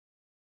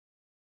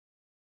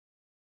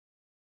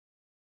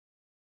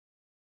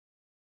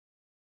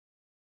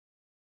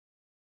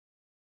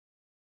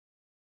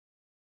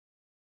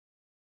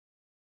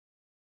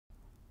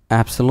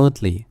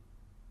Absolutely.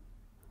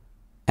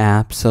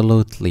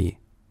 Absolutely.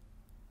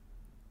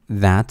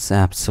 That's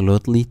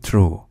absolutely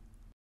true.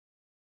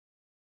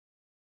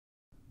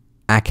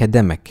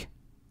 Academic.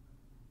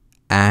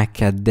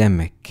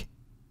 Academic.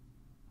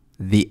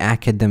 The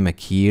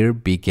academic year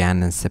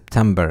began in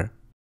September.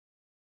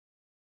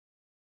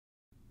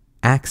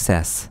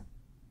 Access.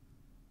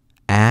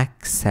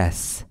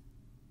 Access.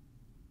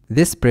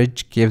 This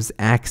bridge gives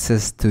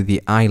access to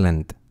the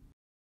island.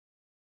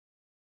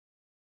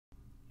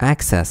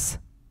 Access.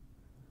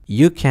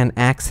 You can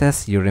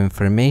access your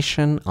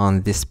information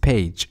on this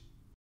page.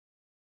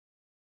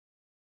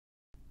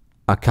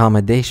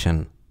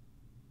 Accommodation.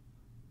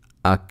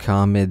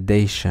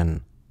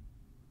 Accommodation.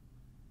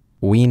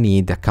 We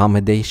need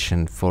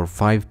accommodation for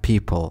 5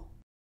 people.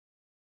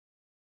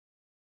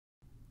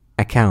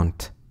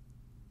 Account.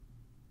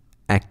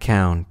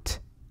 Account.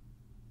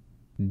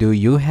 Do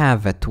you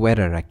have a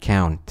Twitter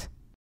account?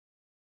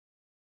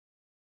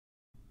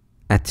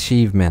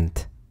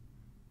 Achievement.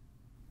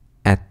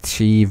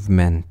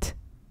 Achievement.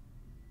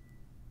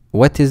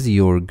 What is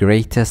your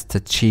greatest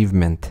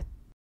achievement?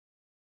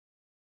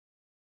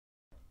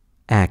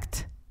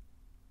 Act.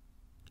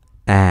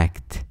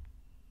 Act.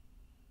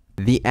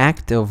 The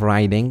act of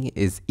writing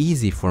is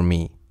easy for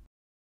me.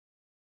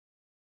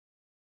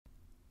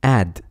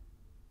 Add.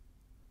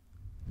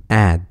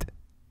 Add.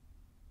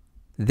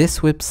 This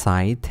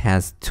website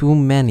has too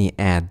many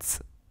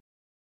ads.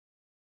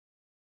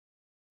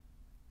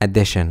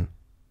 Addition.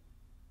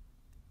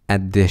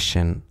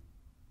 Addition.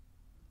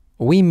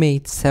 We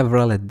made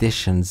several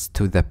additions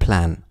to the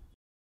plan.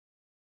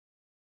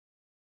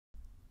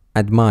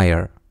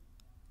 Admire.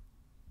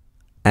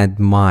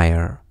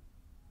 Admire.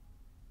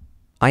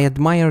 I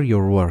admire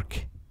your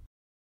work.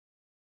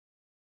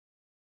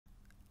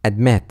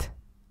 Admit.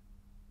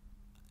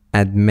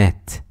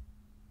 Admit.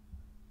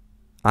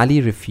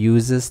 Ali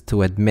refuses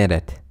to admit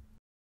it.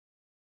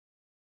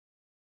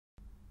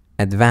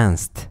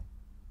 Advanced.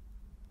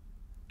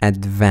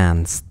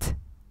 Advanced.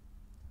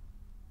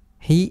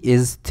 He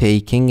is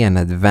taking an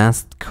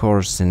advanced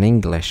course in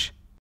English.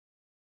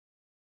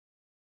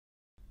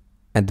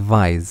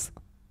 Advise.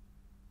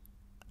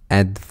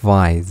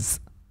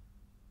 Advise.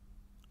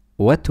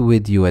 What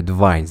would you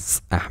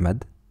advise,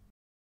 Ahmed?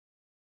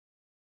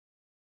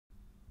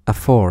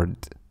 Afford.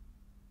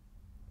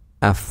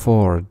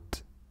 Afford.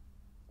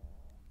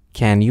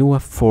 Can you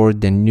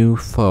afford a new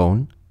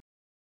phone?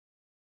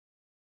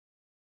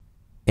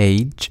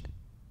 Age.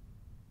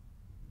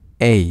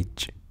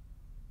 Age.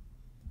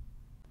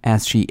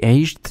 As she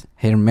aged,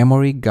 her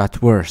memory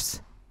got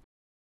worse.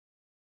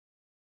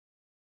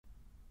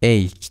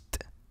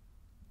 Aged.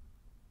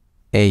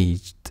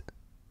 Aged.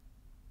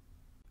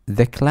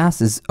 The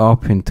class is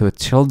open to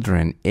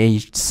children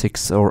aged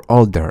 6 or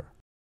older.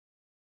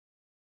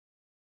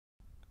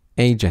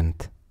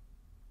 Agent.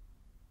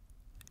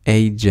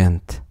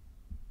 Agent.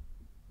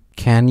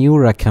 Can you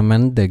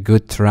recommend a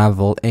good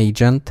travel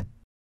agent?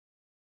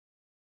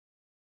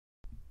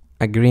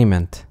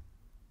 Agreement.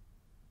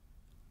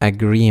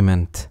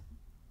 Agreement.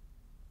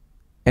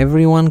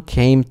 Everyone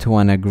came to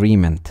an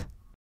agreement.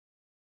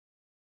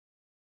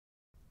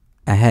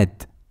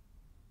 Ahead.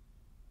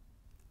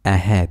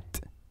 Ahead.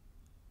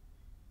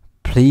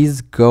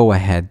 Please go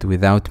ahead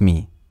without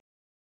me.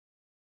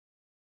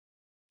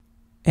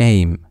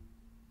 Aim.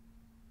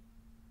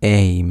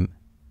 Aim.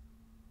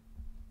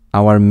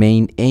 Our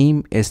main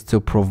aim is to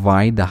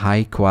provide a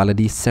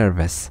high-quality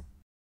service.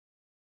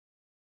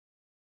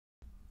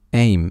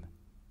 Aim.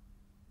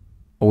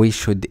 We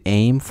should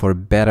aim for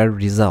better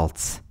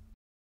results.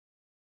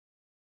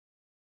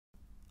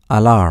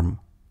 Alarm.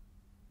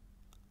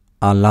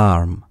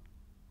 Alarm.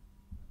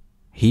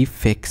 He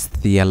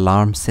fixed the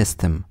alarm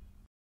system.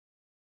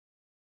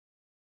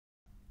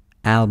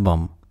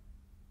 Album.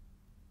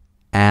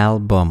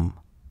 Album.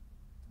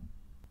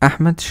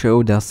 Ahmed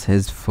showed us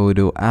his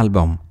photo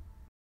album.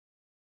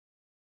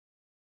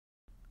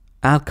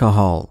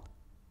 Alcohol.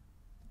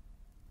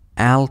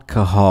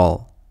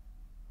 Alcohol.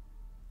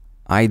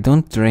 I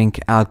don't drink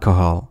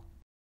alcohol.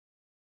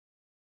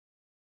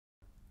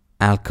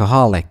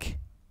 Alcoholic.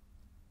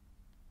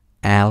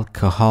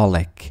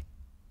 Alcoholic.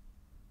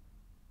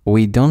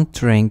 We don't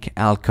drink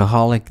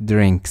alcoholic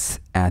drinks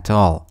at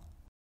all.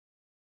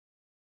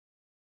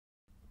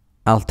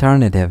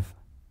 Alternative.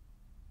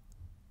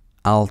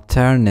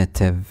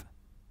 Alternative.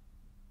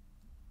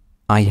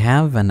 I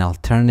have an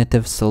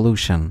alternative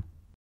solution.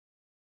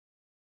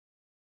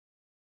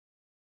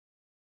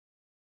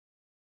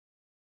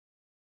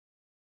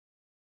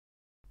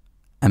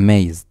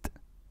 Amazed.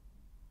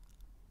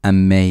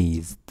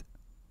 Amazed.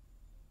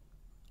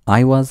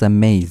 I was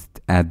amazed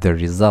at the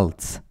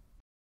results.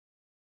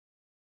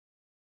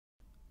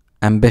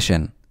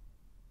 Ambition.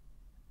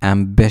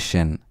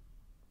 Ambition.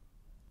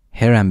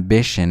 Her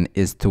ambition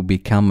is to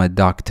become a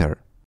doctor.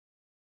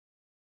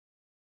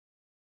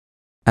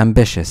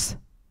 Ambitious.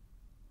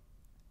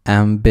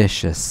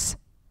 Ambitious.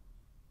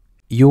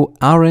 You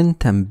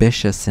aren't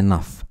ambitious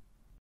enough.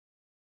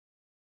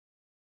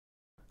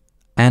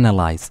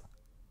 Analyze.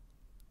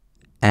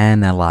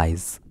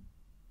 Analyze.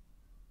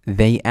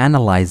 They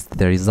analyzed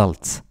the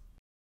results.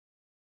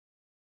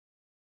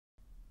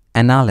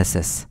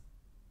 Analysis.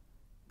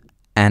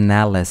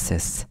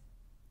 Analysis.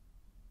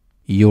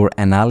 Your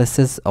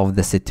analysis of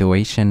the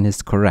situation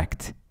is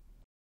correct.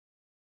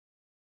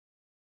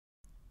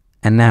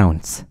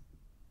 Announce.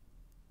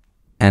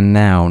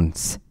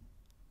 Announce.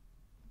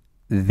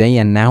 They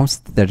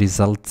announced the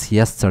results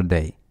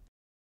yesterday.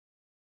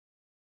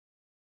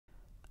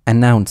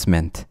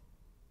 Announcement.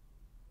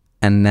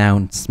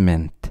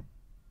 Announcement.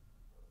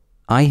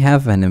 I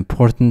have an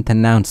important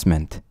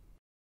announcement.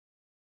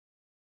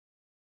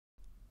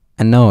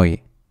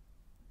 Annoy.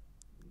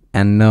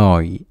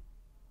 Annoy.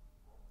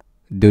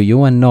 Do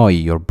you annoy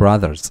your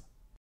brothers?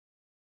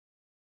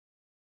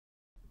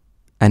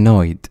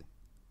 Annoyed.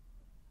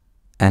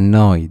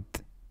 Annoyed.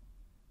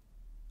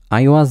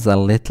 I was a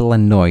little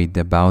annoyed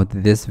about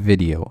this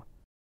video.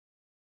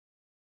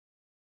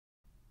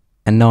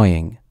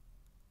 Annoying.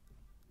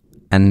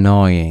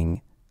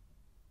 Annoying.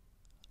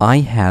 I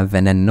have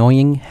an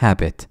annoying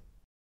habit.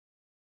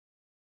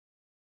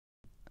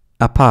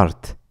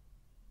 Apart.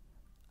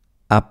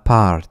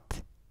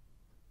 Apart.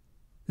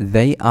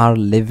 They are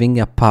living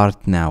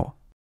apart now.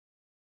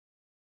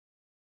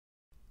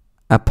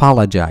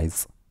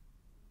 Apologize.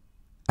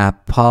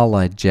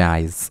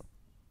 Apologize.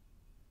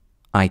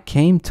 I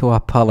came to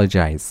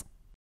apologize.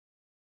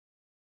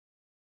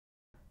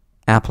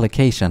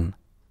 Application.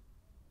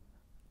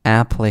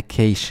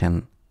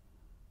 Application.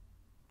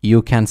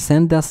 You can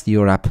send us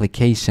your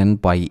application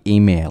by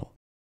email.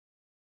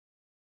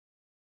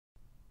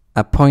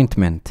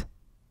 Appointment.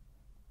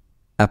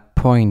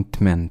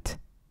 Appointment.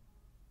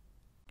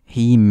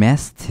 He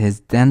missed his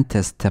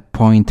dentist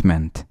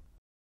appointment.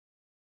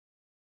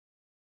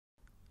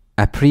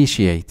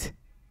 Appreciate.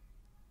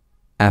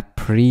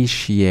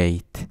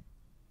 Appreciate.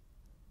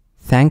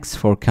 Thanks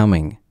for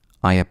coming.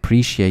 I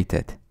appreciate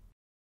it.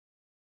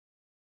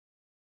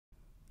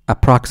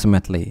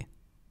 Approximately.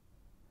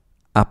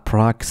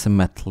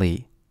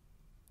 Approximately.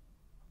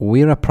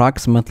 We're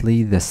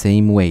approximately the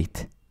same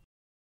weight.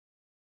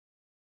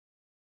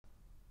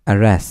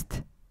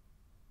 Arrest.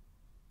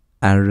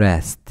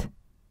 Arrest.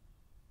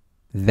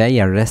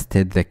 They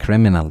arrested the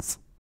criminals.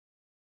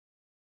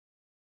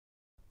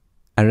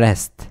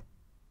 Arrest.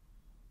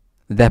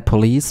 The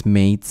police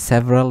made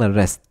several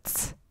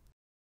arrests.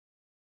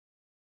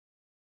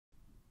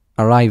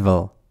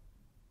 Arrival.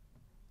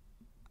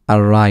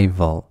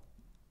 Arrival.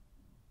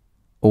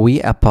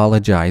 We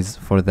apologize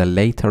for the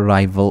late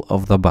arrival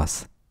of the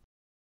bus.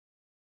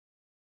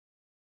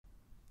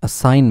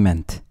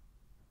 Assignment.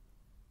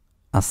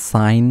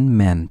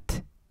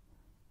 Assignment.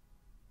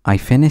 I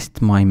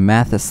finished my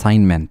math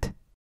assignment.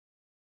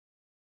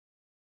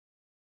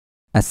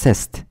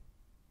 Assist.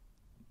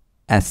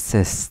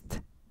 Assist.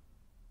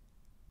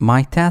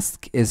 My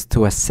task is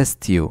to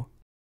assist you.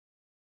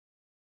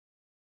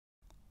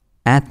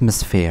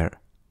 Atmosphere.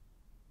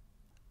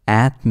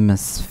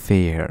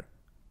 Atmosphere.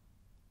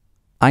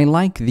 I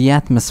like the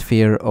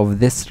atmosphere of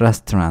this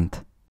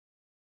restaurant.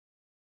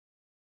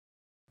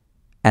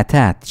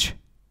 Attach.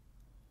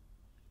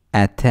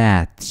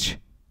 Attach.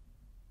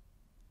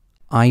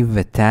 I've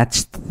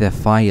attached the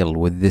file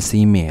with this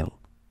email.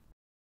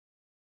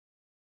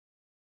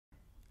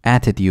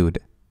 Attitude.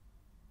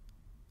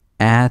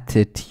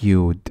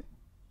 Attitude.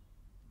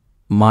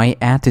 My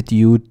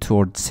attitude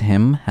towards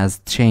him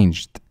has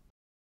changed.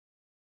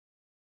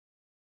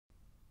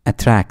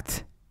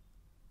 Attract.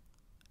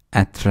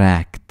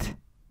 Attract.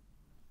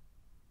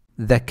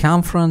 The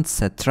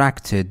conference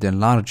attracted a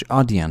large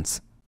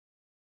audience.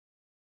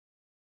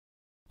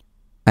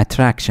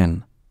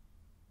 Attraction.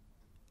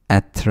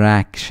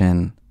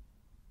 Attraction.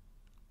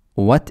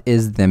 What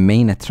is the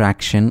main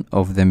attraction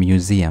of the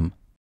museum?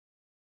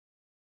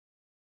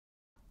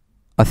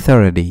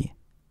 Authority.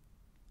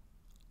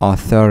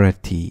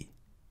 Authority.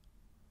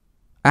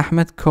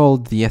 Ahmed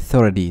called the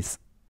authorities.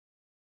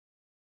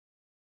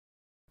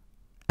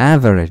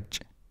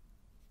 Average.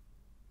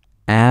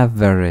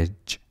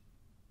 Average.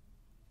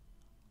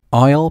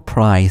 Oil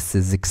price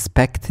is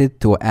expected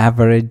to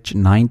average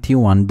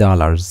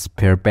 $91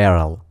 per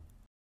barrel.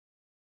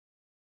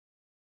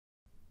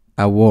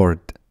 Award.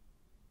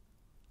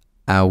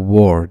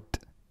 Award.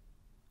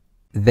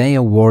 They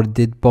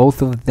awarded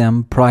both of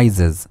them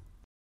prizes.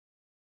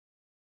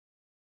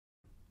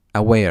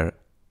 Aware.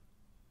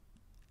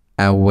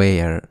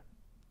 Aware.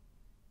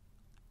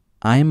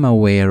 I'm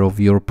aware of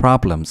your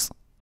problems.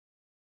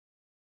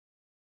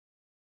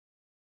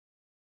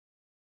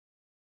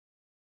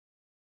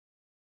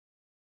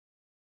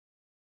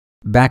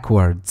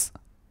 Backwards.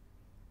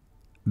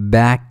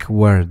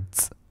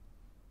 Backwards.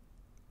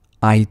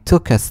 I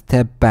took a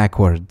step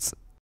backwards.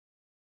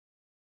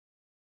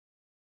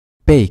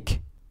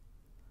 Bake.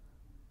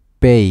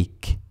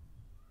 Bake.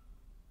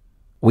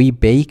 We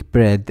bake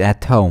bread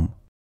at home.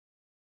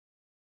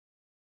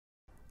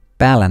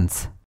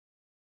 Balance.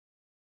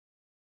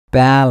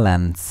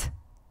 Balance.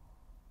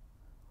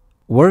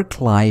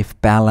 Work-life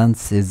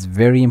balance is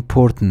very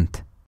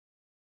important.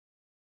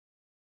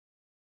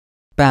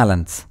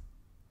 Balance.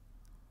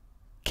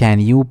 Can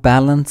you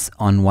balance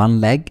on one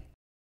leg?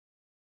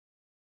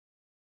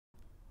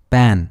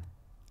 ban,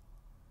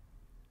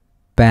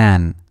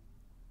 ban.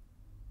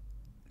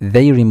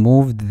 They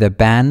removed the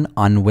ban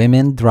on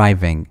women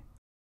driving.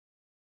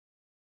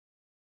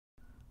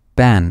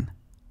 Ban.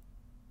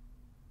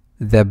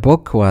 The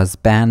book was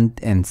banned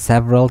in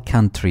several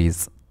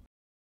countries.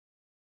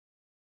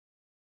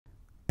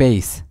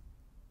 Base,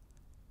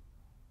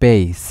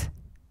 base.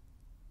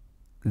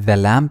 The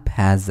lamp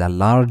has a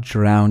large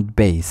round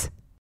base.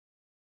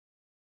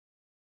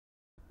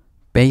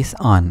 Base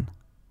on,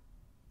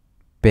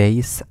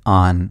 base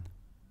on.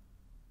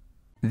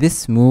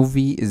 This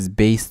movie is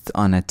based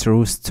on a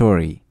true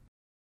story.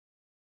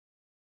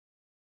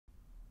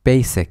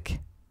 Basic,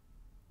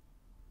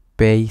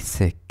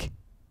 basic.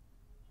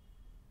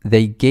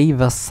 They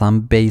gave us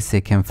some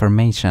basic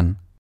information.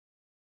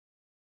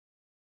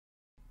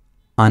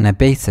 On a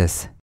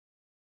basis,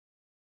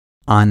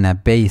 on a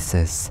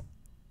basis.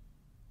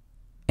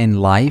 In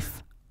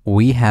life,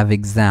 we have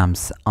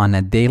exams on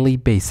a daily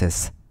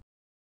basis.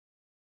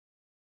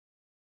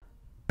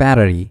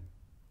 Battery,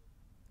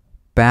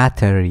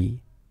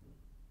 battery.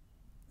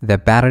 The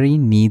battery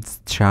needs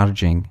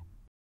charging.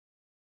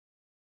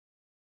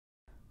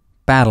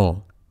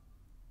 Battle,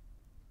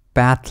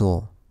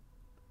 battle.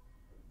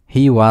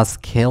 He was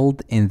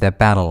killed in the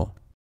battle.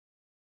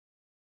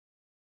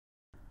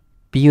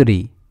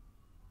 Beauty,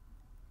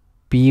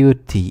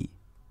 beauty.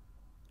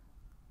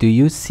 Do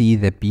you see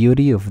the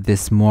beauty of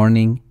this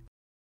morning?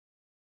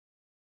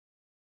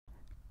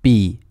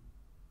 Bee,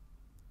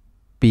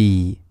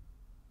 bee.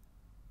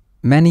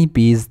 Many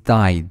bees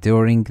die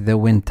during the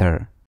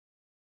winter.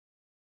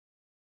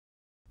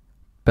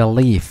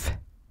 Belief,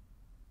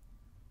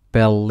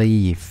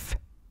 belief.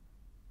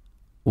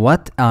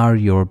 What are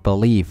your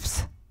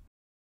beliefs?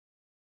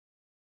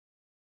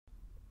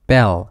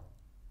 Bell,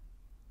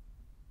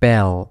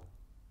 bell.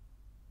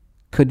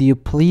 Could you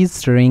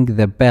please ring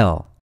the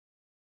bell?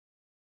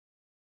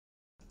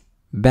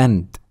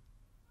 Bend,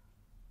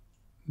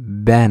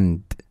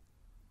 bend.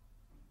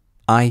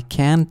 I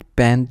can't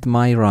bend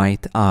my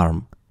right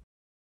arm.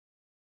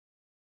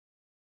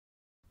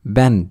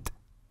 Bend.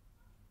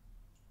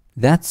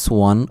 That's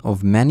one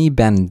of many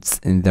bends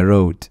in the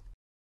road.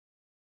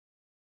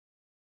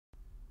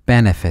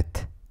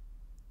 Benefit,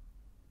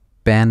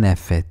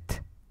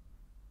 benefit.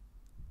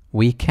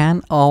 We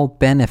can all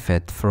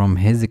benefit from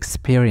his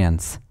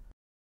experience.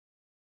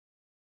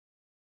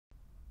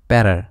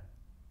 Better,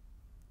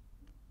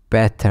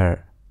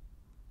 better.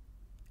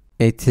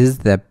 It is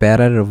the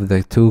better of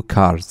the two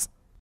cars.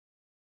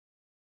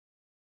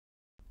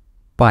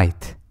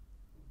 Bite,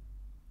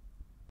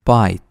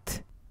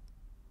 bite.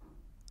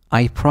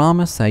 I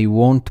promise I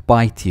won't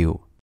bite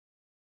you.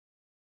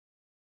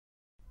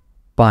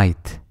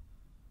 Bite.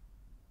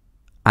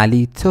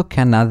 Ali took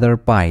another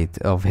bite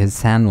of his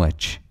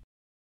sandwich.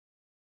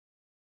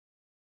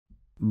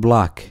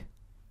 Block,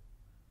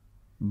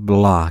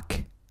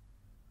 block.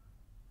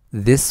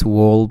 This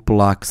wall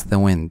blocks the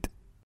wind.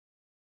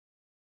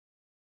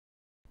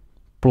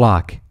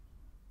 Block.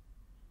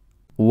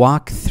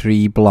 Walk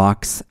 3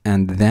 blocks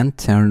and then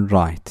turn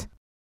right.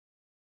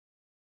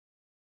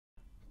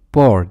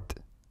 Board,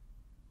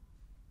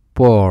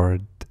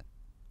 board.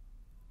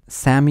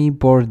 Sammy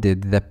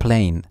boarded the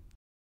plane.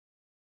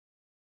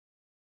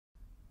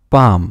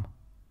 Bomb,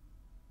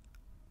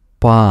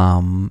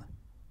 bomb.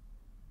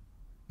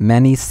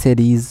 Many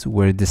cities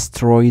were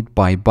destroyed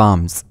by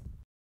bombs.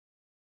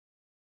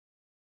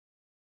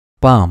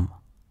 Bomb.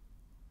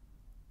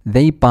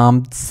 They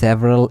bombed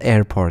several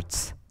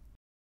airports.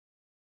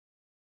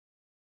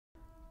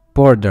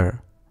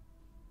 Border,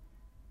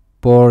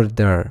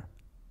 border.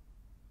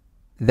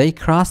 They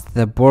crossed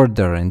the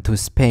border into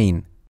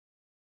Spain.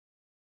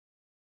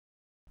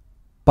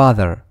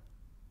 Bother,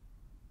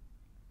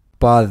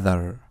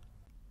 bother.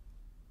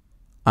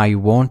 I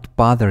won't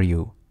bother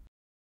you.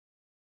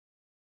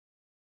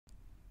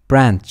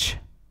 Branch,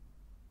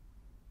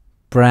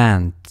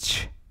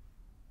 branch.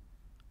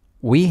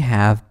 We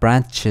have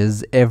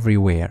branches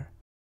everywhere.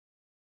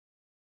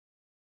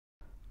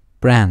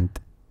 Brand,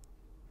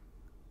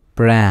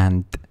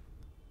 brand.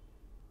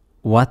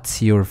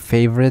 What's your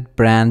favorite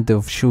brand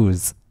of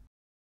shoes?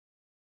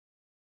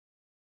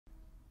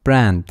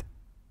 Brand.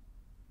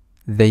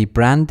 They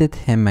branded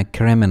him a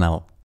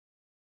criminal.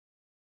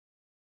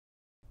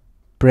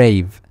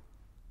 Brave,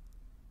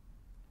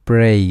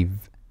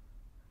 brave.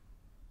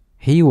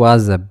 He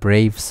was a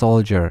brave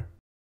soldier.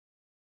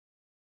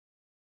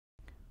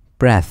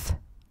 Breath,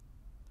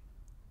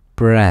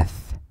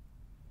 breath.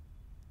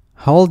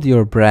 Hold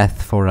your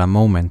breath for a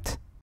moment.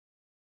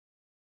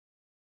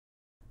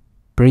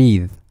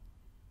 Breathe,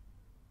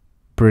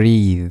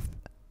 breathe.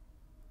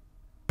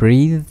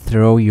 Breathe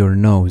through your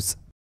nose.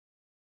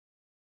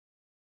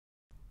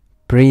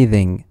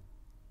 Breathing,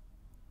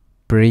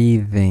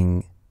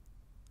 breathing.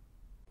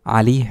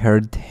 Ali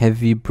heard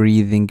heavy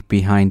breathing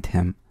behind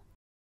him.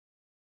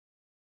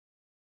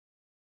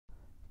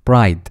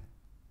 Bride,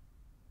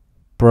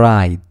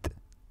 bride.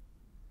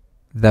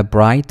 The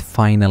bride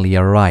finally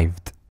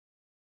arrived.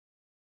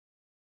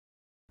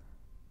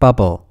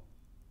 Bubble,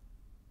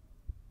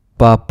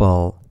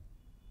 bubble.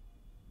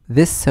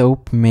 This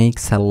soap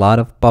makes a lot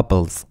of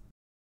bubbles.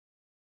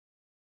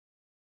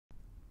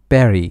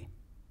 Bury.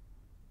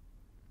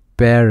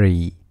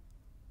 Bury.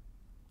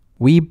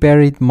 We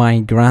buried my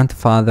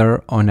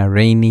grandfather on a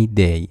rainy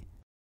day.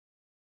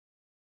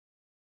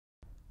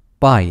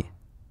 By.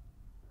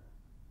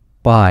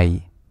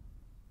 By.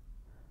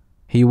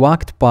 He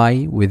walked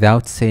by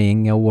without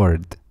saying a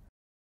word.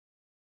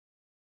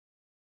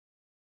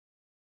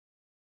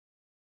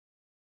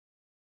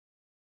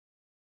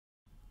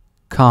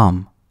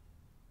 Calm.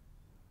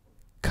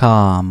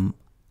 Calm.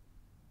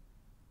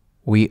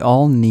 We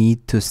all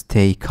need to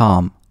stay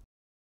calm.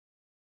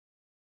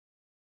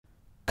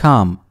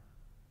 Calm.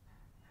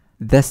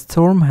 The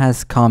storm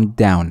has calmed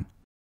down.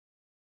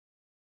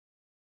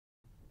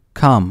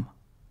 Calm.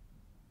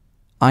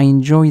 I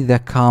enjoy the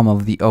calm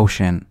of the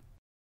ocean.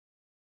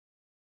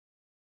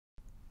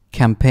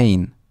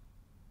 Campaign.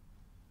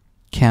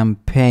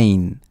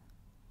 Campaign.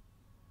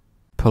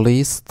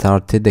 Police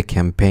started a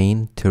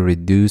campaign to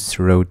reduce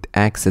road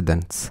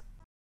accidents.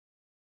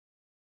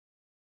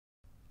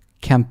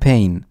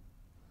 Campaign.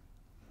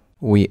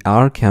 We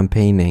are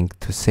campaigning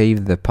to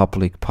save the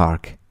public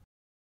park.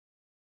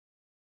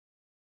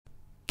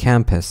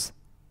 Campus.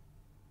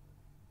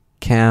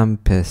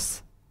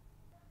 Campus.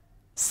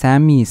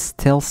 Sammy is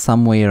still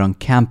somewhere on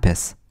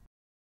campus.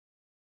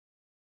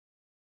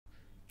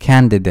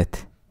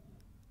 Candidate.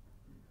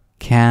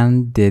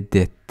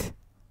 Candidate.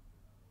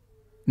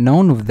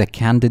 None of the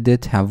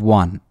candidates have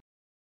won.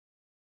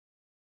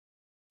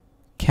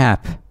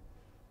 Cap.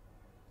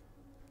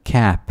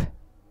 Cap.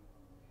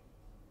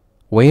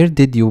 Where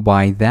did you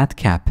buy that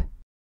cap?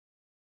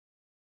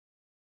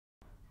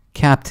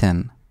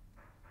 Captain.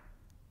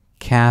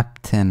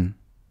 Captain.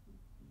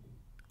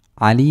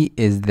 Ali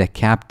is the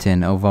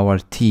captain of our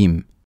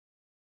team.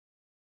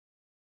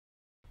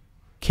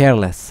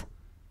 Careless.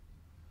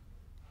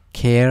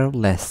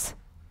 Careless.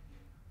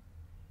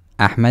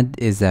 Ahmed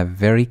is a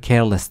very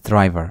careless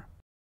driver.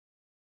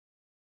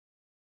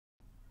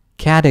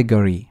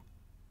 Category.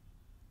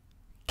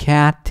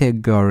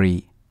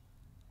 Category.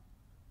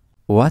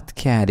 What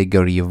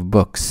category of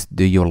books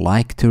do you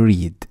like to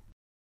read?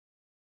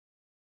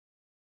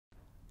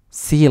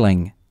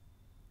 Ceiling.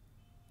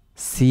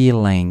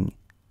 Ceiling.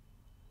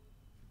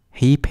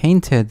 He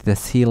painted the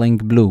ceiling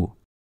blue.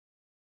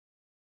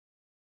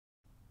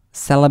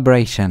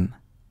 Celebration.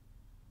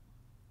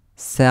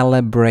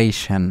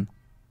 Celebration.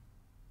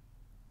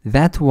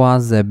 That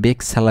was a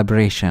big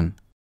celebration.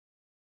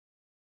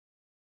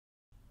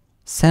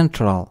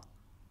 Central.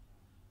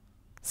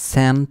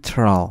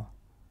 Central.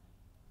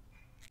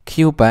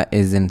 Cuba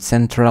is in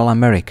Central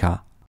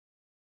America.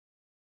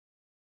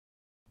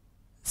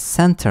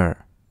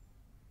 Center.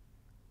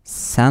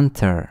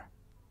 Center.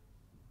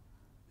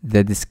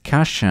 The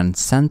discussion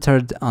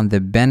centered on the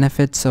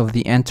benefits of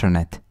the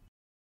Internet.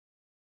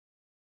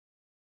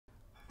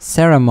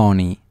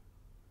 Ceremony.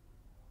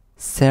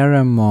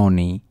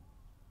 Ceremony.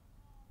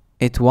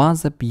 It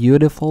was a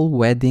beautiful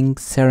wedding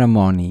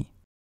ceremony.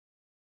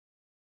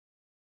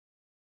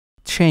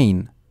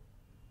 Chain.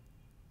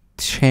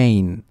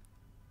 Chain.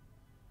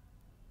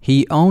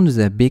 He owns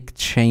a big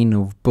chain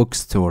of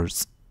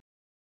bookstores.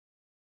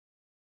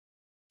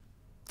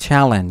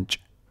 Challenge.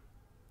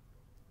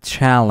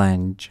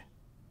 Challenge.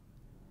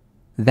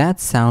 That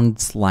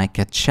sounds like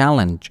a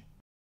challenge.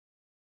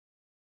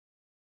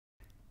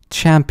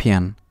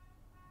 Champion.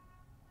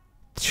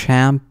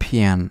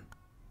 Champion.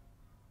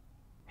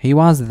 He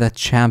was the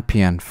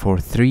champion for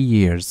 3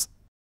 years.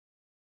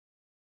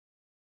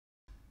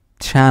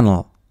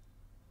 Channel.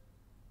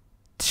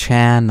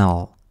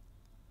 Channel.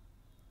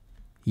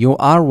 You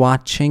are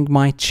watching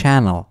my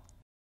channel.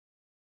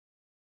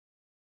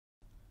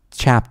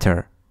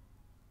 Chapter.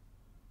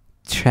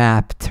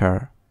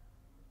 Chapter.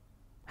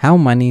 How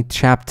many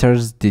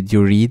chapters did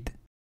you read?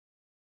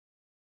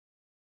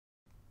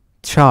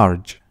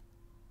 Charge.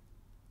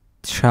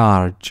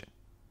 Charge.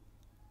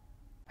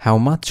 How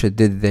much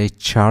did they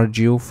charge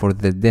you for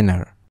the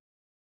dinner?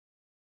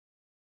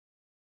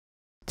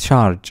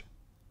 Charge.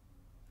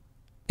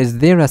 Is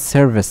there a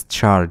service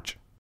charge?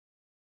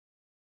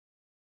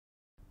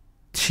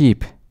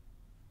 Cheap.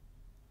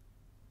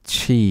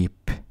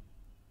 Cheap.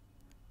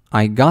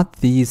 I got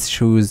these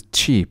shoes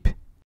cheap.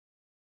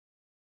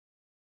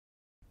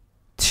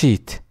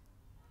 Cheat.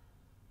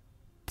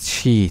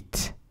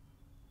 Cheat.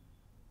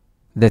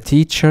 The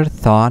teacher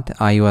thought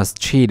I was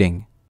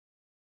cheating.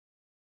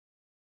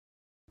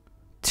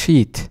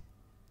 Cheat.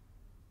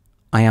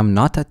 I am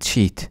not a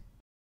cheat.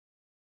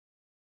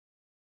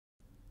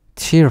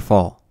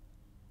 Cheerful.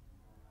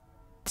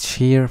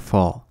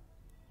 Cheerful.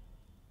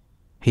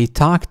 He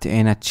talked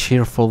in a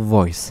cheerful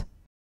voice.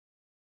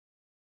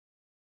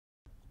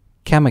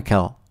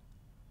 Chemical.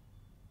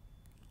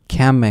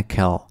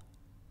 Chemical.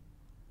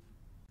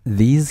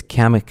 These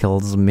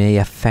chemicals may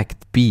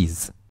affect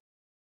bees.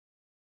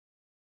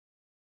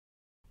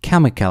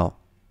 Chemical.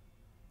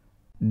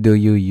 Do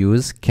you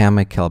use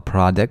chemical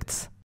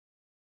products?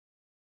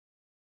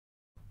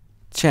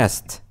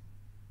 Chest.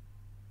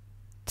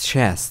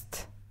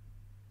 Chest.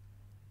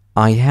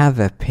 I have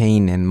a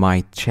pain in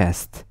my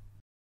chest.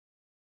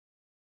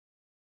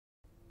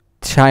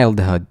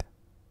 childhood,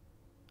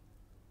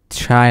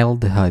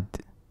 childhood.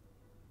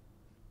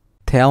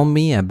 Tell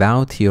me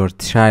about your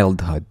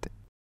childhood.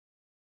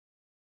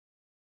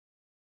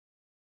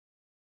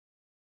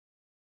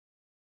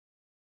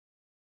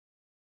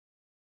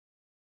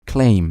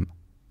 Claim,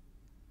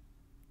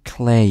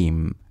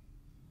 claim.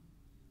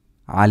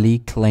 Ali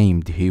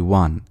claimed he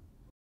won.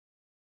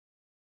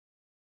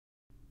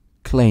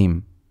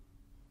 Claim.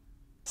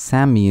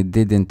 Sammy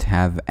didn't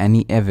have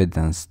any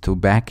evidence to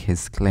back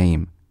his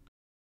claim.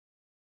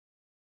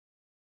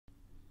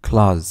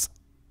 Clause,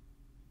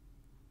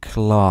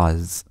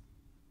 clause.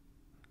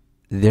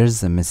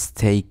 There's a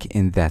mistake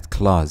in that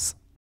clause.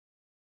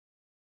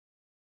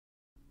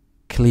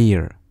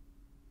 Clear,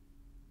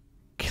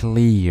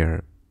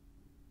 clear.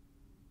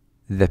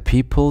 The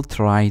people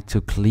try to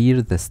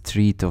clear the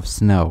street of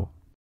snow.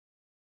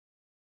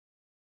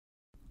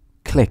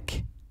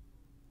 Click,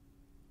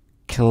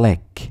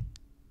 click.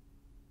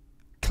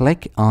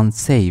 Click on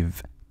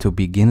Save to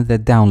begin the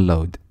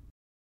download.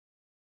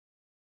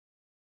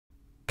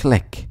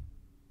 Click.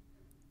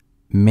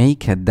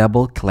 Make a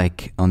double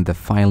click on the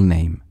file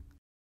name.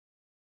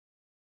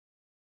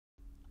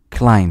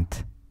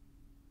 Client,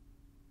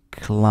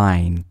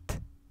 client.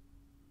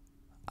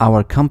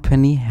 Our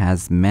company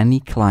has many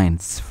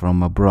clients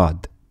from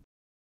abroad.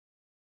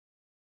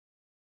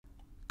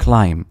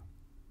 Climb,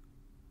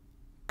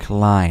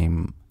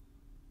 climb.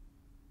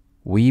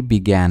 We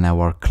began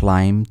our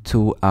climb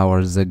 2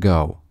 hours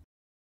ago.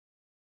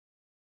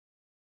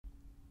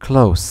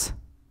 Close,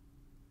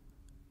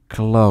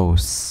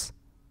 close.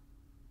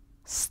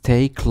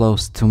 Stay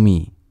close to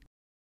me.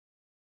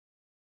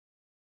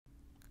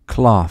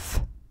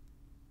 Cloth,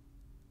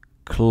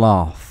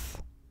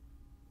 cloth.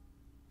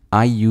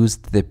 I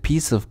used the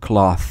piece of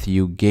cloth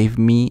you gave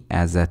me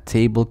as a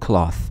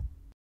tablecloth.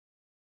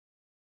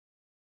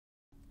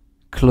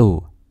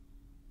 Clue,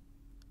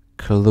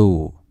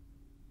 clue.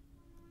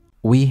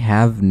 We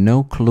have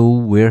no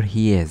clue where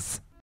he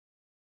is.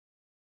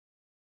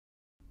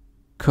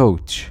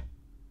 Coach,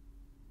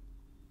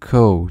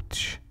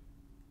 coach.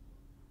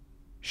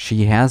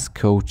 She has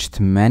coached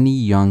many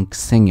young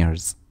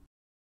singers.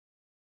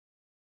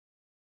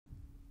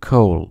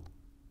 Coal,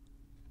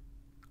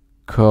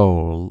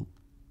 coal.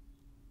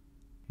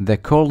 The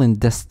coal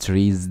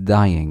industry is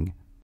dying.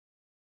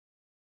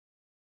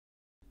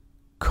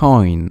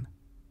 Coin,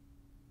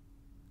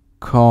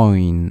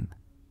 coin.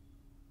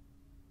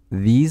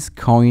 These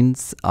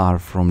coins are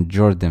from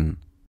Jordan.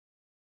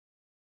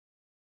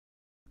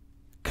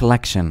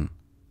 Collection,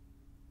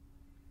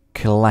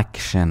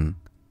 collection.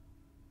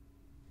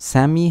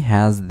 Sammy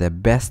has the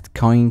best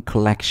coin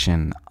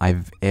collection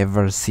I've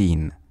ever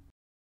seen.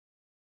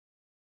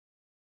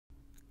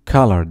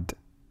 Colored,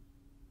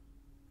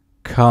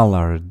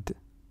 colored.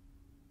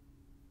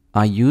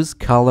 I use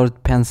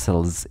colored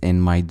pencils in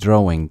my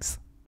drawings.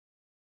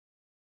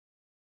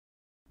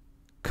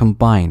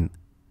 Combine,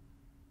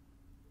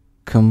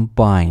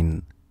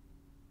 combine.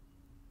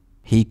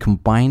 He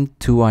combined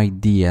 2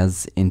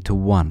 ideas into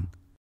one.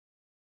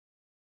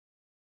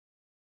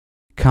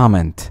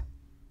 Comment,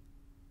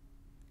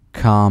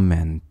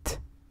 comment.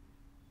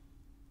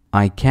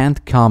 I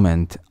can't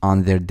comment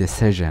on their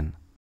decision.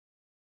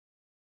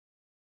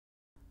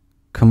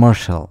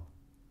 Commercial,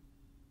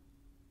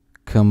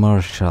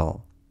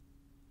 commercial.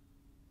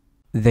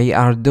 They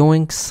are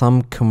doing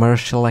some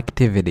commercial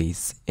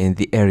activities in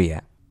the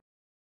area.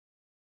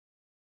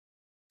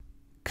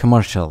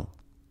 Commercial.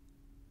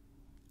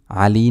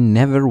 Ali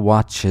never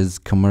watches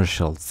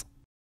commercials.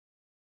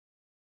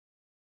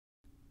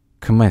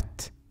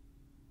 Commit,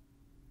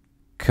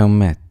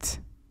 commit.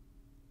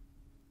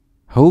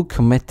 Who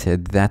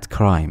committed that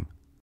crime?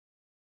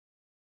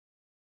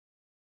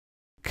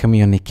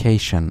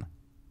 Communication,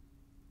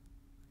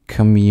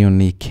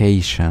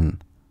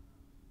 communication.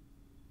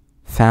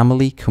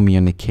 Family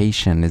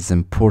communication is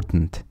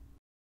important.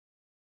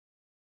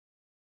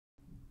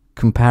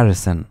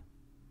 Comparison,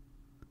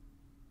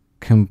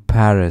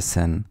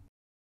 comparison.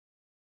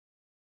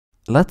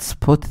 Let's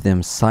put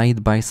them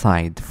side by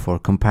side for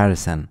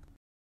comparison.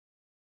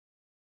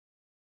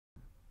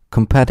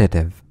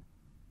 Competitive,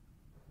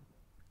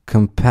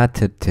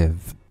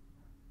 competitive.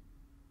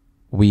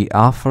 We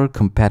offer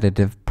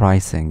competitive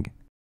pricing.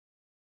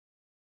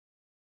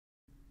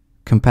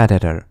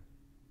 Competitor,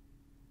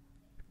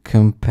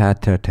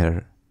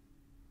 competitor.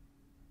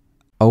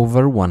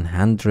 Over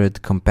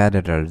 100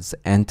 competitors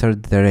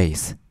entered the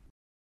race.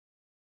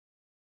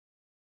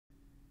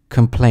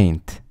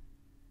 Complaint,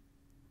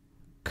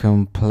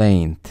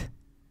 complaint.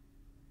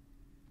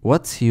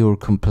 What's your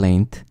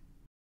complaint?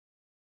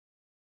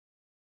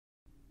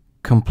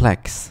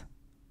 Complex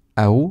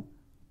أو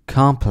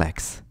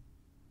complex,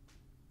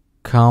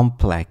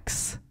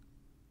 complex.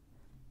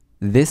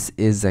 This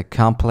is a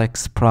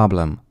complex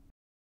problem.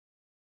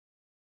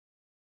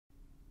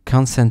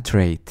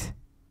 Concentrate,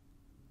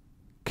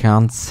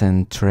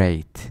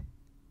 concentrate.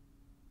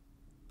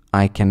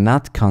 I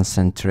cannot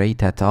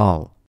concentrate at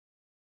all.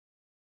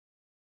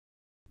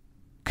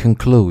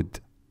 Conclude,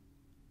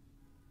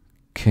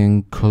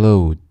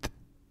 conclude.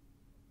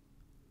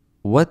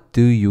 What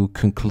do you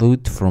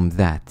conclude from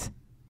that?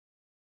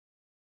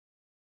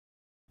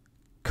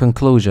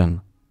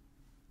 Conclusion.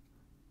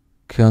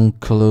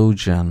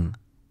 Conclusion.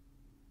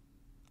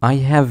 I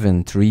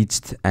haven't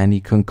reached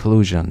any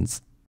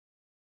conclusions.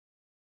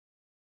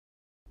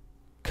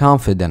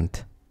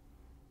 Confident.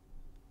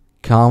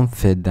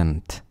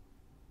 Confident.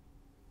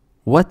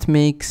 What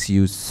makes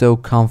you so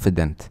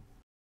confident?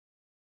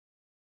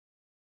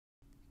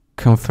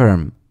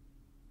 Confirm.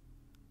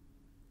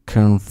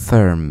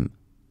 Confirm.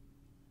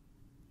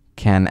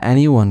 Can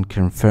anyone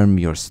confirm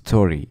your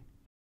story?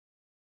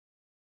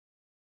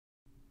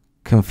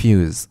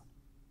 Confuse.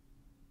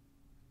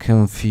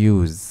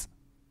 Confuse.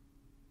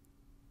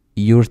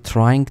 You're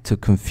trying to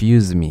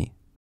confuse me.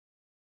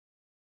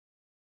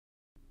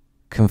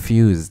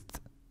 Confused.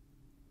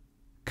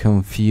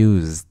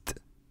 Confused.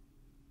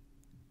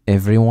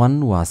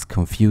 Everyone was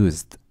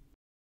confused.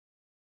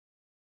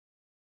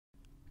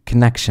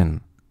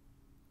 Connection.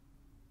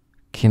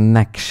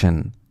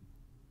 Connection.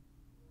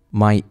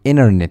 My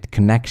internet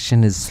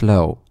connection is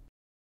slow.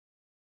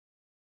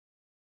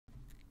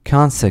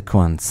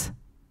 Consequence.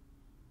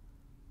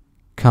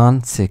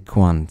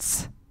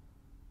 Consequence.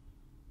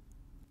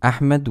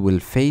 Ahmed will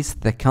face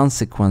the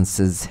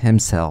consequences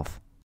himself.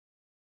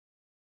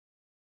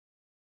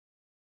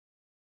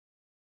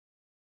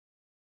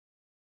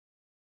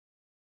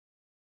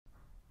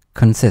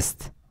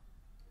 Consist.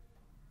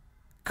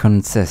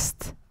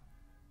 Consist.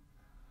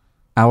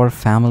 Our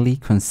family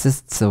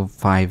consists of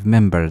 5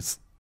 members.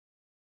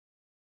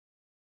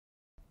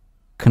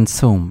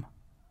 Consume.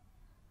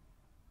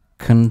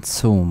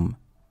 Consume.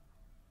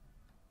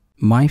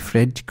 My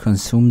fridge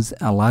consumes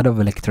a lot of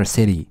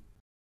electricity.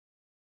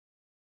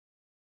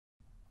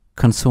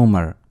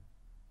 Consumer.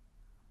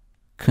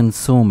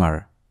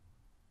 Consumer.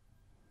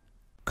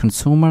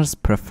 Consumers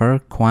prefer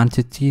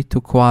quantity to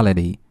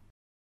quality.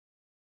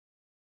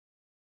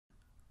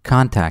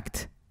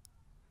 Contact.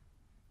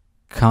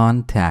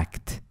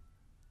 Contact.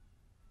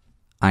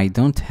 I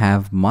don't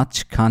have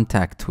much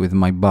contact with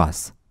my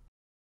boss.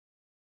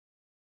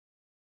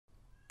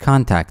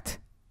 Contact.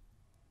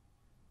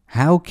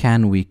 How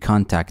can we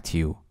contact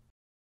you?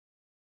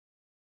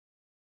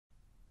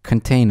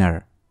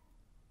 Container.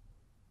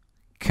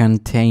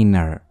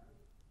 Container.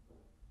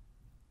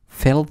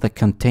 Fill the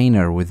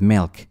container with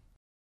milk.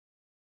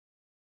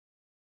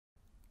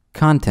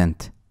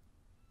 Content.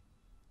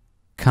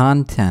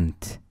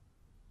 Content.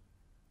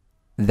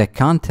 The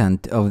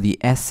content of the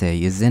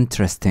essay is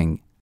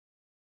interesting.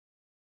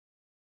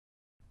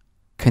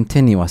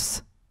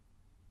 Continuous.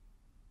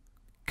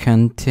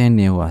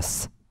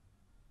 Continuous.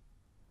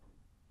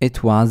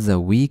 It was a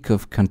week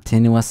of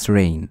continuous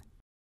rain.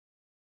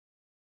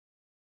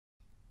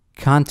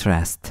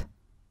 Contrast.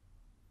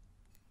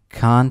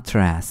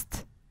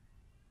 Contrast.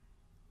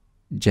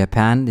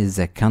 Japan is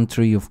a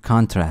country of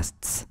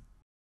contrasts.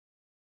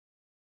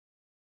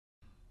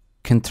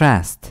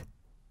 Contrast.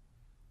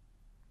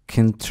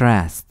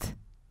 Contrast.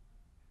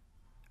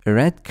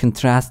 Red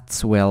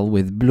contrasts well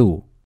with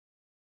blue.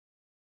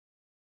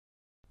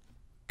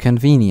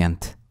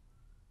 Convenient.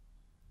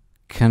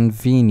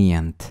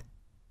 Convenient.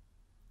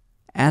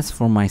 As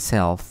for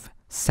myself,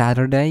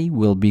 Saturday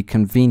will be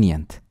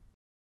convenient.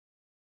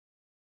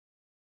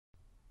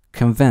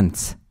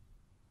 Convince.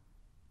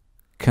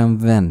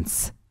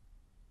 Convince.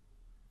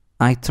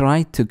 I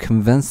tried to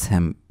convince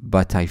him,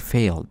 but I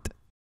failed.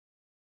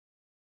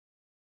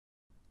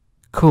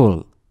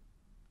 Cool.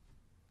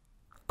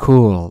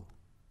 Cool.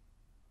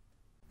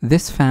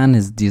 This fan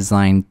is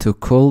designed to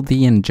cool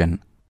the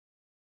engine.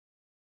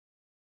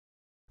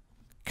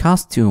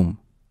 Costume.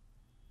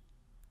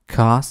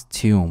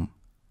 Costume.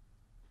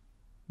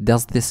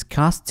 Does this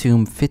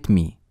costume fit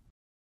me?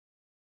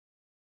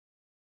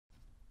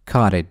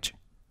 Cottage.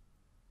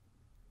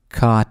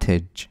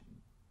 Cottage.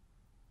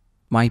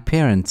 My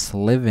parents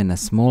live in a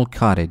small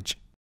cottage.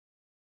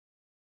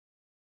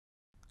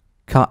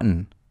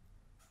 Cotton.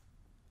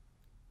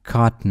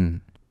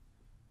 Cotton.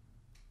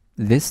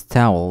 This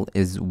towel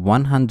is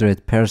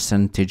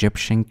 100%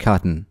 Egyptian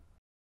cotton.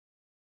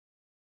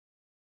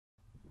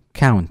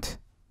 Count.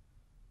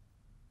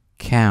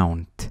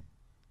 Count.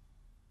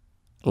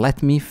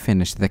 Let me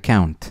finish the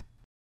count.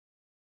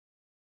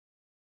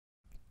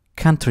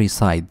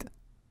 Countryside.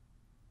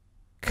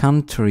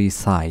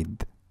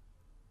 Countryside.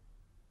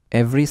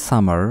 Every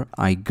summer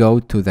I go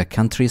to the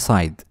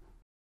countryside.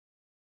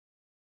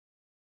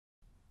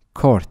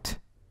 Court.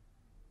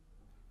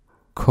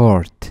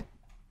 Court.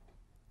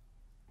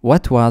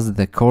 What was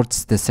the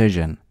court's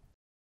decision?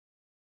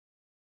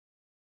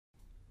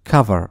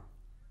 Cover.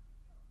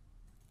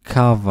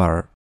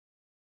 Cover.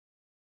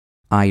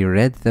 I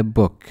read the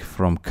book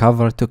from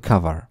cover to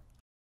cover.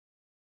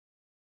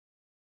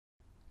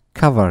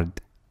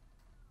 Covered.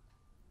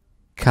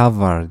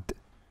 Covered.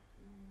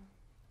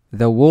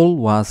 The wall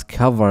was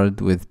covered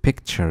with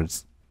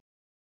pictures.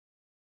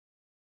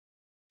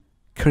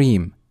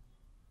 Cream.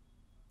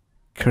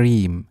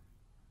 Cream.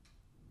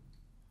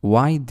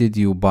 Why did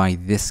you buy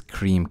this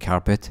cream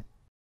carpet?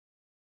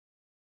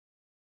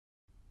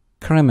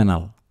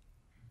 Criminal.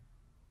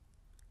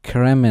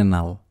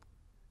 Criminal.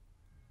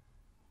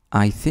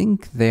 I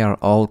think they are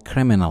all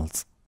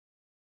criminals.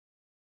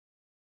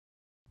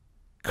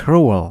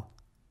 Cruel.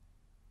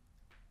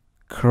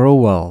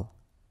 Cruel.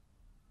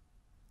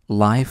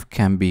 Life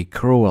can be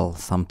cruel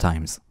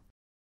sometimes.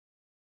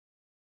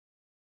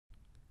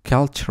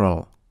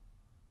 Cultural.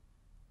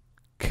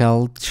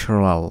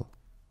 Cultural.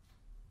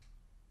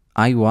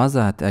 I was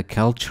at a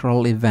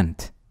cultural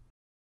event.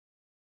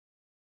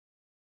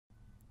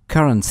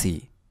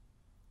 Currency.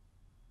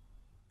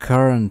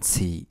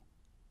 Currency.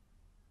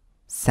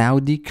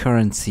 Saudi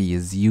currency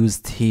is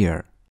used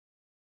here.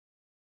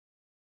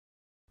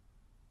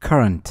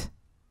 Current.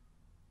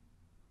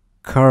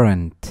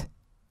 Current.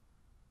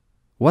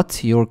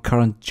 What's your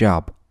current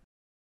job?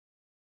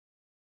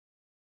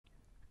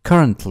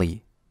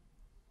 Currently.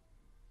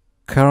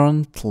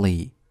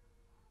 Currently.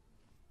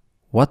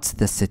 What's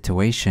the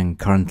situation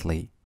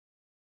currently?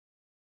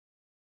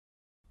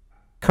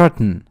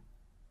 Curtain.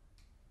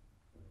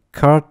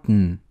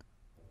 Curtain.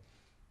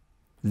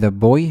 The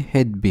boy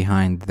hid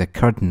behind the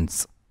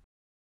curtains.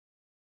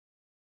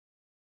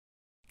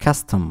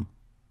 Custom.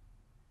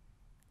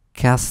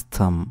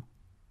 Custom.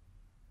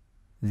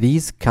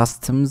 These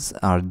customs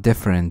are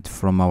different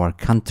from our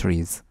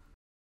countries.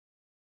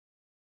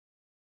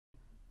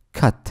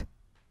 Cut.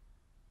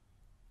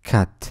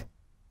 Cut.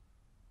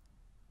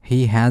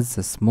 He has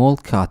a small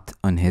cut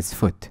on his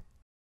foot.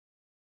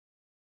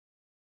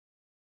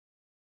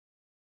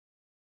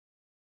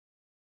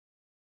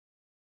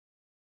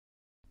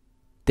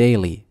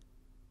 Daily.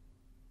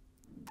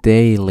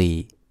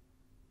 Daily.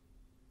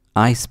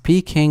 I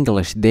speak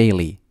English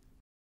daily.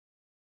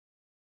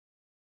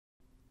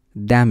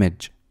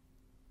 Damage.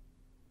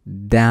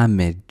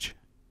 Damage.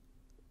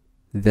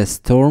 The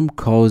storm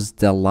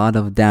caused a lot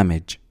of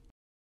damage.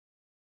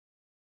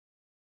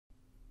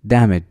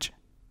 Damage.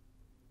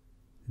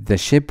 The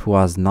ship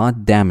was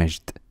not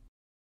damaged.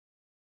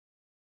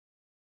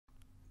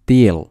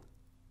 Deal.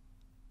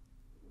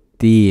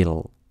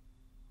 Deal.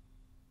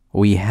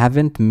 We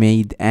haven't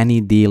made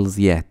any deals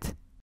yet.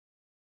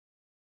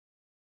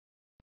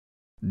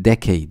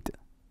 Decade.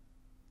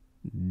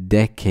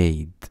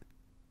 Decade.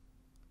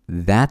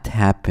 That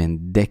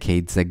happened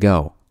decades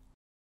ago.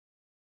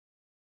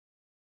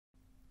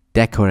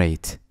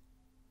 Decorate.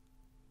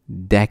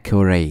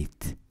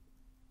 Decorate.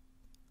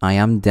 I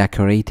am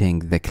decorating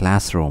the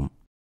classroom.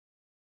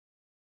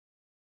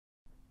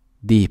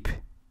 Deep.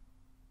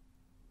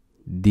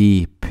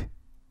 Deep.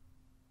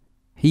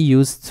 He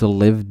used to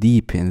live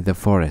deep in the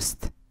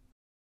forest.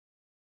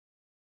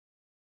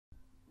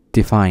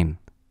 Define.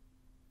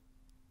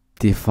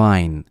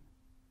 Define.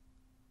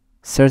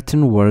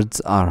 Certain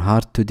words are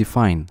hard to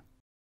define.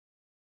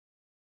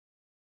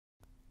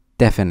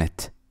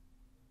 Definite.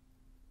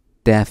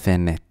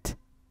 Definite.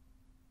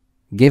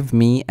 Give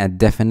me a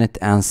definite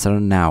answer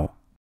now.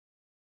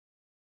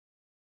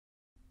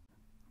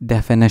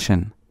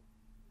 Definition.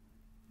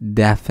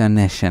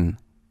 Definition.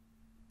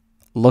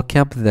 Look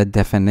up the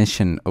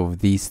definition of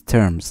these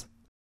terms.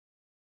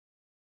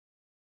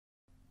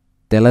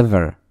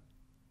 Deliver.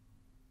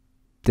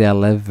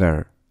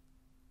 Deliver.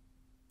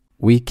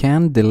 We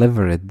can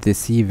deliver it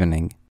this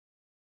evening.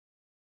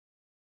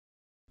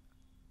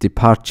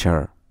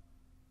 Departure.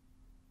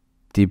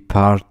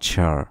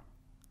 Departure.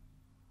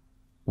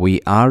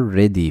 We are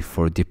ready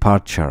for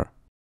departure.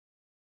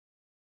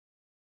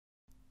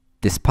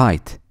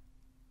 Despite.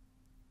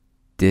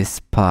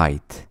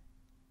 Despite.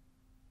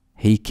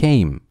 He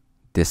came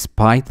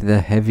despite the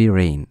heavy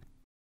rain.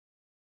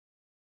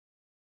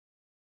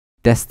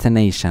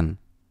 Destination.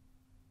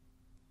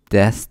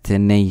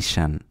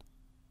 Destination.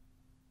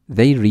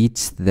 They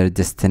reached their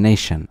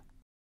destination.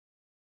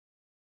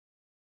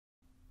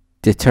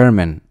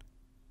 Determine.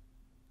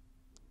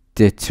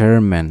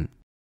 Determine.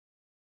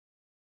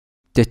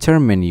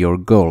 Determine your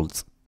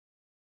goals.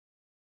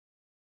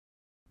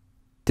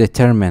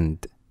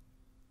 Determined.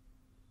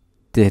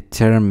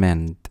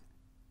 Determined.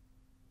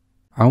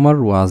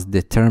 Omar was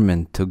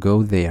determined to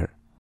go there.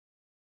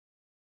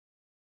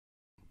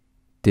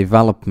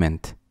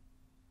 Development.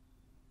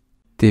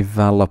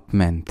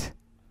 Development.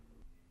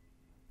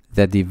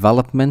 The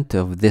development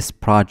of this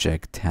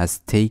project has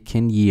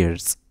taken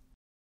years.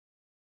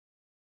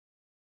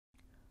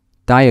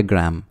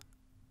 Diagram.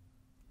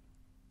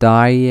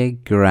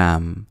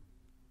 Diagram.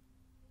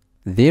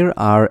 There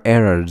are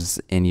errors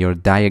in your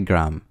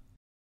diagram.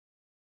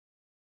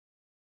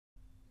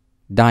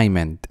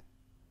 Diamond.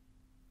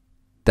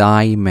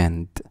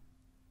 Diamond.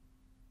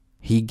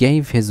 He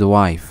gave his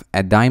wife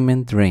a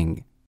diamond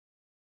ring.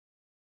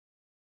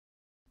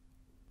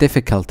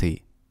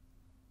 Difficulty.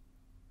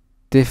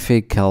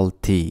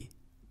 Difficulty.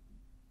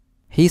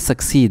 He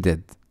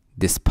succeeded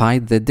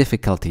despite the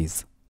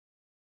difficulties.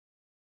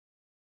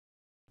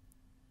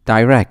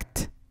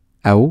 Direct.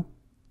 أو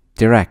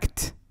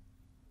direct.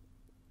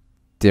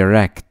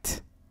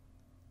 Direct.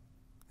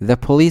 The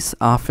police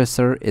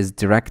officer is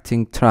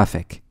directing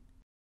traffic.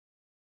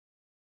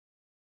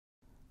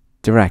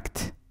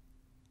 Direct.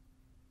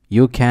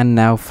 You can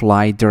now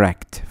fly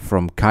direct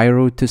from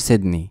Cairo to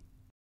Sydney.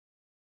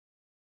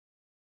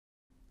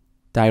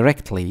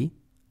 Directly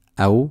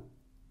أو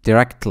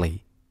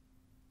directly.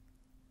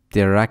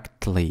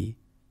 directly.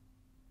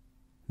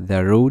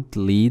 The road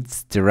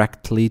leads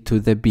directly to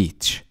the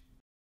beach.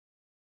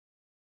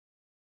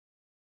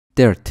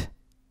 Dirt.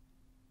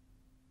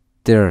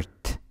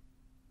 Dirt.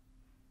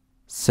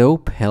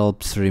 Soap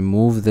helps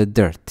remove the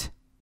dirt.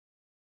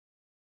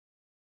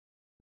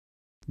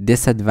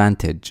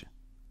 Disadvantage.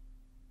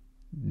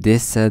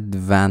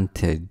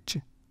 Disadvantage.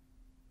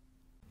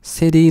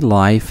 City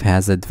life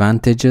has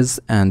advantages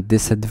and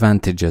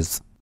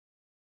disadvantages.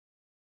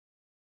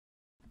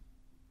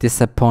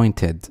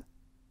 Disappointed.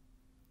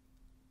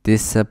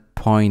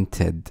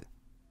 Disappointed.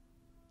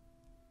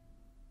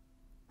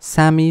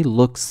 Sammy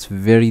looks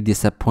very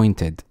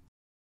disappointed.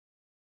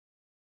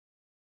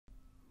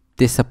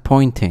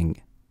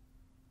 Disappointing.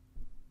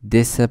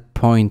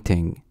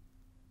 Disappointing.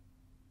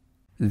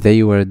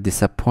 They were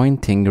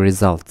disappointing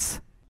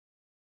results.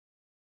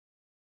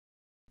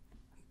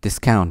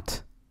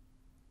 Discount.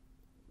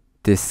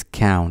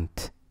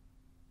 Discount.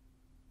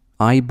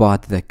 I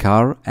bought the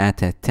car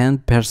at a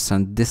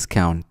 10%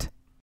 discount.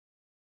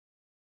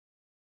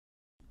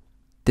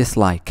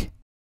 Dislike.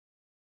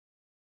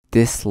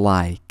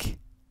 Dislike.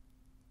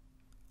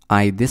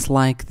 I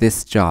dislike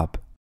this job.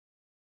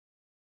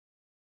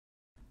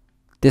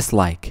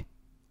 Dislike.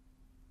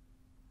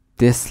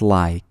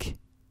 Dislike.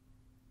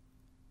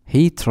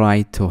 He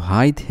tried to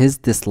hide his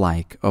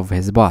dislike of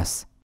his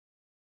boss.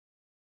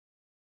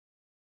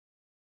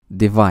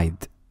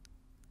 Divide.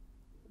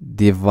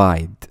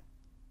 Divide.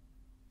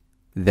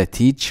 The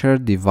teacher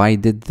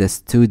divided the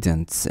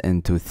students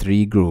into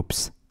 3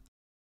 groups.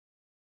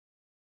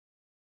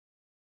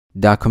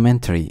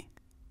 Documentary.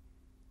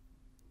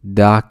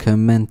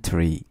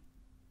 Documentary.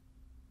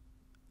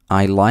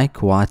 I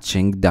like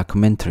watching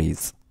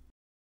documentaries.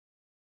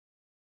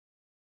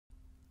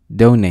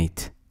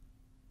 Donate.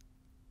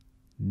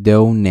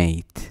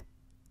 Donate.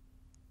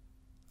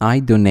 I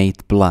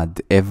donate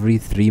blood every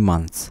 3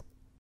 months.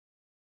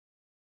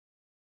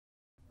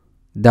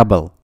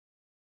 Double.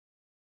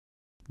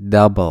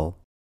 Double.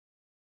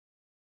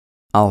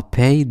 I'll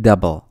pay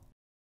double.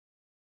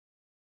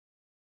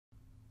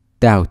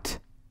 Doubt.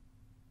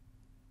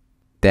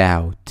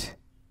 Doubt.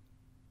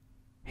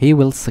 He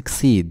will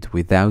succeed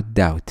without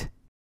doubt.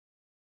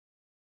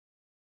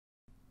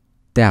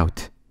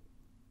 Doubt.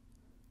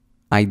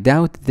 I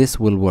doubt this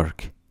will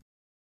work.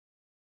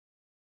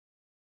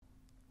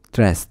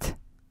 Dressed.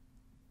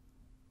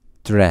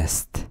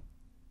 Dressed.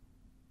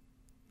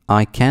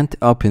 I can't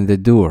open the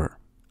door.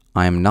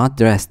 I am not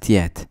dressed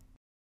yet.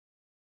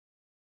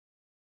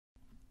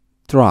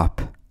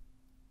 Drop.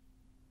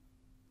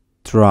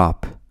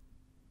 Drop.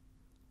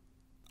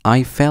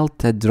 I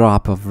felt a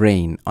drop of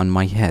rain on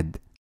my head.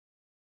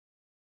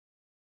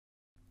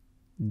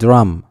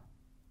 Drum.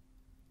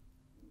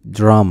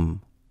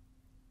 Drum.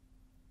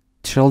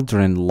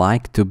 Children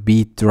like to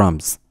beat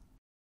drums.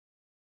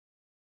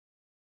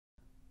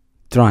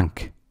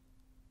 Drunk.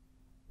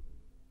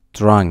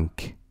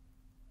 Drunk.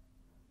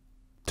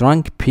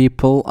 Drunk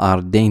people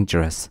are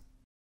dangerous.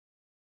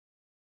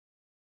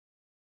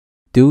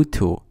 Due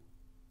to.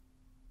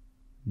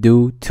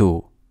 Due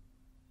to.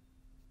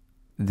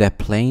 The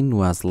plane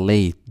was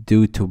late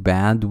due to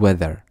bad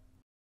weather.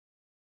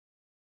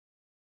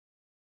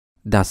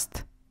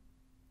 Dust.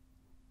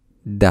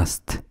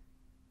 Dust.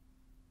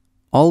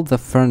 All the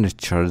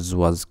furniture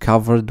was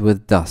covered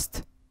with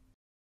dust.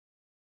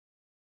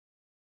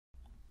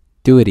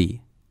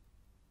 Duty.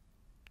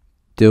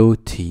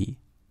 Duty.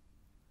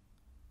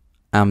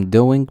 I'm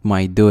doing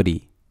my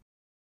duty.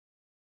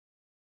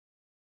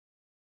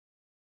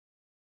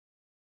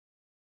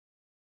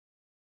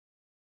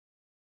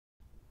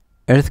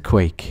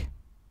 Earthquake.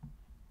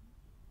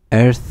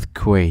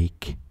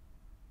 Earthquake.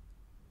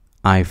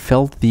 I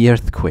felt the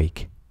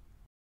earthquake.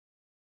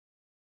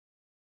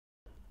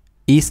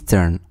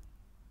 Eastern.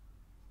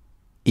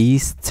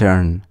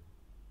 Eastern.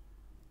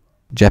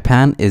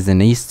 Japan is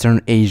in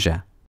Eastern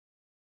Asia.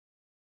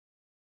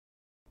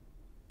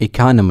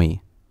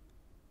 Economy.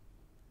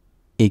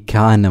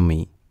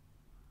 Economy.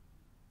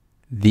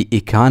 The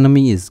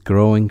economy is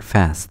growing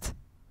fast.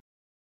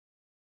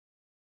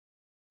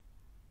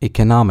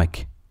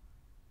 Economic.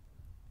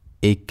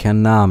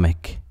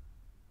 Economic.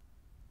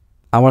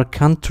 Our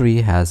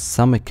country has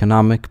some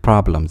economic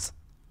problems.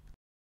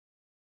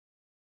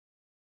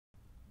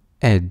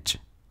 Edge.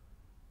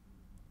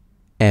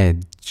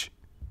 Edge.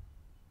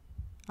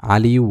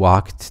 Ali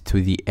walked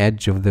to the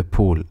edge of the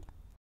pool.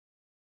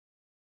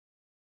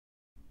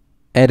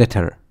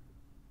 Editor.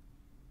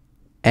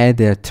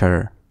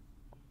 Editor.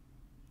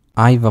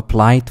 I've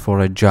applied for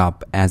a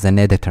job as an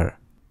editor.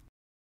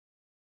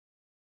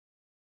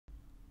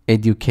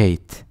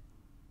 Educate.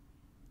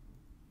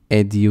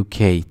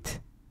 Educate.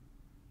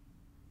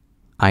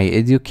 I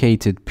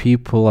educated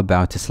people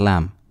about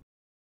Islam.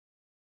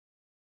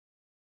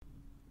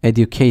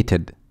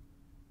 Educated.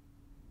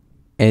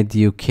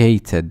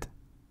 Educated.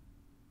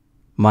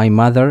 My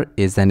mother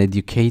is an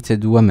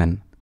educated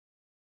woman.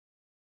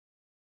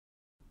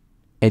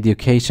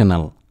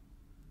 Educational.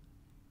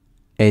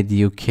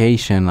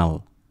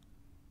 Educational.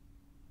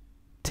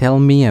 Tell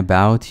me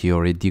about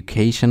your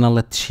educational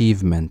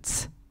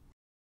achievements.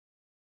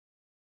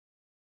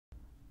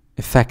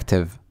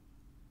 effective,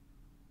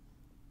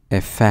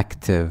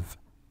 effective.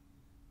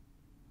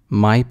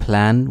 My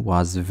plan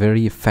was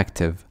very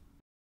effective.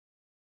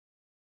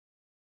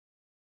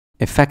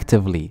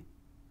 Effectively,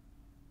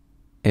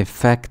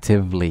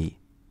 effectively.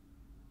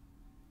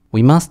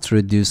 We must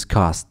reduce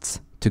costs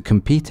to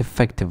compete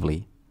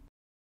effectively.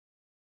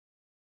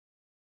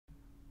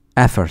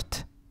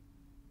 Effort,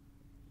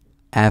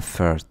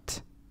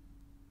 effort.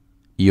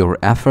 Your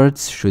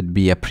efforts should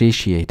be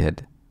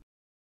appreciated.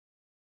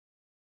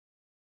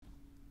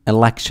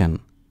 Election,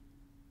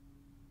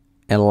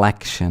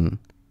 election.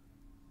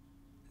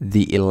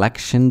 The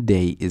election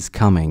day is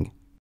coming.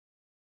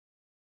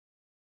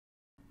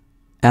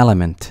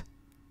 Element,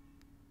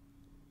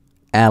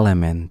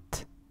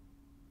 element.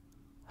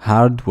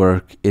 Hard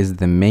work is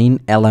the main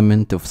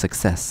element of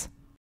success.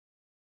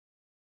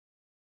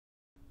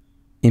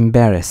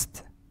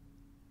 Embarrassed,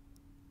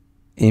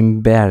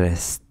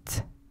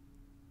 embarrassed.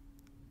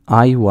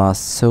 I was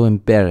so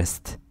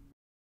embarrassed.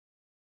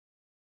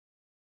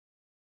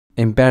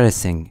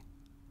 Embarrassing,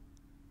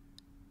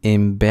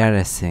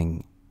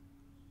 embarrassing.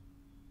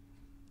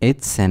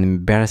 It's an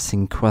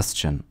embarrassing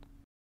question.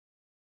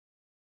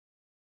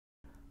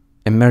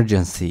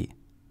 Emergency,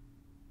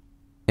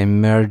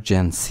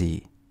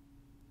 emergency.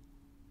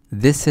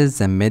 This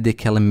is a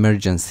medical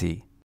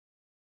emergency.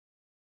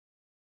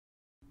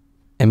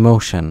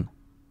 Emotion,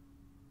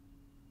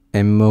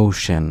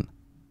 emotion.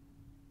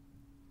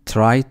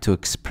 Try to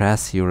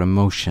express your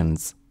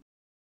emotions.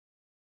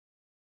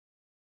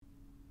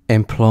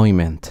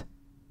 Employment,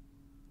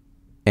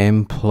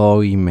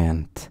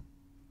 employment.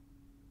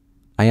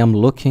 I am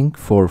looking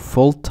for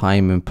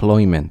full-time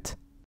employment.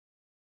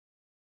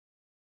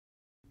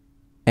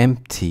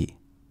 Empty,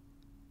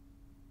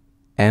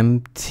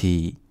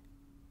 empty.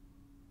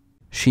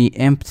 She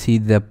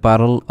emptied the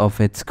bottle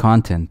of its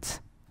contents.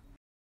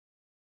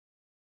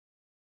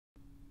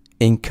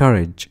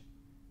 Encourage,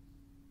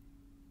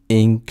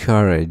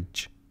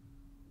 encourage.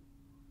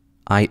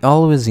 I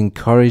always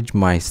encourage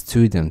my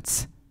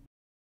students.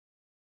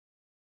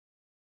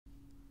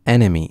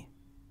 Enemy,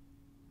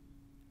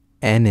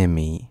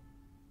 enemy.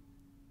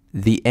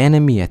 The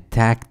enemy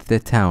attacked the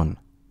town.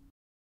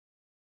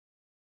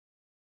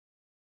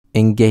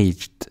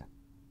 Engaged,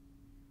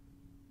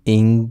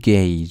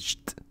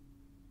 engaged.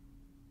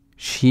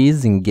 She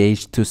is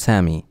engaged to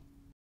Sammy.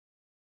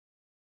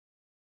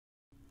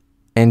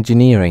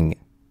 Engineering,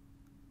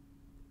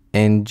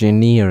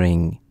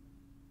 engineering.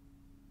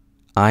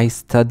 I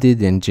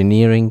studied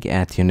engineering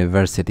at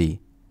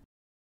university.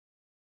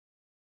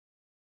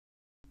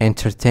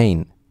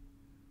 Entertain,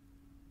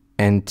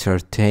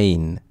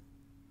 entertain.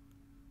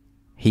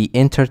 He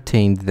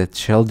entertained the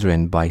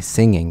children by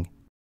singing.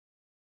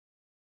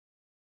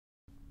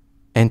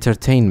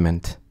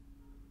 Entertainment,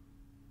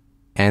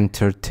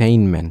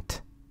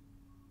 entertainment.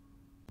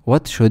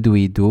 What should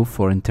we do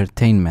for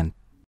entertainment?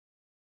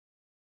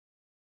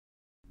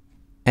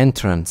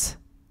 Entrance,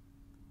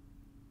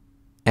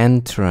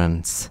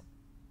 entrance.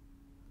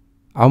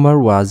 Omar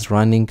was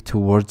running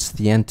towards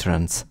the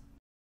entrance.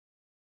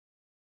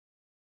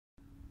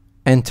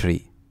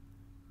 Entry,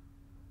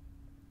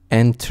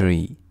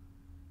 entry.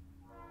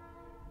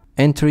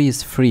 Entry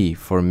is free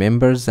for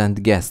members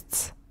and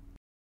guests.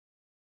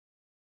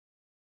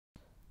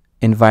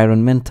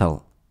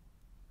 Environmental,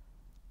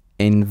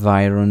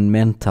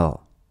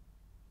 environmental.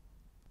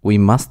 We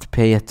must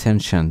pay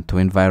attention to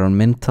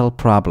environmental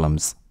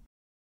problems.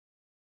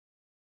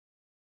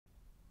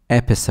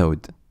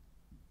 Episode,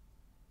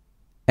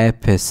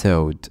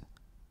 episode.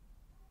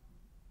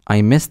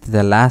 I missed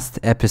the last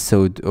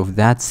episode of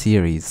that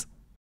series.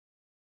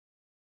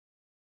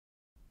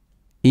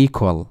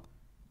 Equal,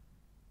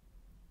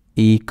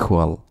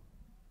 equal.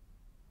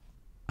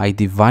 I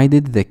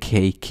divided the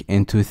cake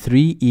into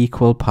 3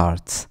 equal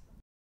parts.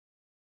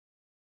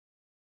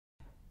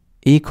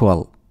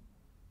 Equal.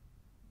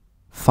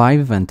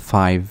 5 and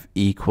 5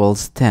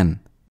 equals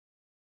 10.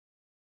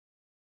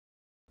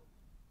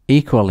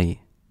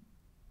 Equally,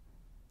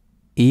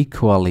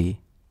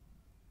 equally.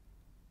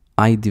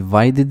 I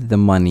divided the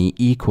money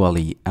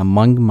equally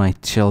among my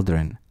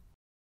children.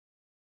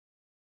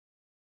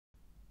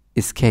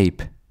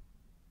 Escape,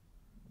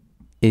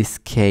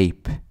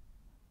 escape.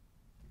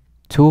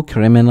 2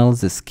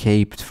 criminals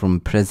escaped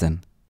from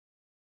prison.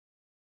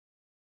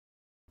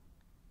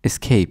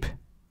 Escape.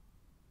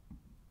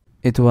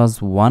 It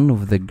was one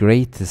of the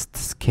greatest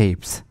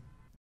escapes.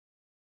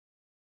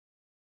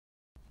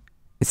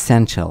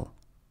 Essential,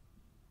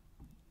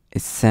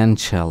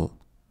 essential.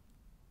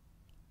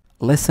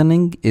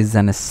 Listening is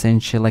an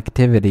essential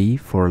activity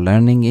for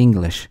learning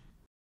English.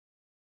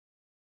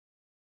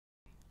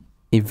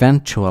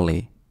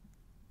 Eventually,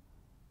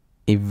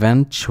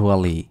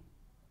 eventually.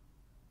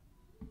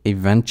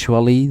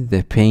 Eventually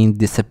the pain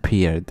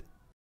disappeared.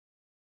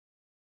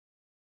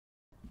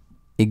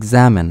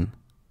 Examine,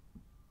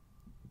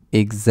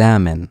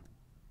 examine.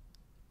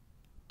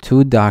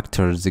 2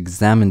 doctors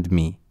examined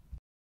me.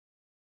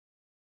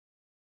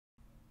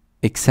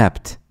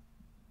 Accept,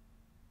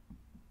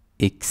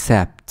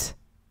 accept.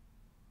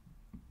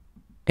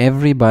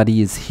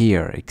 Everybody is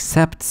here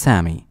except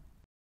Sammy.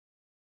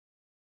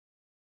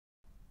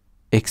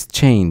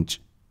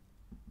 Exchange.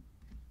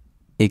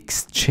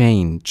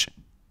 Exchange.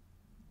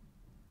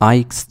 I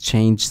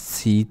exchanged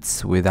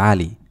seats with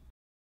Ali.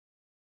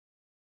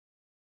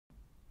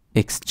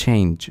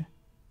 Exchange.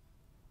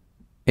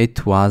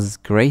 It was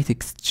great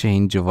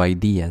exchange of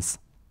ideas.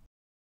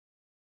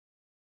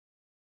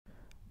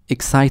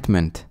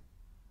 Excitement.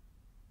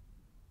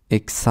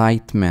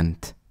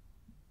 Excitement.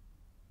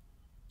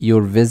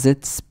 Your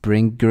visits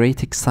bring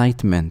great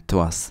excitement to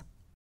us.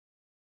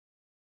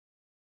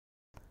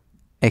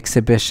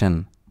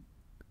 Exhibition.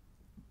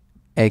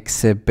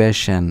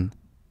 Exhibition.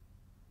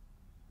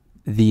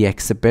 The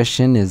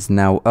exhibition is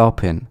now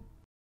open.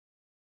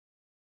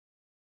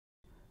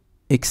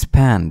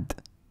 Expand.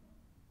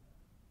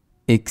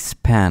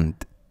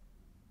 Expand.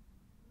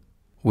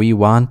 We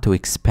want to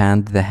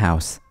expand the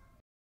house.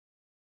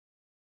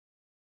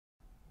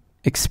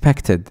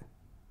 Expected.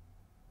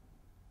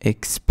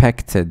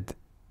 Expected.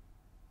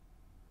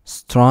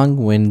 Strong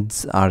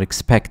winds are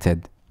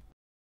expected.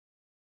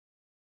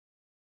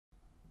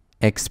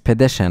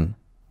 Expedition.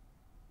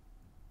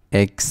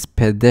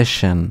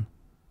 Expedition.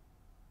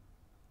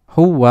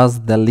 Who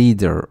was the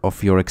leader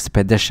of your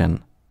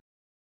expedition?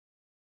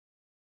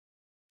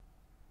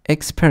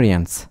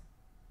 Experience.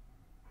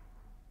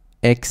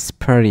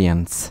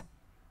 Experience.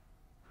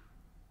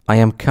 I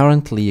am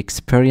currently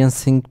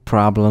experiencing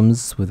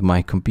problems with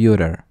my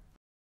computer.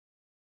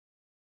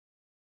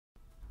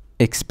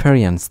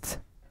 Experienced.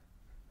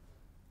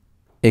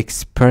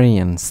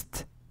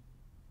 Experienced.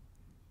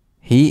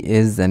 He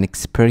is an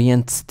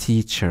experienced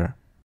teacher.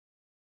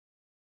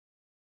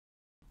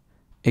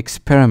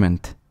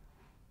 Experiment.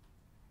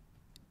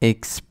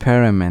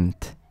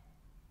 Experiment.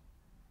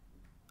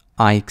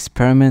 I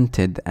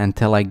experimented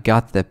until I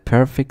got the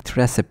perfect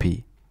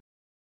recipe.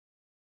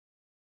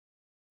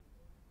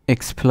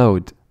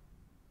 Explode.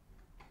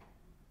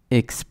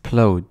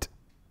 Explode.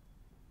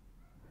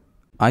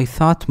 I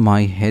thought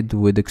my head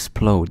would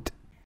explode.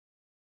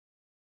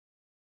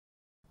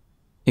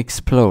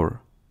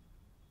 Explore.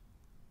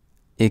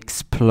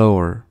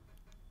 Explore.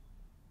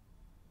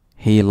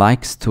 He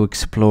likes to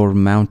explore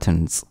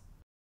mountains.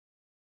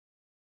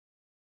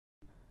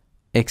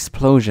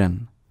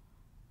 Explosion.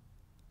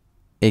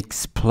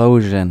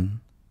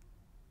 Explosion.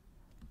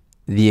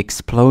 The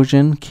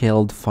explosion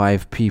killed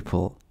 5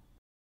 people.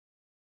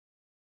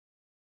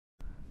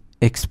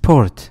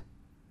 Export.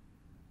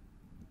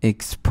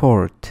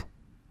 Export.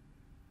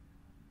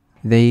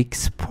 They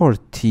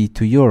export tea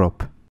to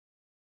Europe.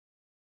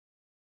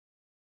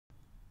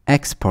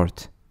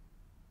 Export.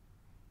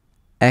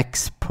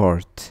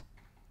 Export.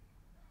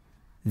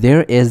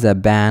 There is a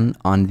ban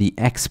on the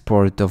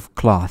export of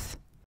cloth.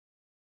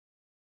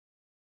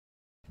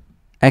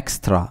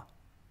 Extra.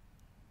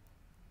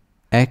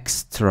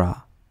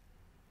 Extra.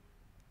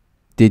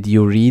 Did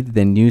you read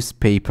the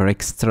newspaper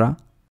extra?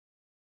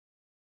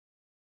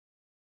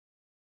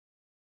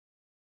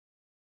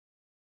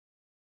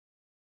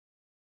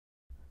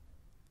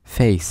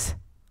 Face.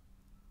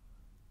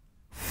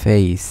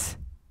 Face.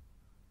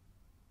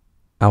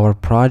 Our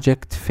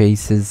project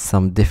faces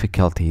some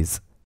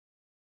difficulties.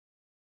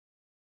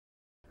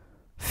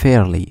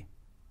 Fairly.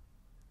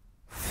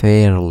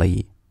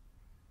 Fairly.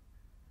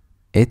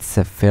 It's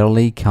a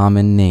fairly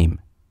common name.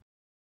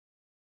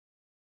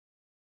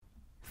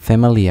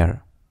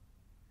 Familiar.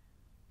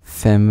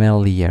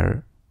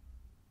 Familiar.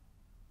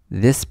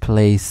 This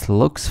place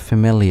looks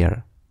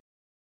familiar.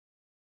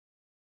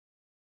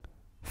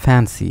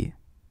 Fancy.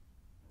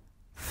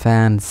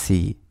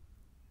 Fancy.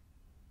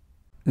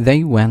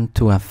 They went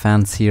to a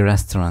fancy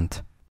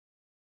restaurant.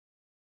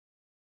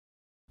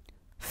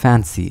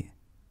 Fancy.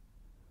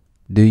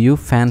 Do you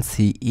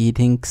fancy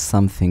eating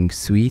something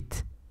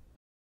sweet?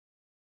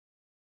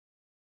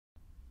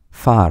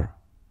 Far.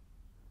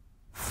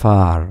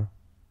 Far.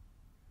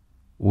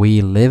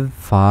 We live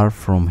far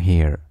from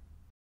here.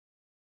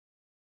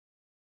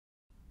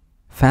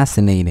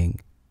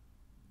 Fascinating.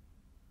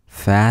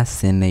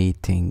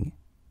 Fascinating.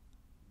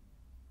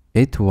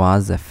 It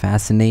was a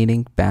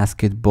fascinating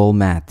basketball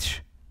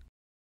match.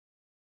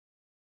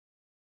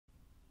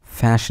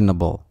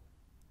 Fashionable.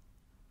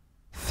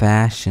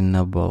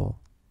 Fashionable.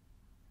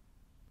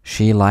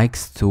 She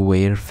likes to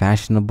wear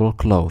fashionable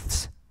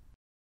clothes.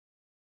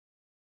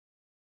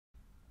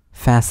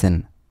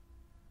 Fasten.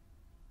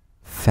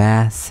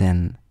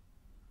 Fasten.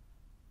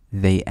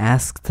 They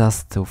asked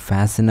us to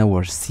fasten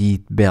our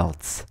seat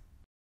belts.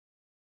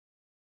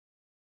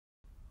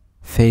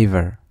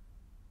 Favor.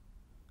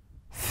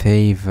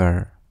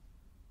 Favor.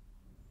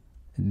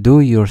 Do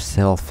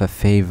yourself a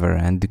favor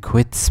and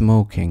quit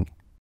smoking.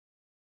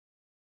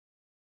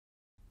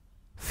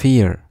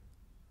 Fear.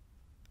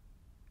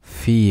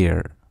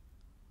 Fear.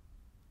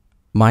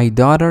 My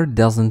daughter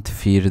doesn't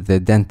fear the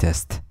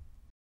dentist.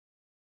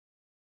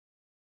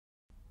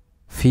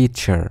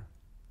 Feature.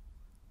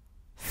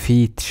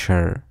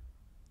 Feature.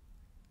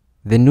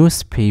 The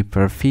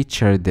newspaper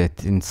featured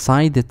it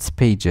inside its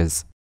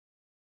pages.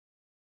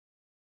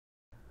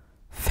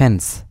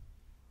 Fence.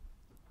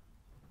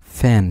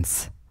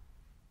 Fence.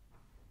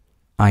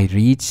 I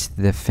reached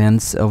the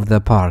fence of the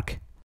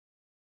park.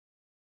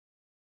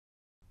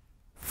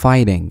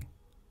 Fighting.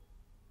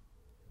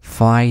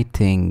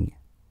 Fighting.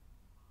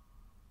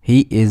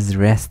 He is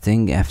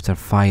resting after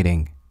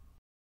fighting.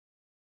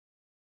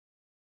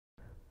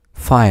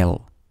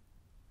 File.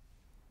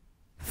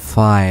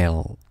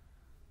 File.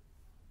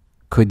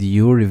 Could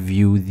you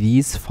review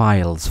these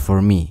files for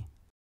me?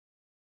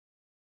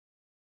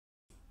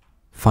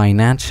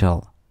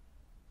 Financial.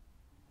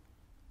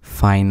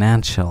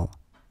 Financial.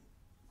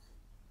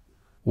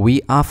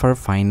 We offer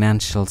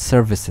financial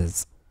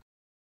services.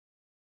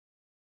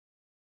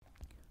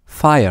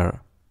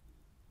 Fire.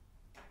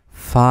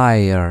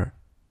 Fire.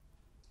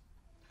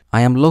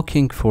 I am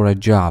looking for a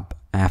job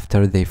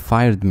after they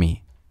fired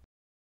me.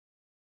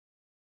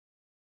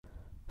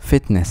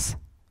 Fitness.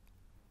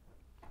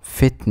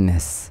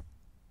 Fitness.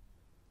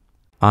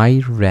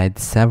 I read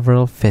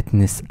several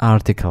fitness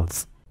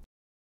articles.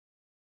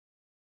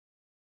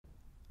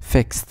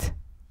 Fixed.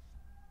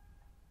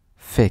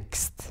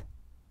 Fixed.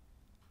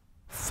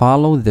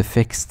 Follow the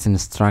fixed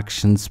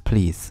instructions,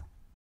 please.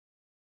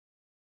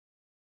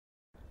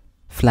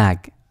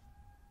 Flag.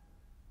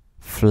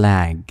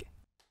 Flag.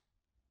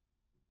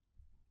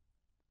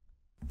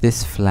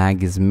 This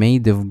flag is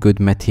made of good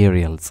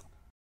materials.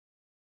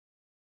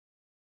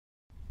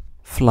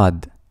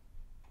 Flood.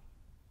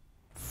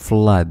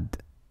 Flood.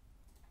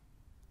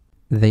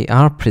 They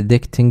are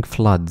predicting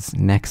floods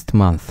next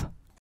month.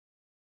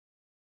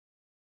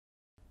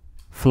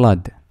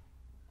 Flood.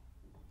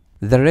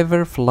 The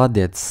river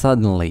flooded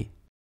suddenly.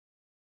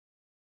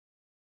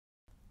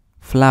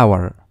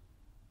 Flower.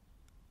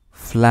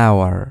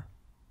 Flower.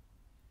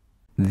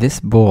 This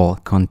bowl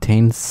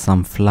contains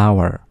some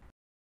flour.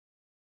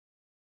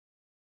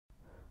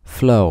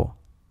 Flow.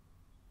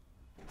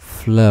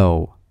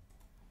 Flow.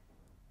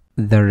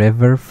 The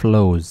river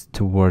flows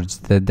towards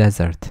the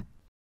desert.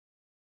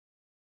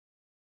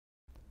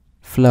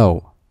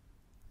 Flow.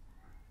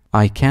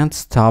 I can't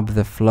stop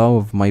the flow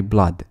of my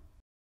blood.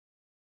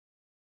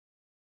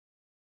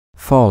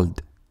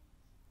 Fold.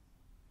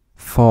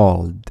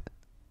 Fold.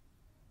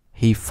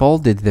 He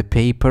folded the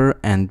paper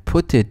and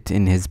put it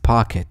in his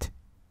pocket.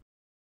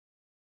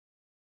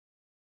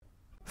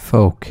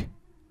 Folk.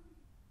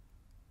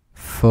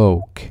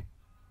 Folk.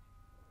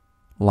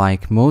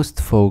 Like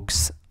most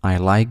folks, I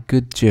like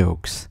good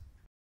jokes.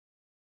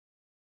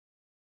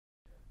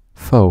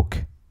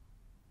 Folk.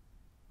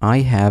 I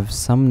have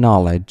some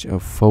knowledge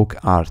of folk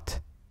art.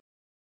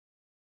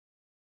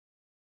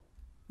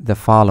 The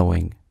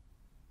following.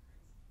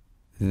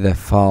 The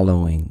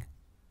following.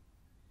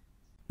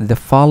 The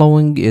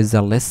following is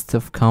a list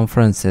of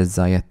conferences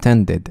I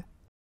attended.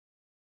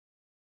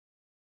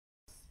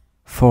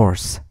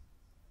 Force.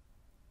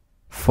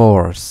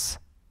 Force.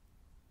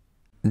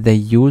 They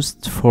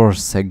used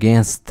force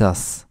against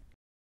us.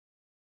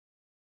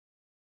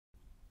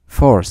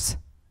 Force.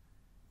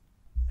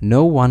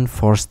 No one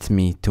forced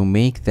me to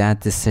make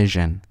that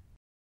decision.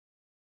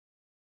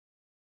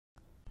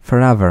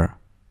 Forever.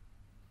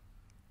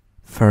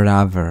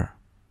 Forever.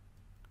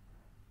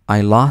 I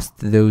lost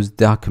those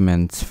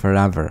documents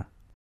forever.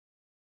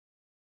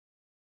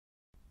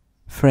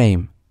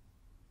 Frame.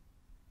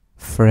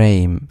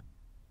 Frame.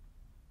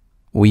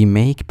 We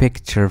make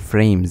picture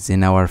frames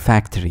in our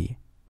factory.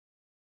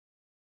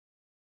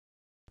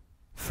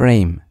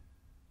 Frame.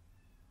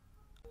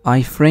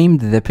 I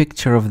framed the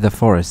picture of the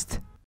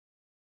forest.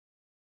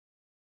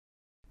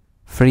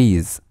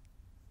 Freeze.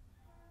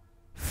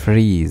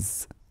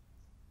 Freeze.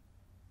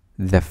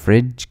 The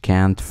fridge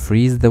can't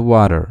freeze the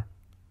water.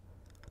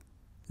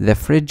 The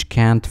fridge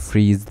can't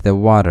freeze the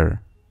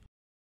water.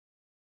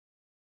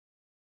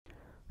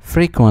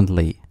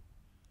 Frequently.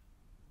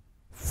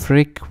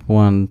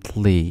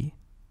 Frequently.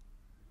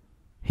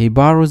 He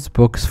borrows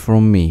books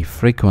from me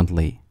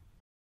frequently.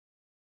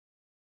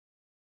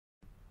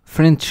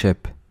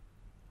 Friendship.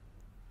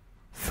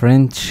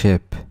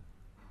 Friendship.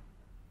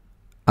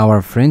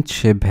 Our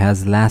friendship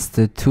has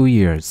lasted 2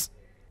 years.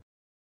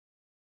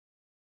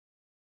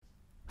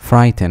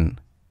 Frighten.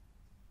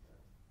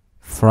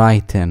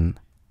 Frighten.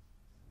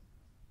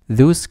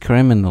 Those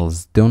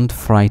criminals don't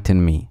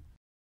frighten me.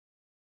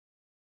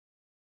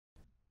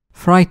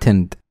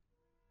 Frightened.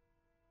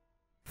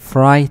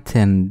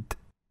 Frightened.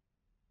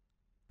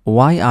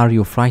 Why are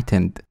you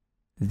frightened?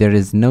 There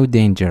is no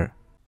danger.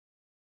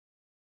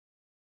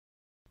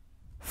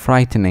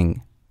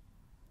 Frightening.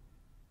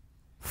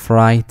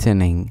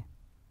 Frightening.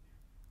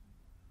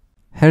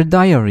 Her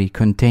diary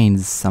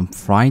contains some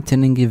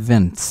frightening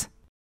events.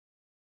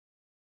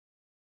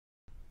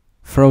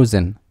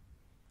 Frozen.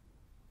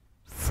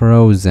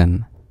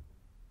 Frozen.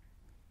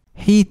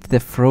 Heat the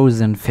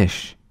frozen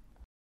fish.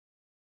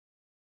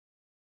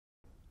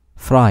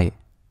 Fry.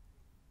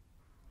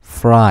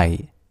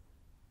 Fry.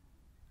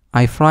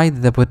 I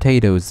fried the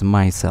potatoes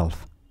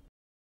myself.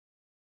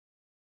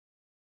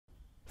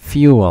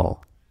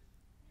 Fuel.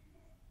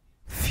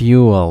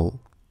 Fuel.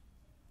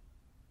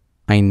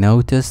 I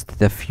noticed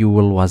the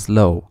fuel was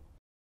low.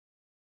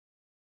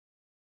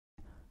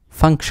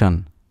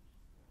 Function.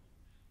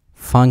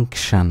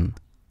 Function.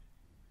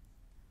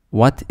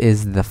 What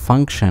is the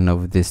function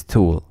of this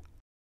tool?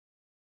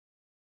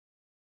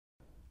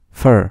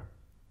 Fur.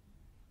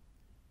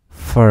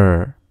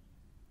 Fur.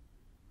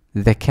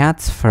 The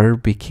cat's fur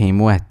became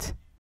wet.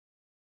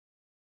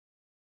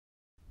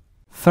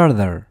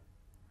 Further.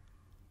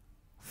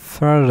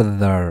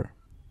 Further.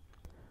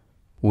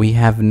 We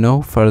have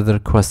no further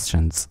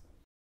questions.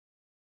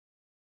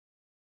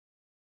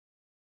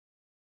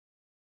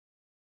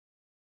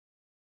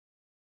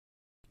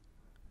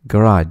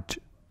 Garage.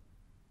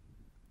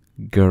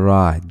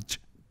 Garage.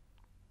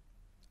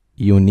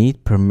 You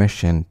need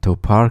permission to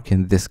park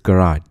in this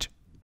garage.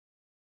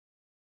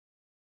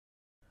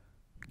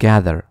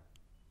 Gather.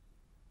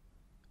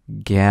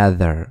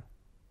 Gather.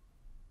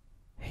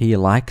 He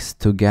likes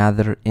to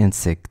gather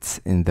insects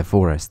in the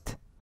forest.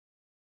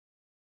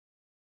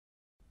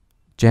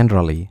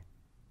 Generally.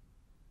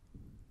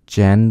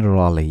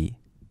 Generally.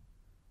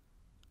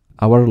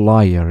 Our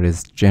lawyer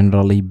is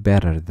generally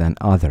better than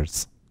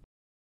others.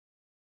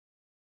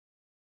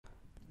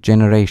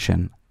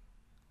 Generation.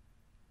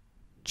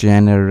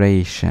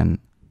 Generation.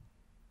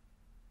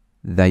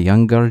 The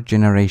younger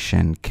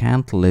generation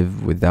can't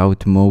live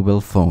without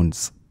mobile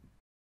phones.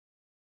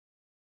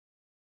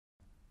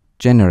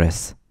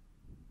 Generous.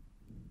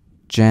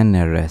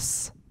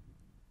 Generous.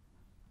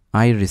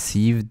 I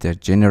received a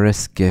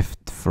generous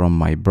gift from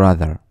my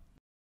brother.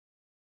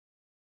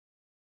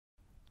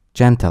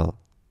 Gentle.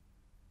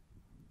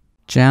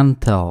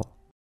 Gentle.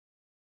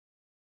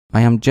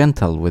 I am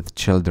gentle with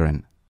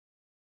children.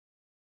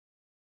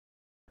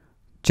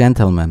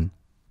 Gentleman.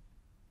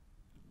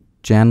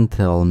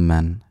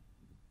 Gentleman.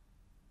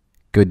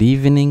 Good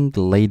evening,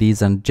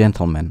 ladies and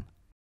gentlemen.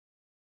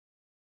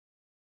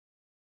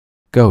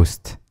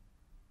 Ghost.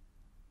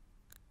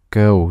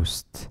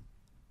 Ghost.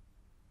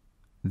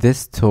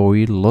 This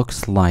toy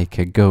looks like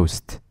a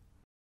ghost.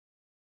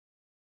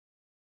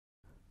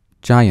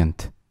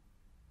 Giant.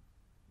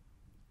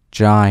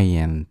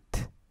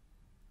 Giant.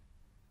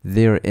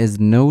 There is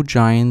no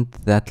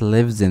giant that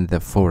lives in the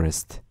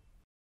forest.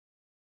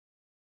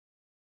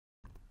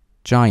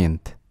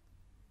 Giant.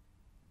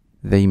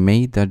 They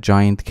made a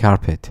giant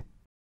carpet.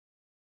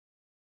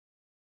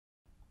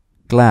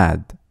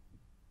 Glad.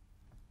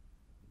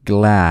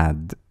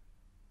 Glad.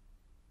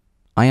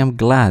 I am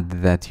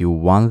glad that you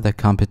won the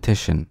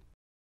competition.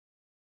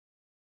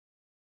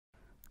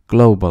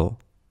 Global.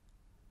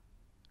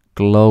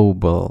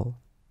 Global.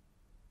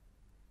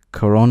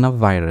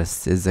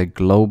 Coronavirus is a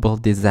global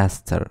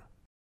disaster.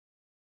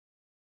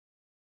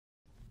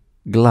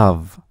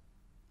 Glove.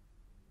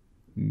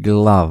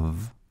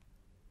 Glove.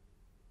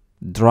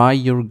 Dry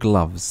your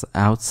gloves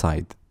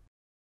outside.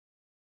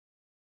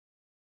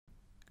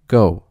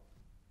 Go.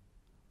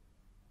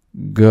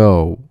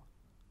 Go.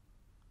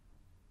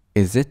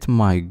 Is it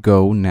my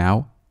go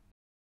now?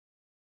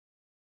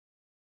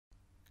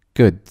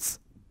 Goods.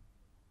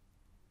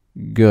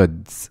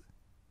 Goods.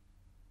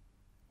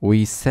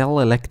 We sell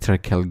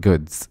electrical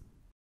goods.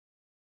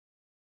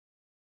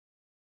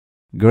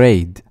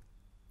 Grade.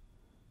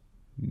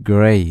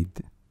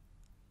 Grade.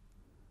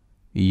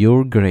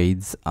 Your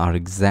grades are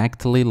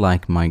exactly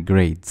like my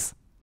grades.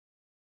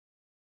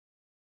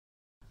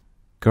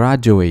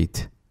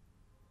 Graduate.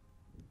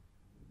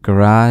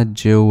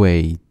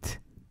 Graduate.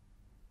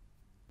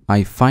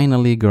 I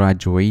finally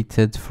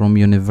graduated from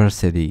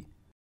university.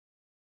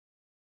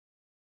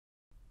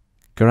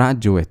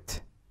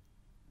 Graduate.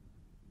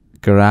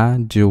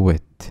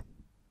 Graduate.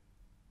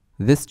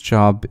 This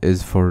job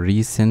is for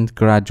recent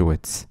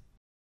graduates.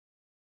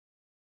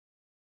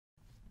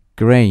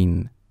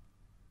 Grain.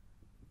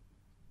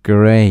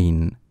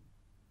 Grain.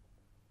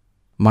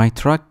 My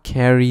truck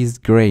carries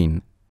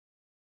grain.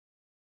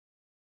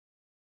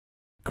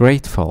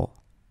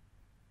 Grateful.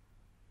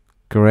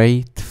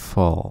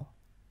 Grateful.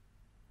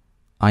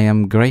 I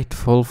am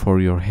grateful for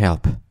your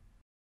help.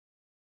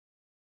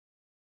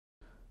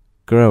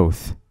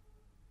 Growth.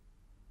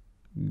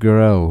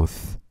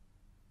 Growth.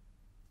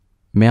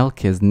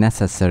 Milk is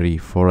necessary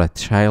for a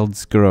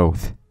child's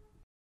growth.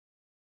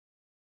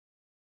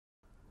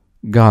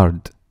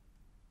 Guard.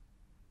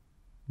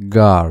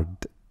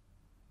 Guard.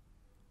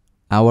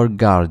 Our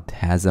guard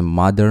has a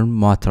modern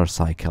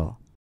motorcycle.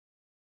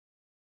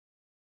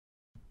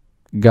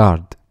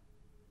 Guard.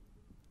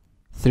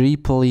 3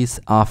 police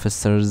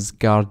officers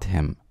guard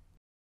him.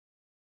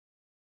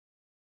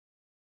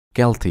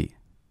 Guilty.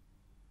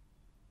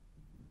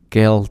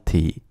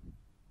 Guilty.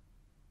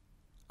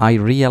 I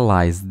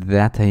realized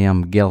that I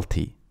am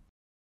guilty.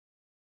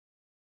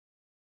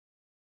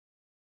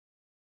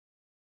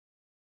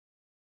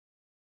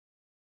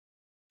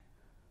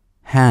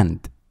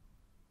 Hand.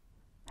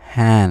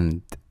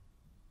 Hand.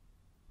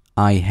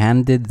 I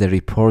handed the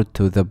report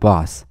to the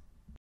boss.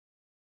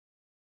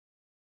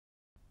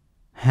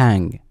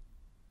 Hang.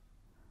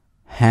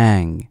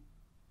 Hang.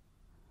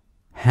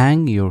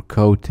 Hang your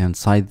coat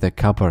inside the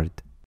cupboard.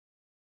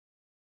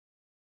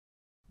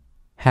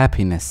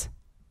 Happiness.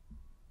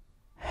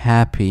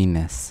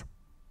 Happiness.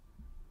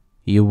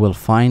 You will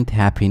find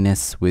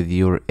happiness with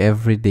your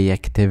everyday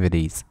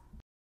activities.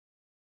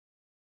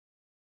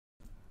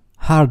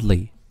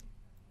 Hardly.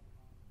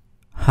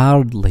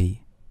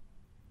 hardly.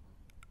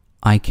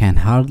 I can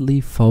hardly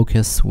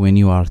focus when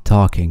you are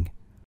talking.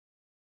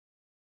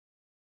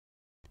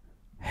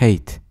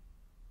 Hate.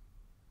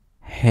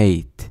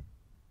 Hate.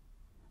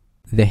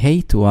 The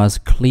hate was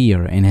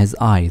clear in his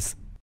eyes.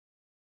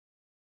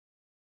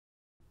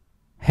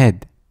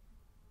 Head.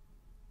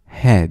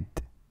 Head.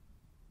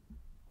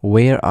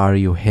 Where are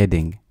you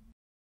heading?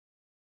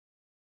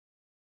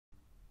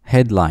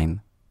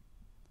 Headline.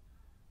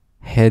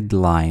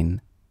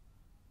 Headline.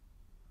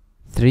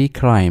 3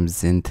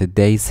 crimes in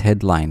today's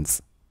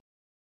headlines.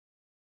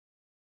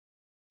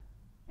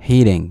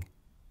 Heating.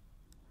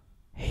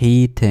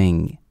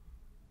 Heating.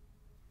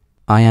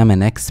 I am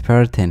an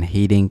expert in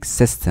heating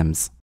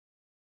systems.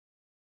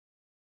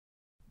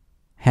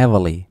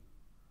 Heavily.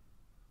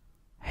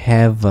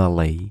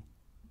 Heavily.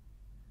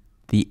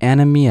 The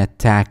enemy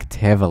attacked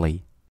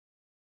heavily.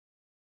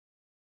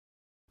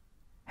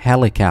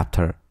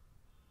 Helicopter.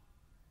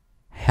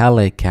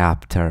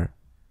 Helicopter.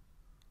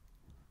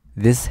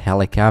 This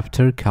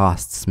helicopter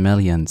costs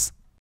millions.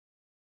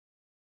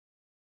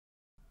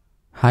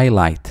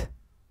 Highlight.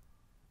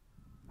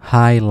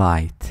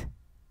 Highlight.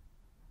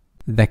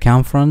 The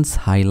conference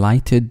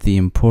highlighted the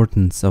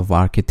importance of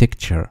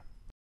architecture.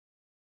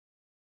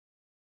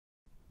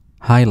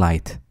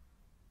 Highlight.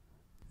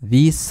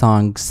 These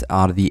songs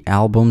are the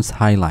album's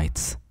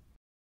highlights.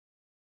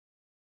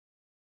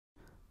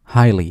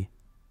 Highly.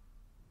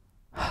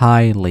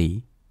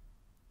 Highly.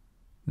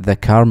 The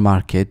car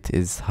market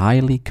is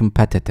highly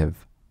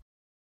competitive.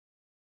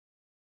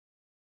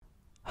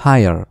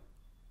 Hire.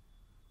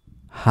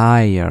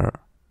 Hire.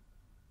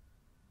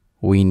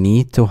 We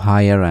need to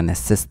hire an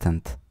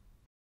assistant.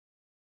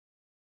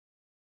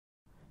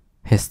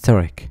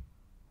 Historic.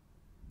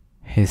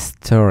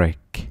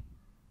 Historic.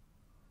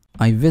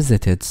 I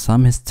visited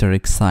some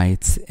historic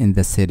sites in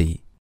the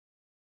city.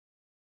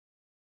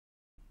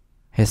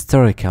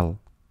 Historical.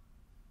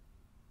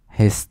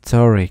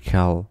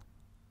 Historical.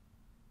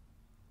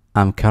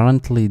 I'm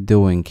currently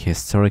doing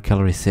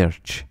historical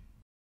research.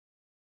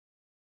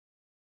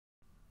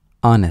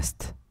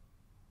 Honest.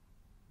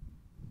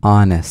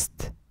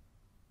 Honest.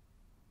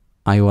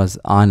 I was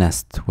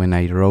honest when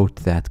I wrote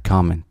that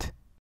comment.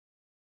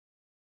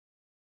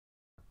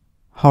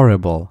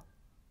 Horrible.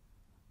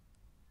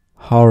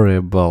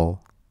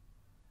 Horrible.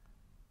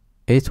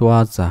 It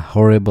was a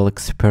horrible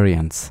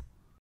experience.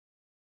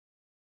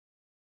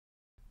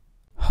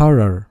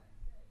 Horror.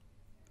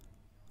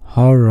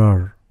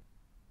 Horror.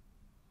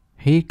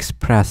 He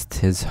expressed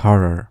his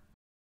horror.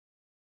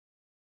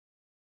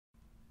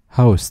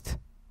 Host.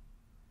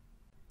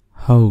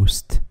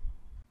 Host.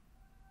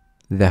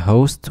 The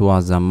host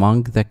was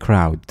among the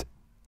crowd.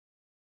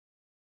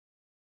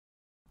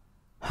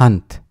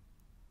 Hunt.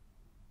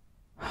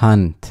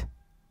 Hunt.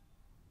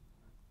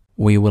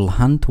 We will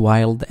hunt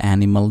wild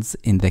animals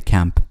in the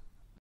camp.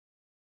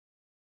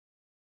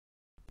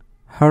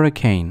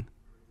 Hurricane.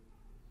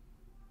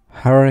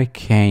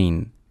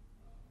 Hurricane.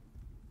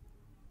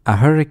 A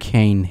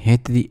hurricane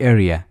hit the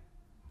area.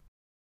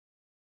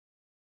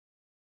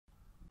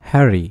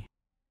 Hurry.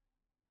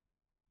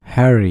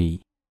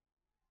 Hurry.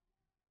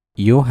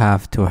 You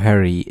have to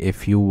hurry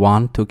if you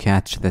want to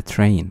catch the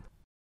train.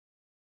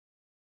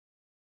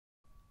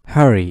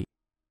 Hurry.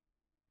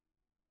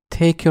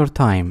 Take your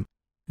time.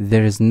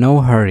 There is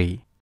no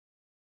hurry.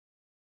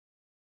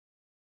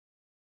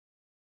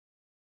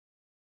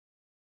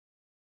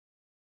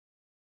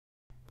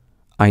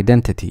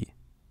 Identity.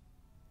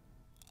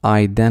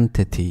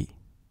 Identity.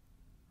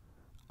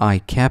 I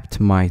kept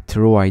my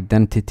true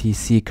identity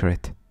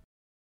secret.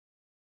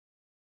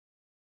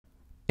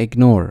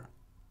 Ignore.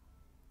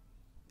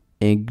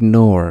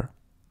 Ignore.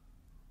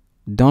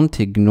 Don't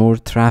ignore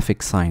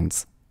traffic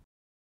signs.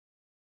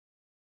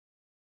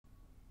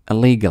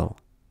 Illegal.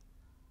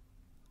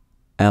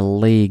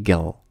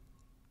 Illegal.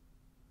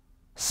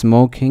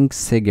 Smoking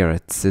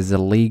cigarettes is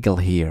illegal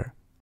here.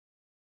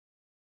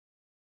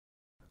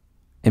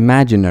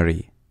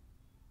 Imaginary.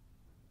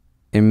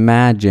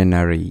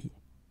 Imaginary.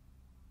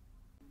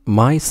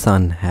 My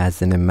son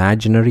has an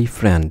imaginary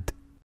friend.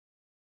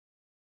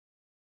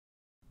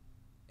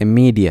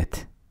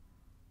 Immediate.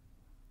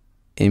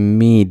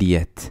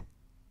 Immediate.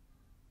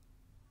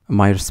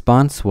 My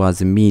response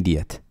was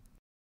immediate.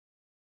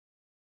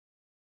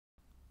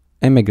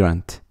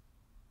 Immigrant.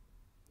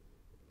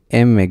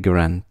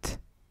 Immigrant.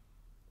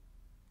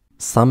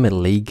 Some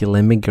illegal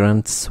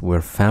immigrants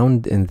were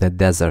found in the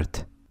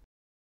desert.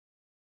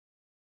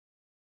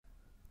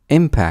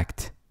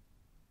 Impact.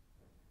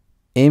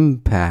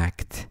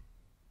 Impact.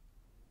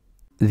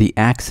 The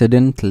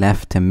accident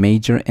left a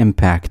major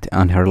impact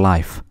on her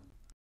life.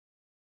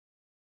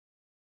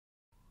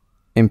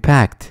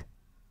 Impact.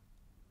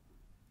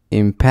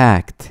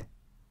 Impact.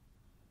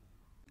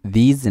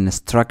 These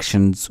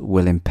instructions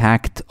will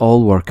impact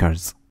all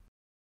workers.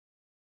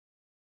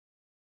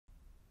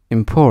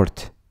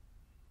 Import.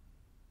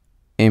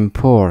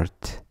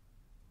 Import.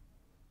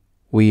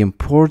 We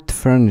import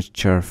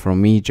furniture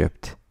from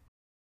Egypt.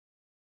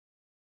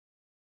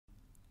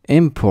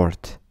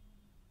 Import.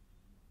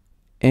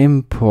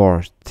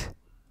 Import.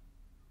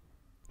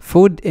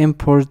 Food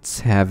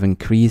imports have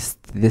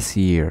increased this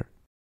year.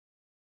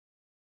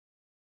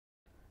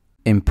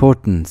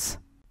 Importance.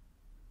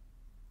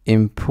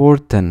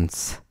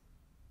 Importance.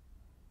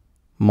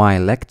 My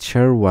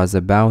lecture was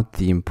about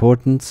the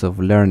importance of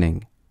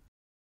learning.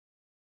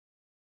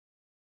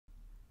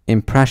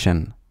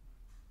 Impression.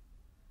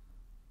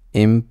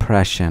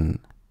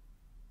 Impression.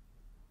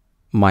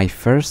 My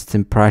first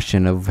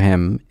impression of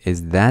him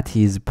is that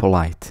he is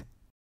polite.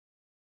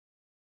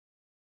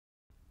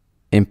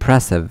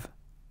 Impressive.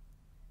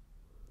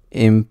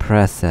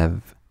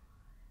 Impressive.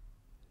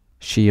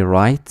 She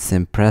writes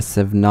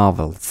impressive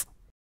novels.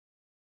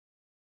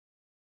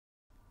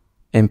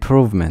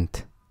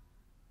 Improvement.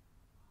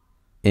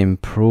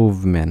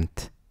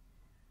 Improvement.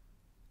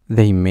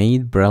 They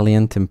made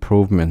brilliant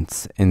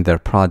improvements in their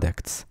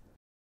products.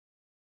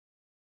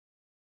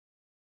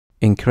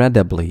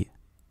 Incredibly.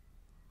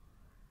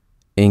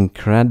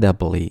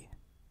 Incredibly.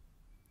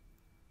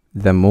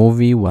 The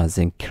movie was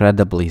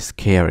incredibly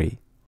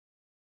scary.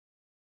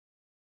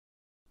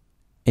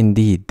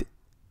 Indeed.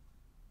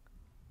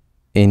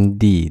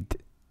 Indeed.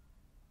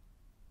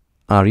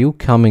 Are you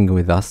coming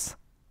with us?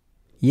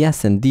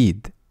 Yes,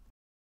 indeed.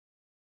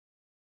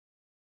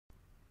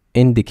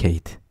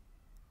 Indicate.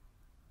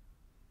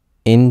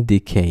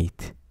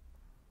 Indicate.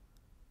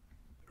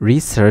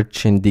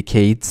 Research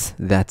indicates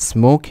that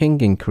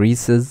smoking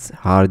increases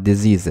heart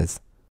diseases.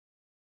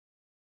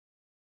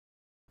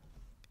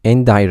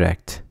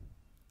 Indirect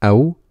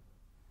أو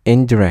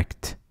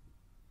indirect.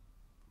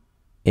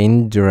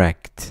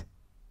 Indirect.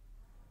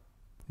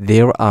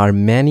 There are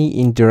many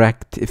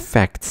indirect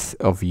effects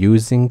of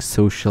using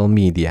social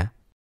media.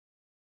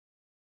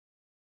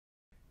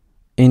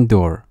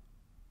 Indoor.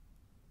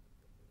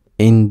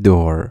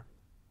 Indoor.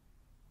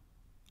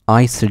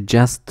 I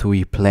suggest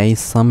we play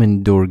some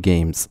indoor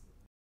games.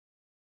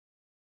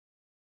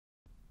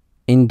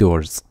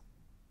 Indoors.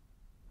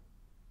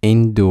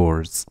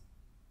 Indoors.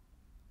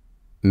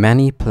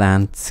 Many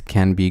plants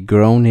can be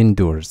grown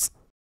indoors.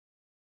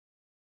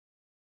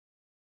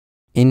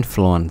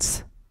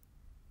 Influence.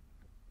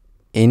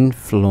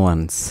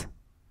 Influence.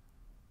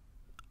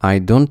 I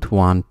don't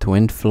want to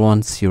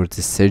influence your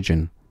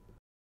decision.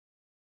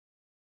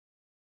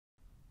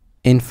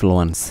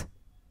 Influence.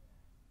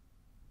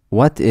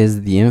 What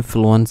is the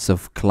influence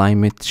of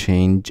climate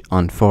change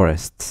on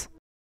forests?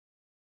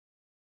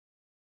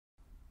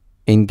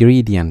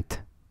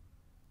 Ingredient.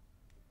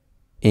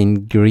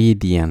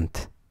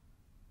 Ingredient.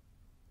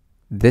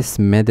 This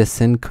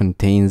medicine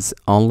contains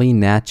only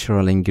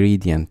natural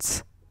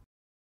ingredients.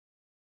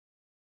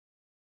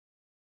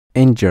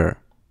 Injure.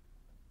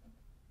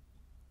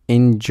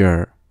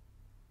 Injure.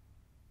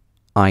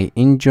 I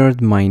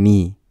injured my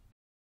knee.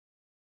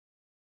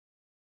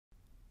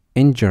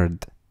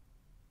 Injured.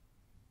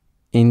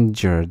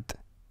 Injured.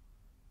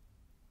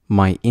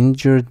 My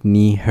injured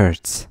knee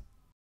hurts.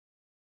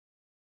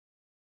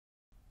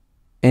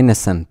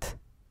 Innocent.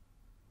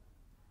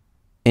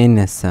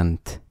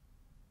 Innocent.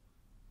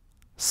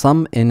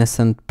 Some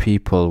innocent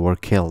people were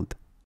killed.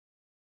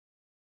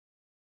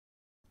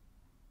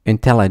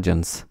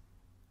 Intelligence.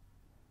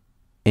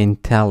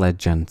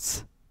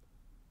 Intelligence.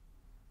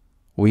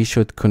 We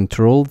should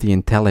control the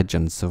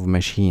intelligence of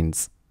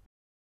machines.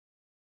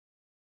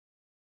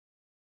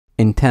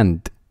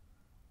 Intend.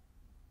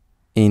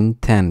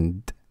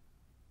 Intend.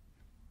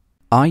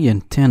 I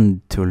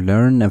intend to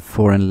learn a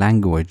foreign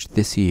language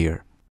this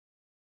year.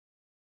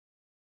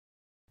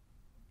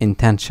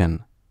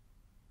 Intention.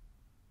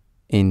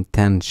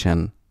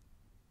 Intention.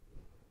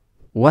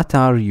 What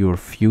are your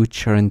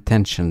future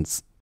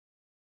intentions?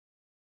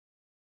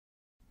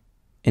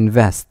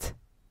 Invest.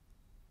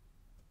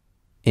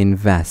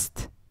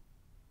 Invest.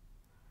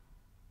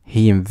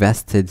 He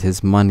invested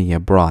his money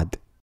abroad.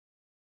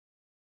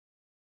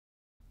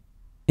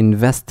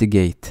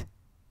 Investigate.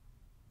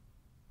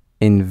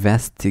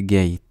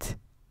 Investigate.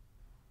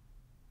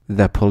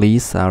 The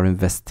police are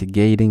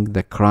investigating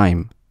the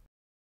crime.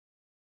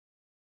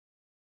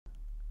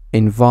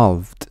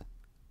 Involved.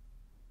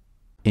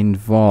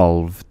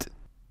 Involved.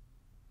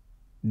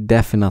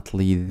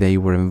 Definitely they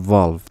were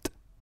involved.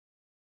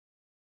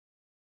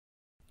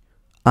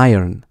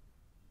 Iron.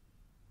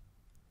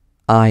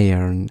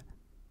 Iron.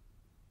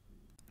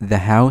 The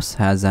house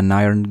has an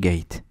iron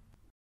gate.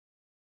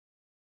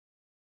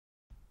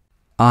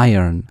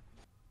 Iron.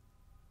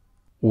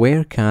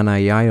 Where can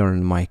I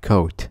iron my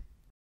coat?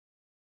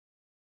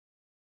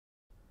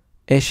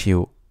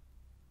 Issue.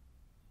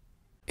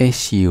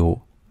 Issue.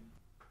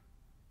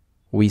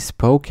 We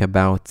spoke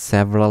about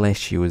several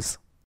issues.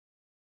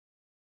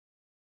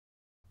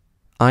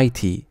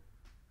 IT.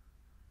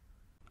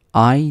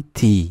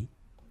 IT.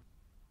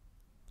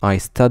 I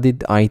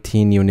studied IT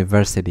in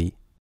university.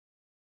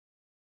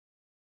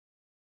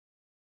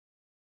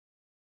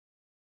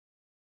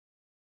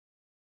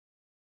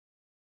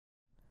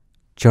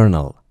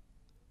 Journal.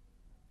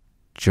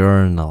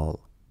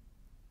 Journal.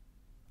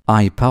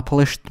 I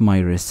published my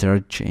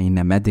research in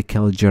a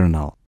medical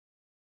journal.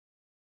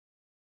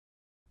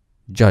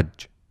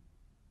 Judge.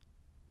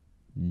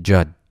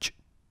 Judge.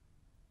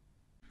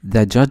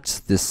 The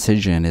judge's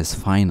decision is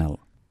final.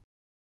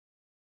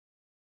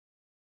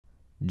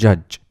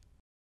 Judge.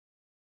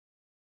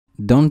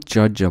 Don't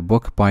judge a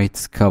book by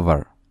its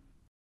cover.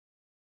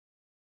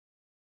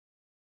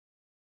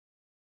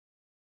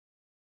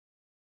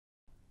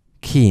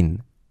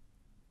 Keen.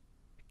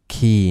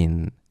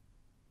 Keen.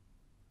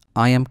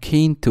 I am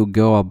keen to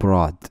go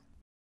abroad.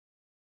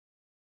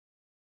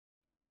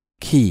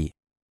 Key.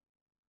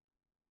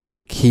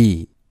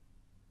 Key.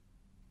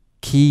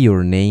 Key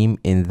your name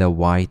in the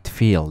white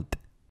field.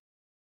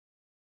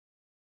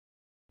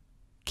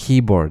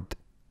 Keyboard.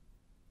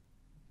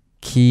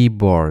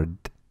 Keyboard.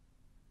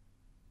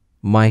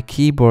 My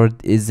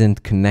keyboard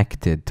isn't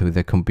connected to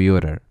the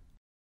computer.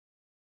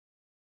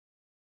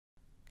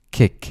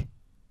 Kick.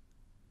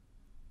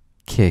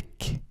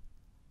 Kick.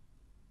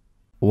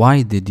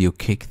 Why did you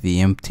kick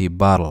the empty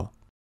bottle?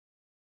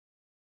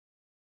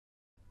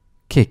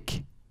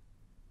 Kick.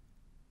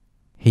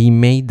 He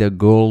made a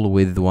goal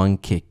with one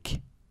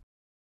kick.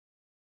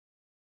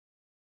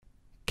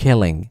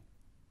 Killing.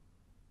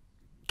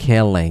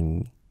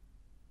 Killing.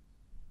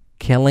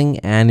 Killing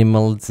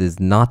animals is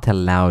not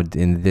allowed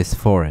in this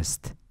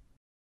forest.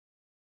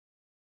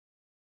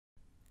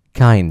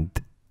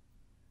 Kind.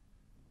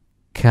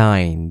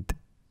 Kind.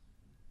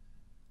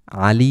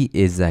 Ali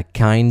is a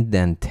kind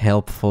and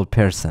helpful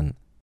person.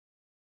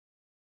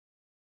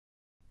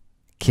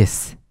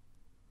 Kiss.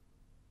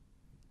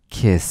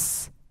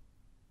 Kiss.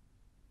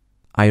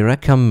 I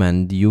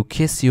recommend you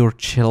kiss your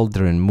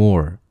children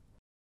more.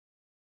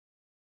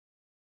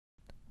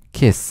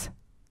 Kiss.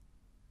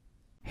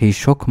 He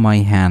shook my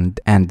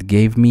hand and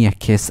gave me a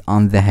kiss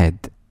on the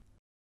head.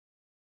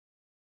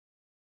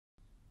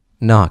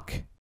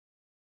 Knock.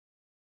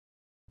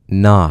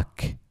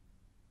 Knock.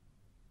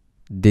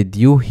 Did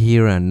you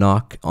hear a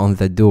knock on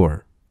the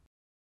door?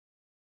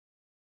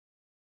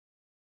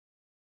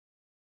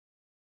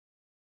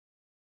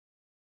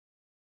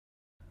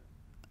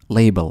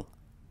 Label.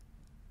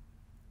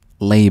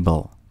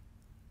 Label.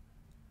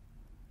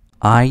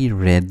 I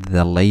read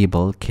the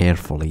label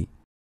carefully.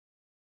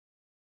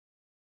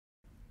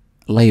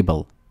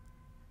 Label.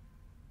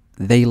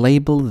 They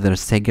label their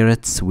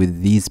cigarettes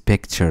with these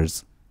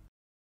pictures.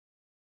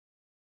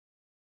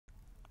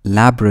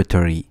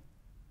 Laboratory.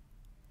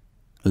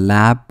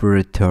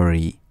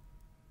 Laboratory.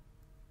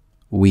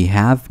 We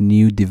have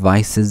new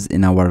devices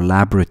in our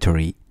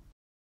laboratory.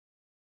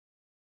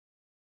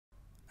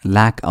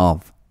 Lack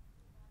of.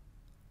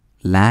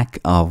 Lack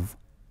of.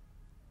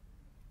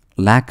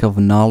 Lack of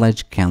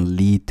knowledge can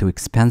lead to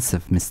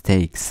expensive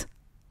mistakes.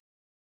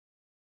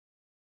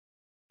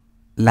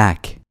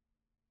 Lack.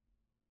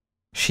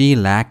 She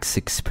lacks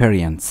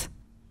experience.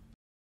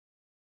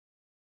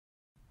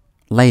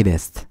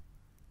 Latest.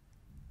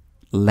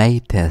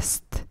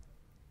 Latest.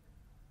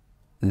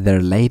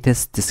 Their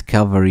latest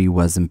discovery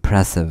was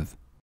impressive.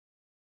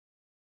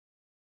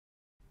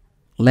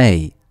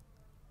 Lay.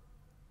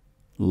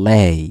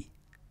 Lay.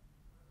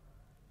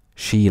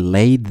 She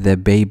laid the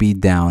baby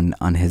down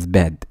on his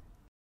bed.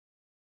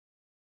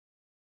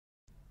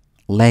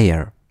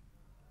 Layer.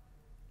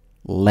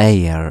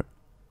 Layer.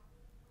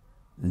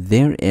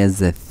 There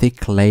is a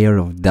thick layer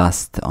of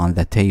dust on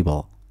the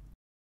table.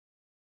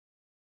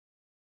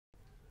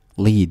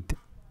 Lead.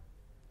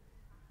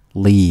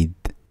 Lead.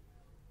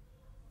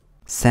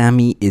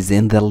 Sammy is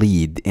in the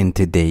lead in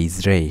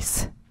today's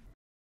race.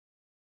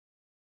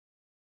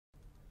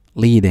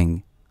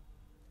 Leading.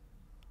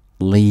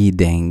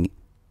 Leading.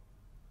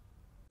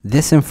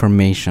 This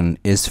information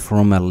is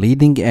from a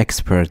leading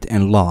expert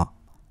in law.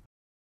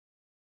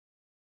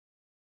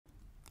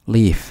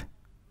 Leaf.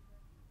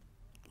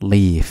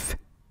 Leaf.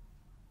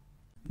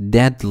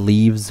 Dead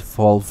leaves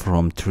fall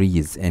from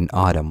trees in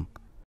autumn.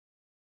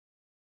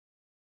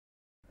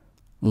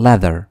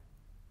 Leather.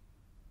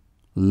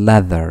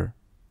 Leather.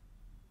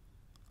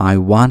 I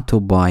want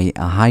to buy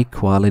a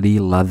high-quality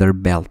leather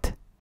belt.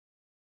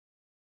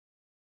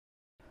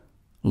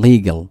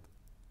 Legal.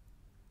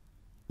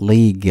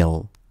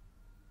 Legal.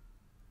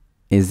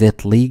 Is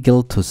it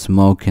legal to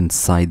smoke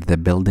inside the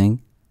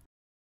building?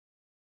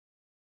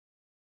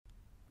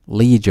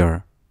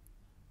 Leisure.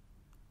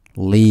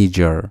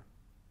 Leisure.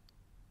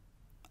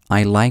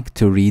 I like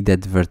to read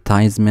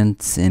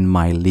advertisements in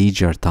my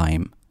leisure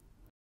time.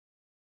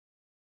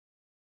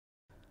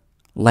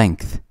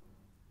 Length.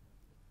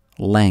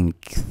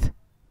 Length.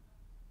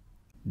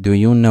 Do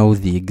you know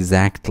the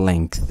exact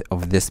length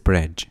of this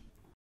bridge?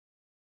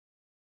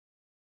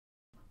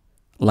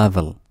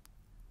 Level.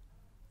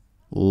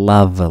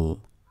 Level.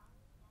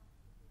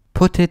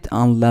 Put it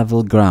on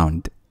level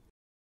ground.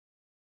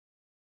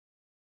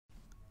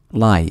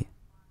 Lie.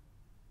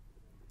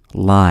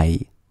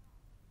 Lie.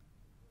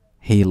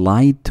 He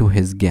lied to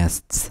his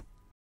guests.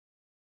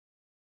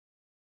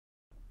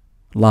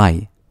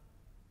 Lie.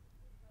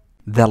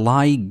 The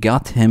lie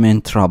got him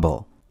in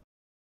trouble.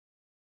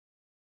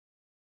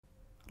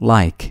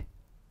 Like.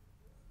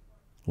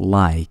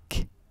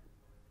 Like.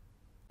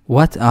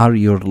 What are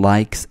your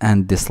likes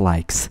and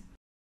dislikes?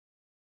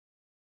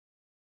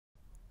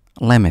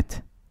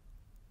 Limit.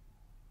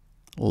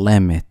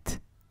 Limit.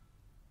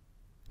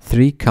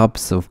 3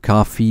 cups of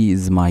coffee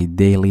is my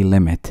daily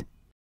limit.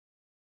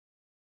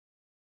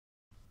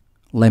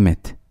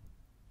 Limit.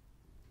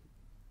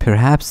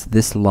 Perhaps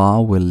this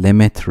law will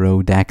limit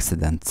road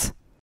accidents.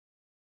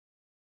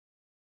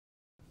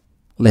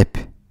 Lip.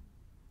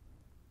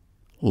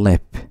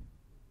 Lip.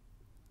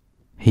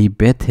 He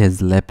bit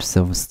his lips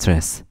of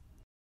stress.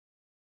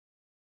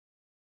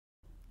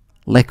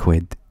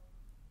 Liquid.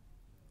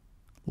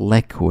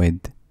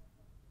 Liquid.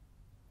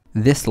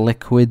 This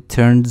liquid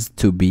turns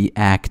to be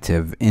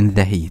active in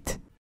the heat.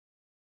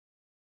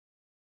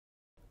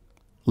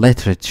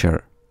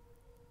 Literature.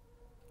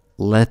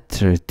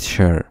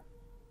 Literature.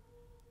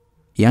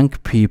 Young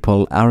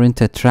people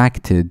aren't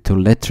attracted to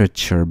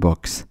literature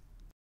books.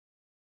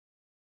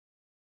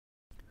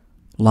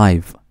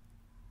 Live.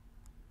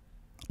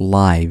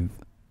 Live.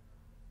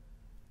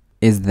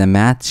 Is the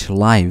match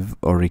live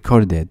or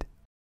recorded?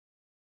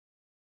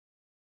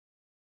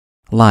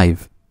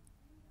 Live.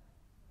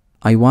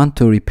 I want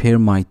to repair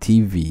my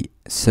TV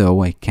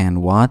so I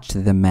can watch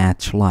the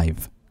match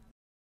live.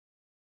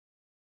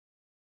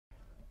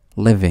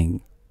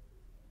 Living.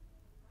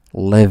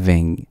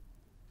 Living.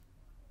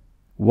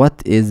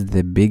 What is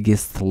the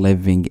biggest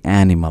living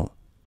animal?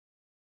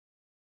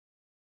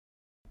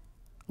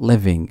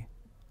 Living.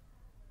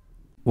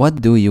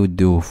 What do you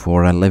do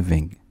for a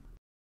living?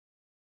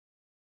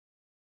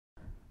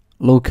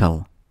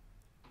 Local.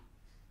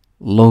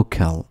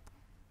 Local.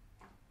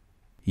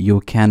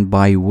 You can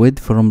buy wood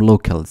from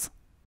locals.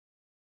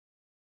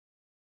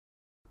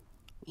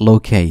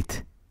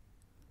 Locate.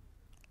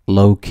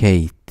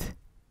 Locate.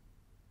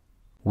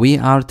 We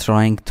are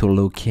trying to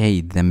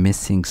locate the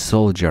missing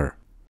soldier.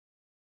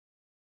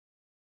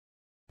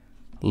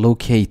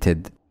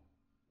 Located.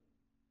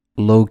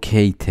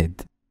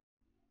 Located.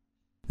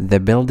 The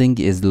building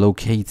is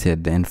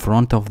located in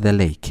front of the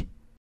lake.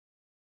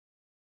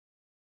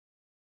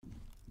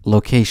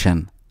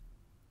 Location.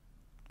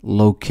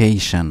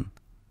 Location.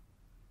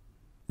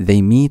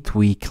 They meet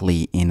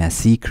weekly in a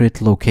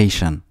secret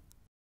location.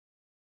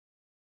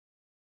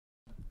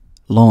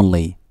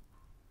 Lonely.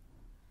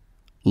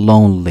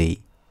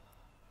 Lonely.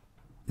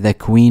 The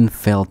queen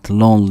felt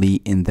lonely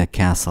in the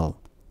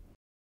castle.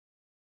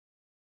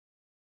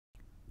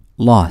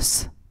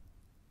 Loss.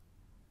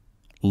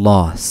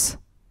 Loss.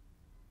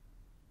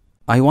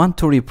 I want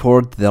to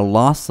report the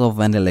loss of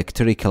an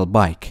electrical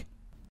bike.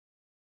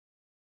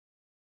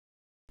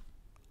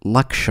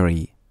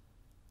 Luxury.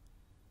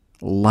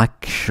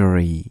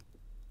 Luxury.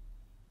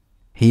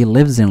 He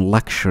lives in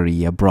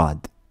luxury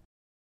abroad.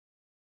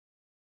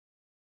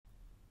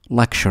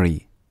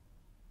 Luxury.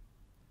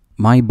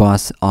 My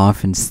boss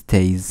often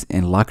stays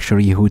in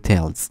luxury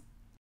hotels.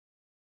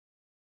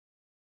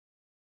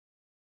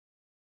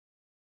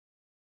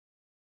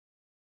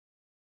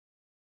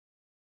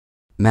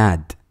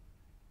 Mad.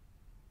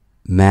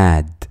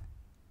 Mad.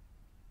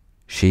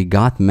 She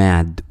got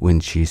mad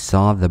when she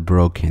saw the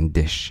broken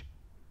dish.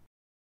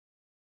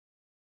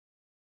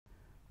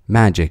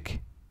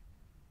 Magic.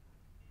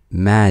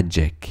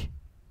 Magic.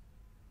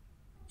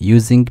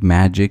 Using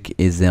magic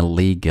is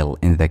illegal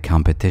in the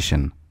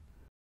competition.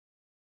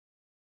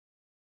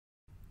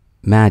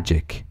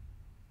 Magic.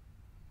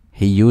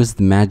 He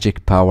used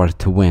magic power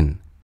to win.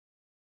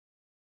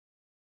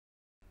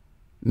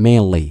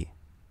 Mainly.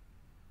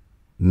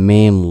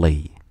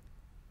 Mainly.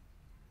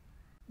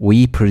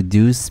 We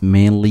produce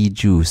mainly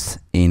juice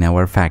in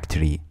our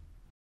factory.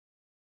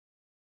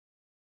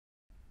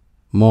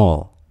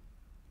 Mall.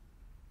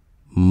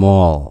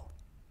 Mall.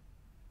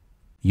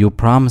 You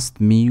promised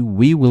me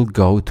we will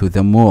go to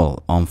the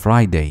mall on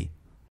Friday.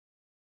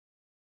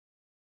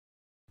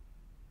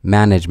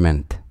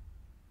 Management.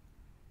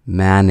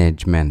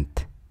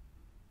 Management.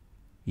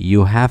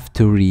 You have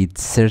to read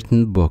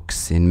certain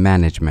books in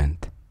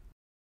management.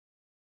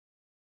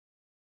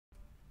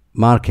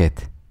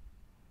 Market.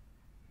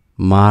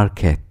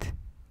 Market.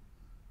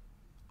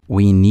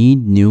 We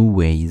need new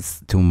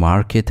ways to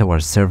market our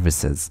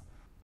services.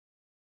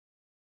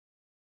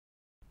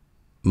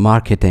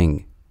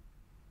 Marketing.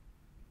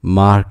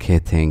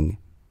 Marketing.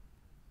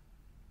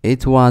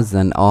 It was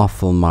an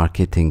awful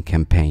marketing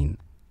campaign.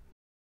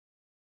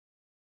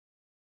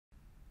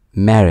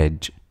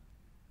 Marriage.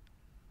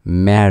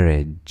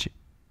 Marriage.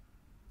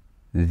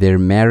 Their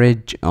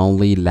marriage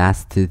only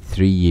lasted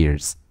 3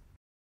 years.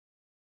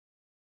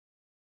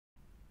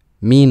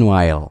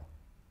 Meanwhile.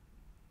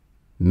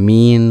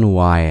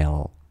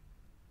 Meanwhile.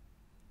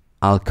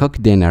 I'll cook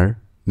dinner.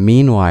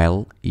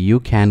 Meanwhile, you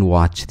can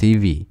watch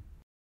TV.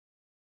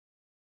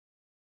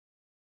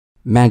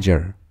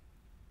 Measure.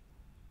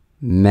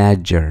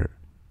 Measure.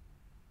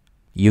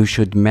 You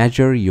should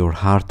measure your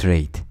heart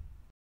rate.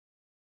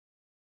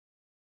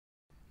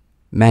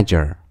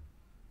 Measure.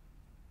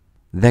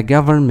 The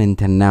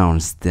government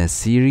announced a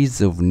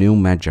series of new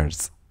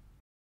measures.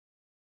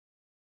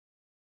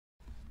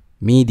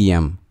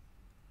 Medium.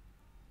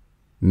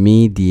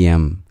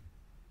 Medium.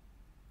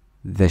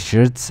 The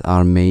shirts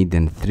are made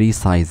in 3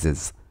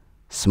 sizes: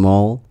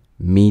 small,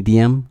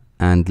 medium,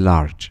 and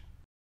large.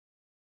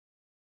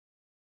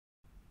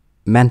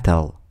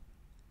 Mental.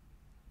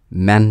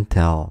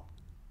 Mental.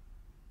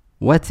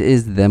 What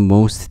is the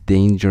most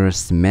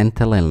dangerous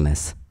mental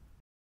illness?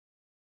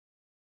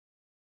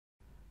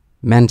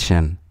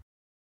 Mention.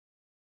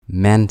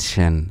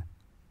 Mention.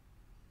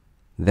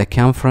 The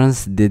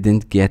conference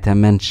didn't get a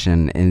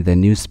mention in the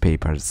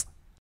newspapers.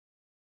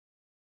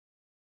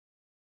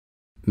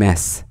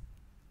 Mess.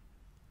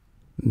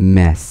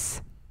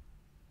 Mess.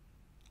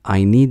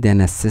 I need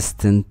an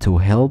assistant to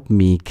help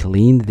me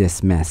clean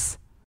this mess.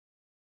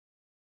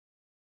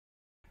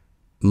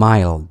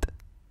 Mild.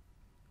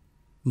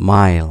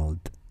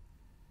 Mild.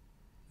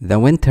 The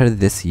winter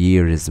this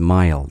year is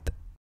mild.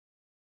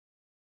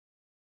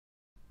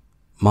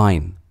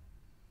 Mine.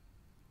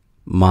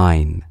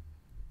 Mine.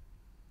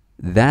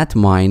 That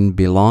mine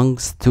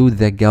belongs to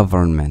the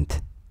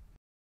government.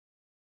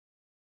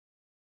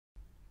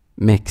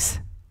 Mix.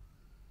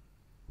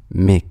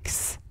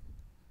 Mix.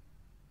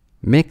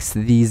 Mix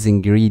these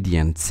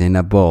ingredients in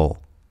a bowl.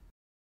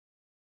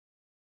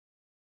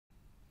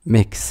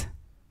 Mix.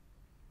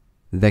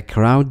 The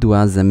crowd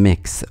was a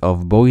mix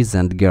of boys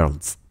and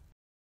girls.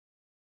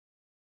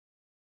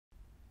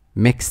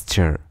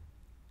 Mixture.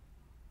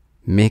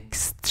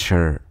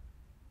 Mixture.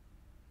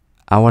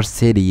 Our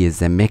city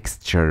is a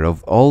mixture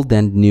of old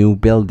and new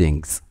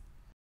buildings.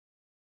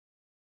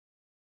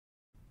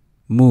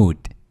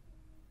 Mood.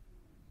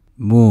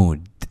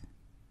 Mood.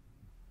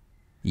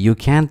 You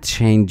can't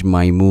change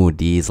my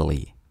mood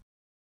easily.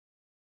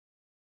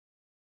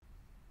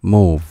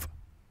 Move.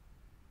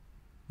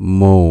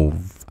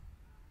 Move.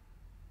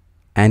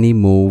 Any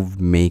move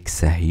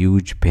makes a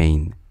huge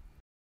pain.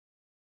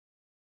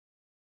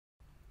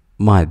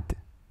 Mud.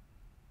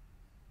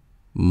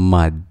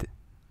 Mud.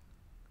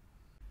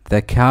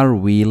 The car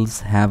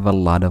wheels have a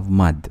lot of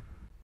mud.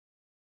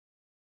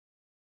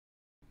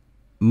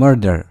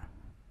 Murder.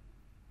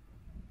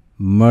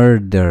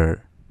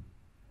 Murder.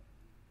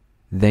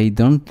 They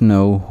don't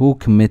know who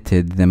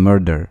committed the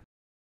murder.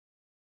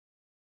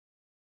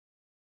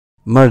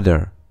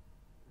 Murder.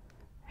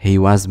 He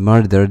was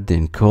murdered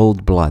in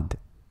cold blood.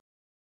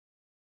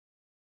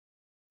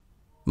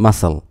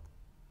 Muscle.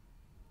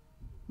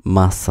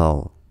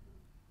 Muscle.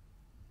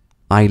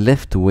 I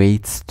lift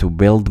weights to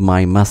build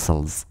my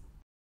muscles.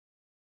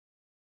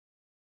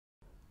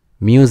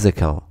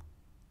 Musical.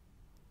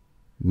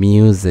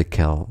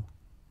 Musical.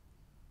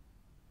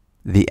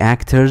 The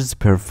actors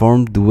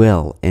performed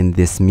well in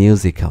this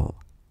musical.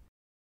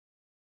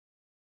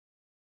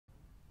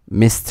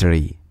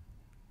 Mystery.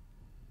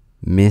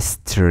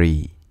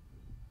 Mystery.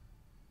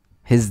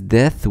 His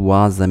death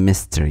was a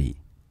mystery.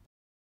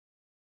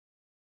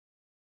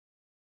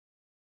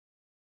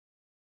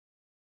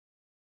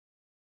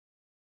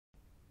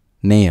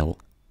 Nail.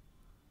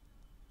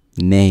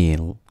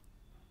 Nail.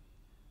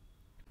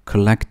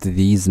 Collect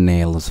these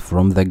nails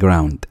from the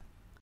ground.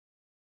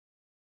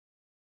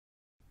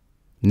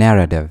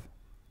 Narrative.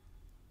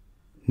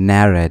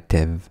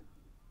 Narrative.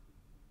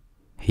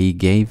 He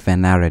gave a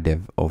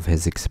narrative of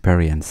his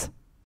experience.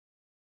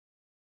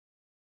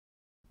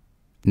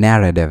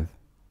 Narrative.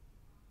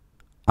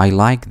 I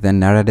like the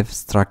narrative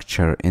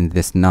structure in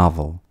this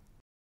novel.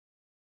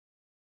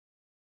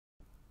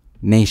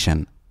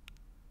 Nation.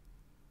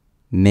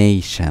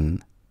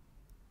 Nation.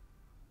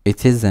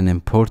 It is an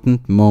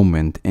important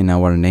moment in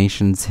our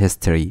nation's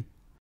history.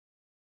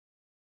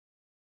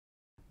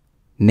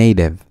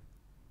 Native.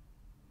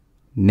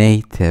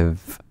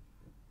 Native.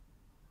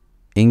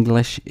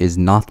 English is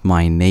not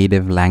my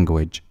native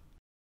language.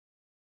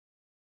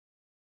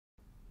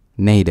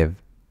 Native.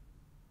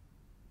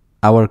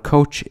 Our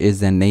coach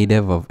is a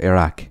native of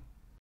Iraq.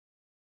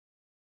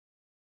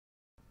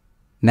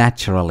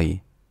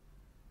 Naturally.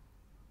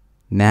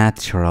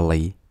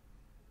 Naturally.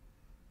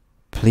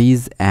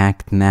 Please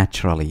act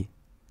naturally.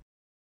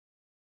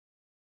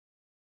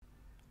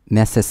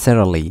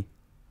 Necessarily.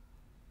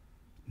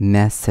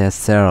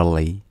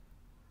 Necessarily.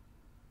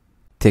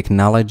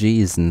 Technology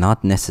is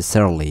not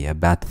necessarily a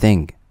bad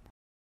thing.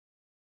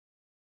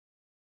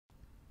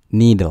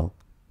 Needle.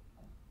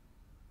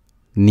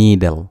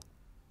 Needle.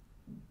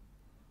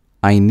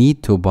 I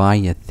need to buy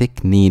a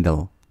thick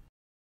needle.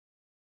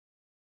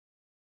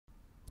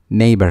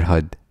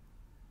 Neighborhood.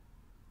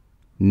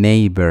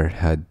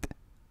 Neighborhood.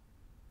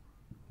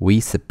 We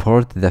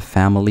support the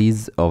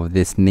families of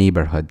this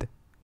neighborhood.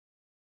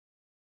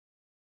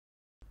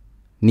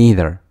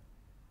 Neither.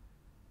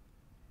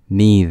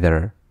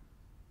 Neither.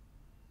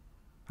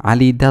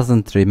 Ali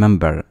doesn't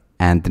remember,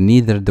 and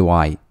neither do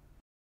I.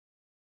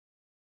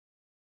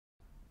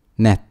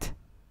 Net.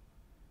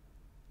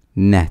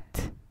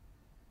 Net.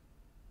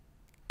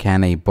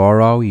 Can I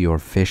borrow your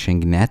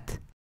fishing net?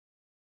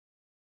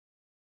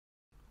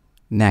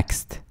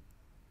 Next.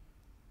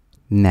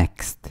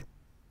 Next.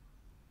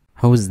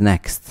 Who's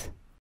next?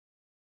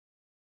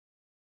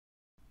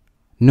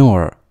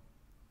 Nor.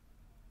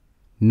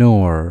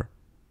 Nor.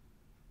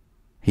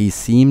 He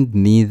seemed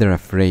neither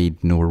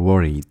afraid nor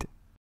worried.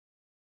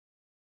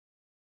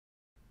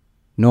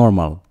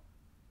 Normal.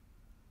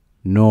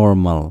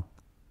 Normal.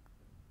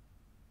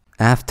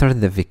 After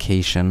the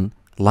vacation,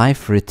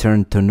 life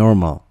returned to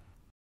normal.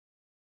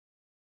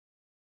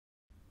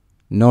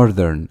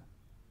 Northern.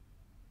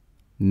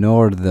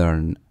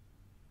 northern.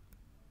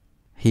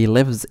 He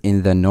lives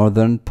in the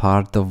northern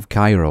part of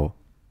Cairo.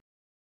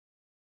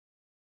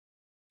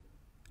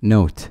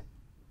 Note.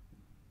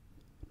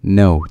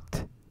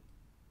 Note.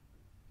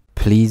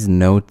 Please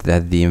note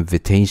that the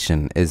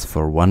invitation is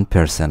for one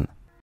person.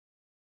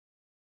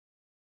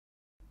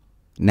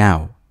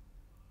 Now.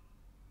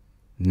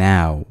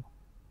 Now.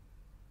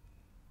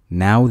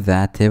 Now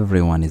that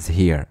everyone is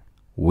here,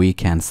 we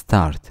can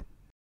start.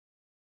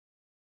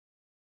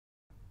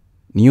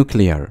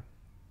 Nuclear.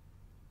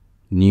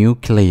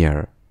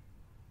 Nuclear.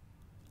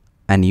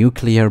 A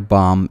nuclear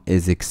bomb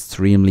is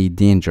extremely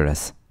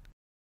dangerous.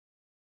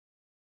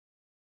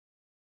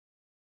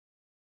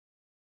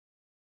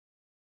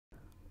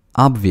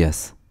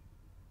 Obvious.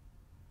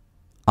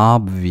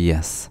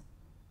 Obvious.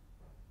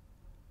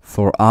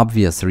 For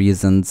obvious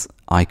reasons,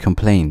 I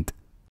complained.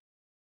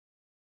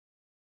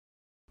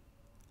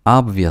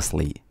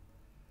 Obviously.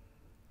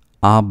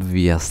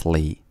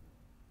 Obviously.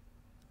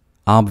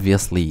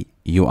 Obviously,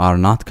 you are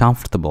not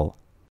comfortable.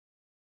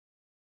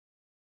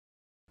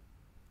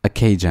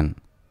 Occasion.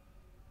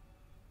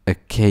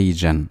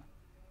 Occasion.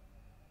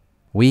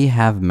 We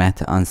have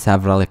met on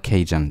several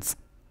occasions.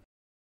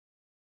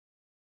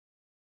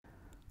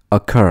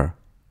 Occur.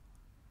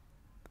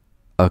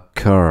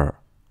 Occur.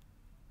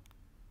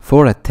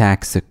 4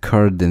 attacks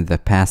occurred in the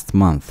past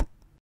month.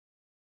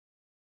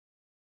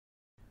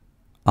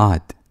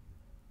 Odd.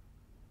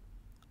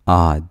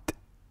 Odd.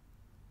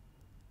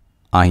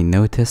 I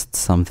noticed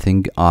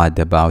something odd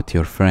about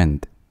your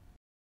friend.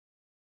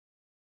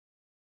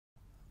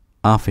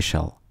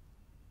 Official.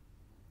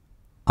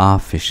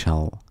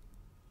 Official.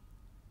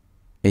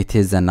 It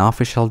is an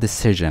official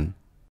decision.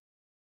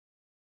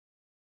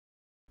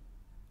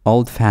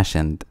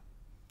 Old-fashioned.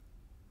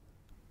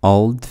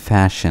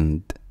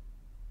 Old-fashioned.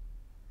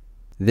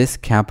 This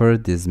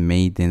cupboard is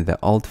made in the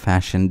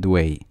old-fashioned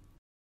way.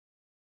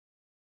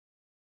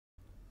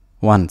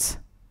 Once.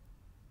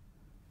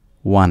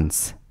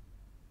 Once.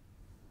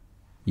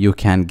 You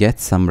can get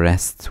some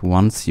rest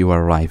once you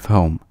arrive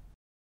home.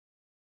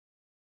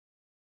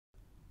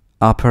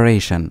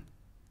 Operation.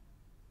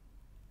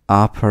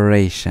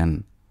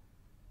 Operation.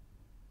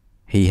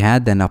 He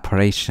had an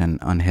operation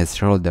on his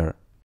shoulder.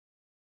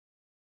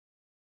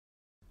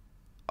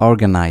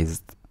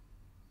 Organized.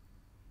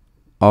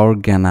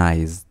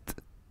 Organized.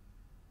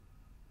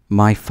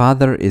 My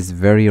father is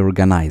very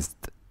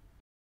organized.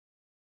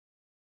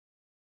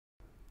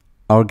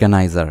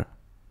 Organizer.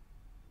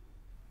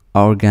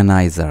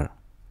 Organizer.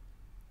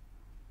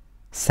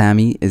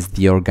 Sammy is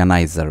the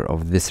organizer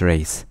of this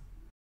race.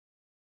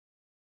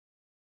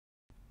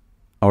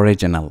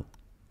 Original.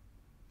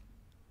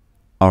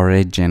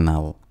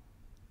 Original.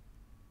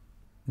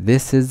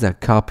 This is a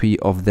copy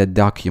of the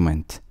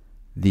document.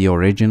 The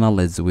original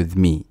is with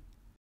me.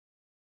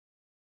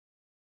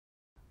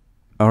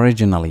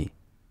 Originally.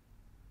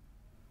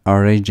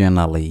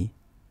 Originally.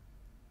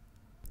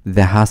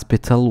 The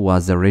hospital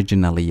was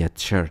originally a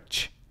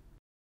church.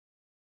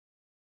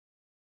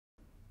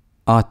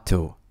 Ought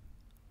to.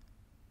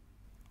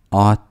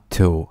 Ought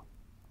to.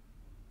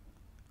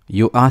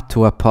 You ought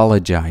to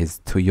apologize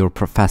to your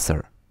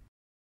professor.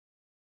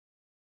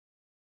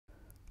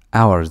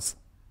 Ours.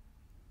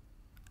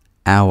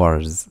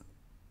 Ours.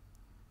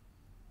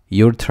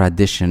 Your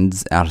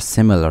traditions are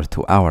similar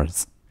to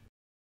ours.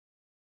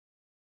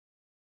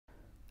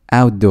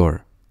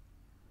 Outdoor.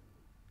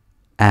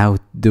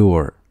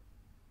 Outdoor.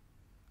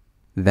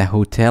 The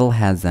hotel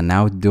has an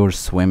outdoor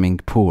swimming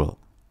pool.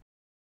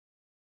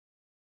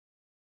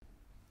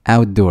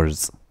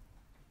 Outdoors.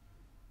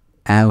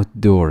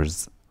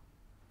 Outdoors.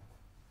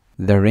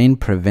 The rain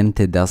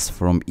prevented us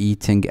from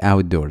eating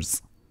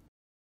outdoors.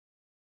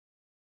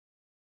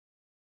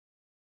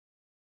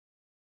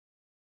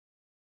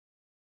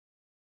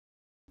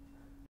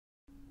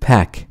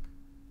 Pack.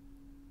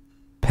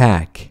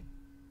 Pack.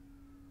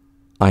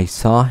 I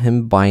saw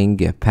him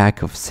buying a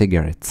pack of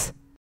cigarettes.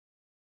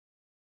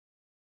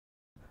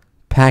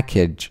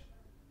 Package.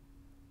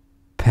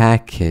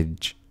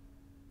 Package.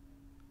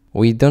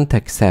 We don't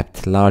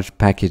accept large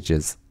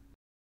packages.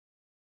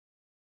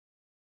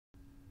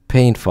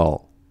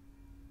 Painful.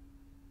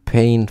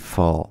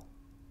 Painful.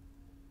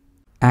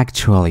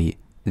 Actually,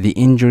 the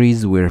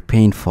injuries were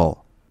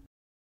painful.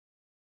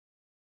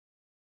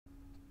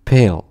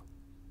 Pale.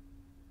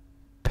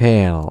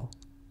 Pale.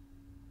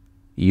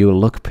 You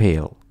look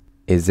pale.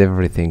 Is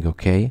everything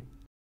okay?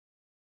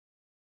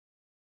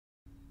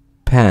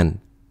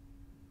 Pan.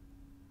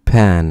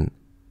 Pan.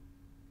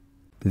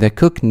 The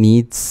cook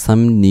needs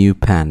some new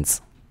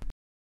pans.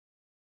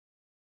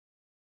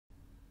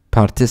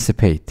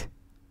 Participate.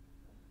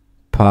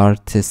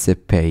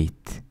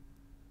 Participate.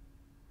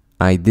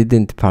 I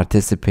didn't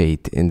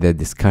participate in the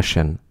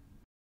discussion.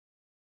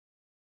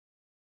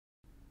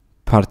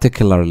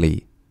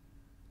 Particularly.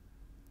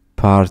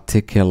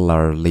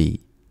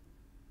 Particularly.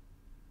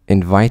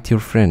 Invite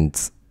your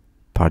friends,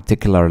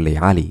 particularly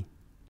Ali.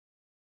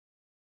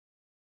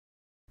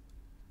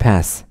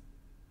 Pass.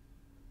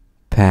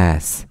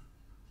 Pass.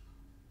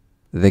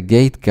 The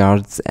gate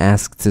guards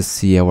asked to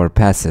see our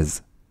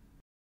passes.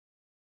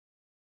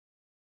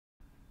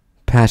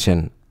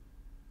 Passion.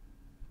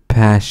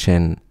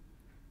 Passion.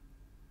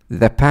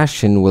 The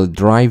passion will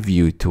drive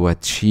you to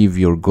achieve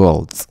your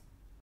goals.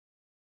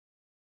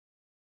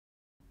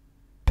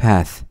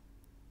 Path.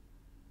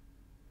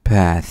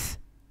 Path.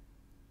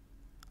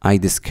 I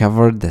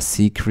discovered the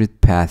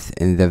secret path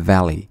in the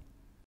valley.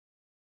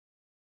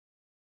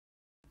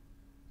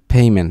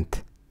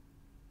 Payment.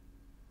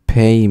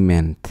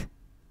 Payment.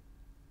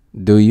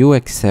 Do you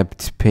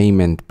accept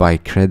payment by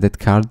credit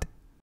card?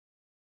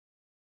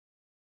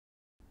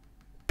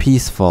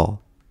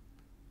 Peaceful.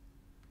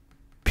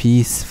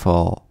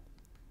 Peaceful.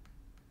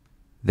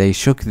 They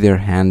shook their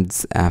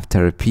hands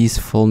after a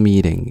peaceful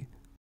meeting.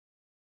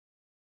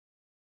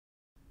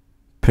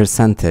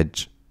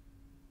 Percentage.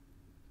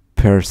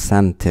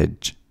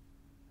 Percentage.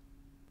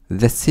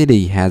 The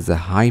city has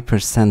a high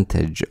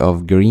percentage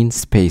of green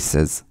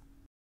spaces.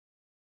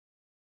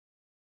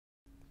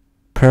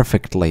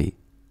 Perfectly.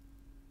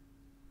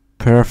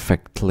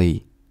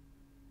 Perfectly.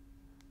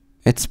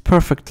 It's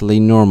perfectly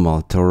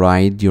normal to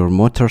ride your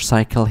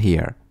motorcycle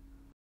here.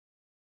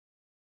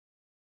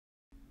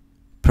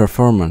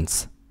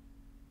 Performance.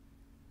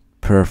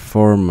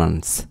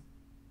 Performance.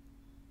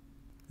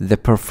 The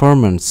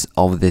performance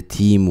of the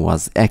team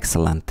was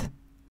excellent.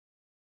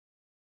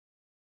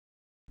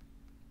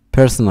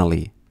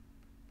 Personally.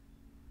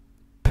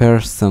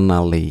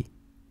 Personally.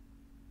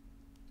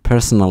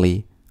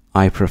 Personally,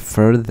 I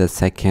prefer the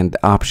second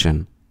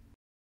option.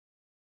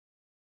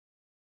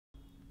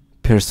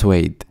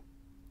 Persuade.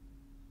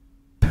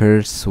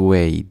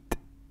 Persuade.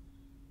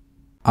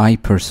 I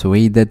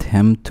persuaded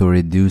him to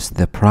reduce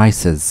the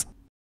prices.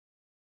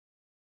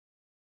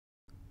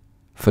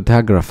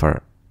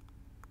 Photographer.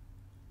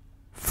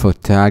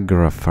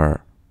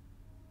 Photographer.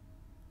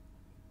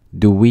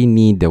 Do we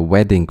need a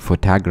wedding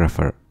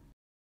photographer?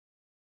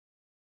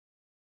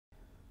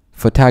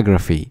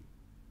 Photography.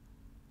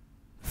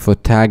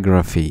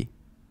 Photography.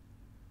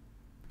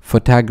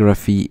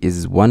 Photography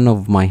is one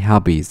of my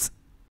hobbies.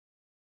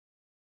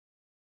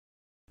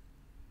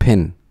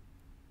 Pin.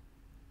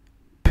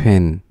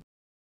 Pin.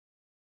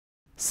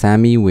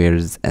 Sammy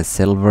wears a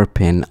silver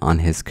pin on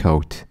his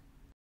coat.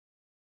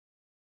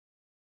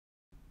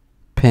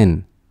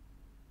 Pin.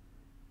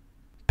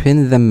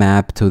 Pin the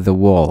map to the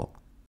wall.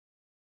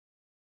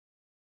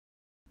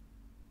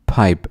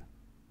 Pipe.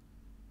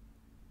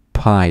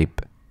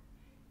 Pipe.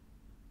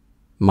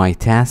 My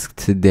task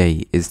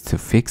today is to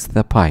fix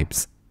the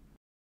pipes.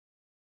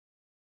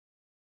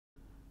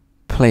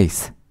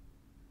 Place.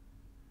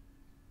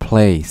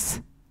 Place.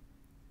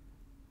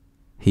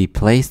 He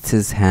placed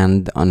his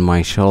hand on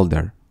my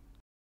shoulder.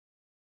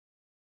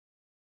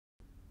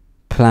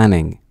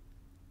 Planning.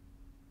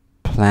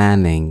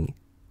 Planning.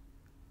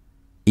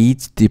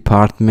 Each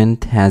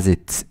department has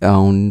its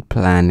own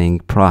planning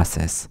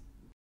process.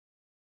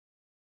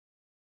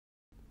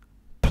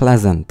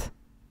 Pleasant.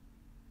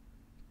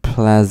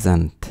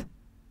 Pleasant.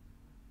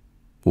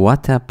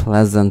 What a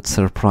pleasant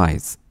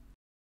surprise.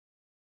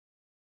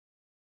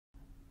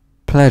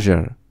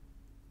 Pleasure.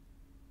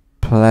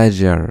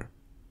 Pleasure.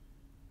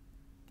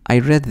 I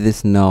read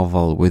this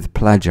novel with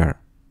pleasure.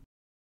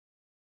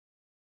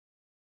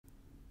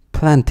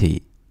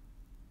 Plenty.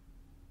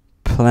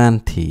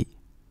 Plenty.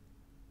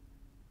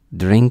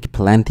 Drink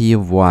plenty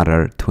of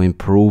water to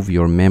improve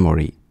your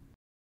memory.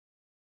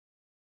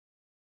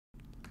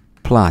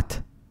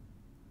 Plot.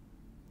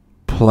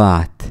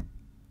 Plot.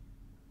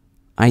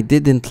 I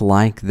didn't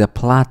like the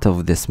plot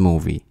of this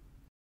movie.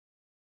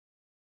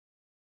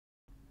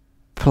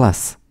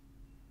 Plus.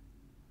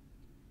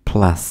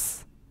 Plus.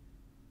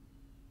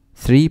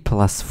 3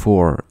 plus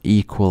 4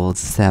 equals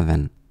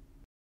 7.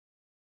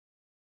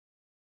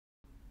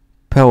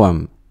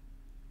 Poem.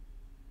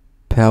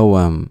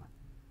 Poem.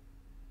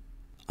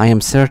 I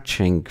am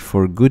searching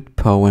for good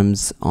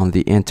poems on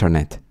the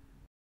internet.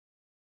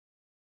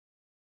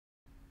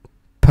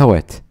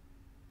 Poet.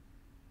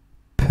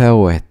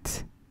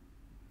 Poet.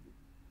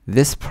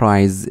 This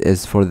prize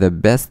is for the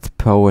best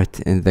poet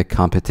in the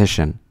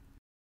competition.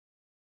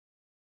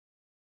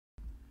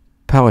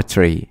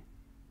 Poetry.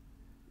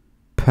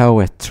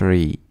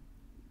 Poetry.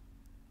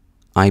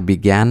 I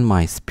began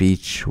my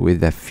speech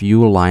with a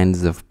few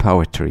lines of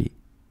poetry.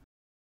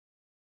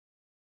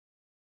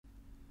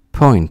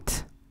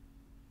 Point.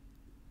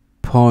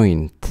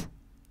 Point.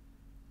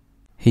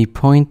 He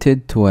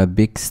pointed to a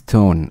big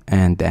stone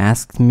and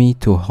asked me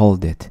to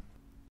hold it.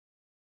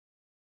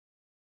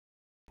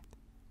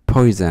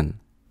 Poison.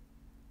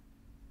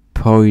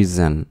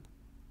 Poison.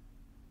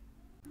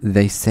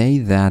 They say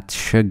that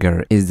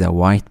sugar is a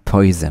white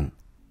poison.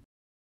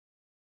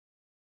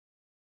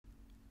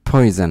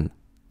 Poison.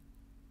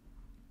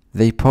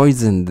 They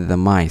poisoned the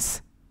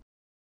mice.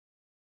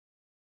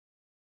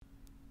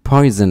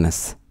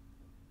 Poisonous.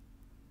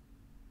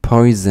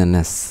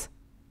 Poisonous.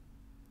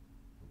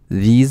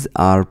 These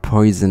are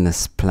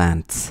poisonous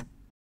plants.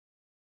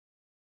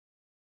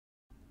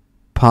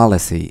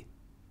 Policy.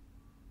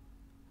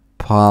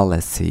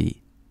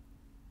 Policy.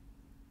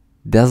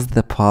 Does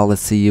the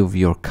policy of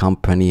your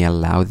company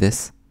allow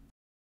this?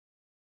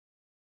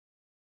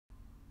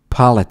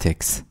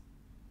 Politics.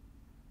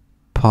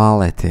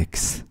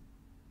 Politics.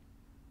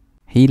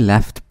 He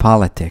left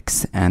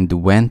politics and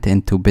went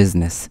into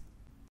business.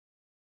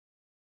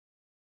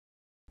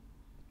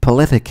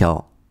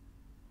 Political.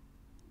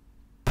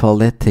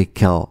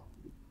 Political.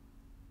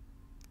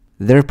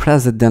 Their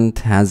president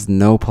has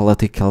no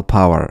political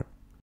power.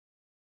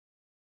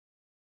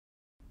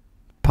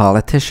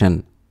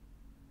 Politician.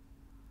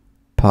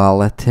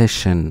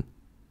 Politician.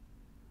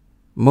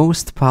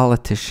 Most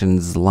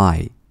politicians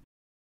lie.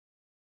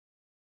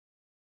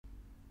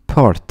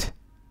 Port.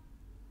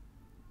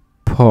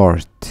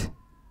 Port.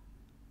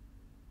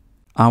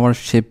 Our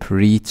ship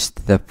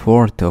reached the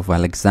port of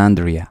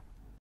Alexandria.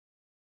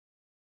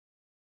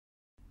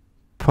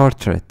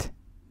 Portrait.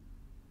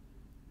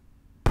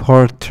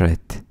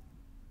 Portrait.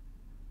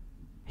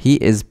 He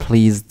is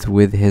pleased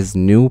with his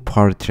new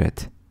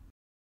portrait.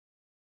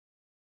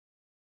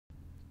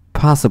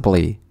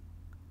 Possibly.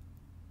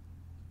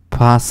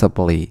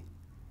 Possibly.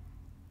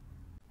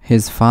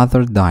 His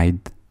father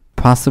died,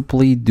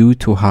 possibly due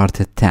to heart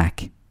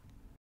attack.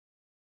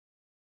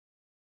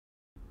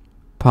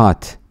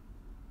 Pot.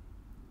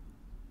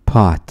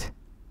 Pot.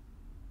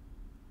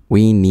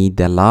 We need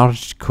a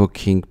large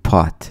cooking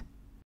pot.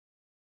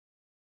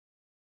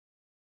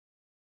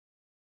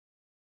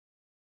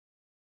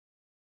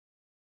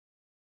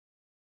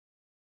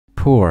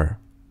 Pour.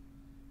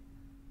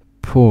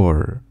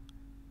 Pour.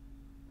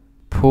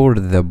 Pour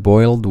the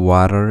boiled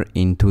water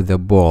into the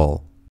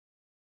bowl.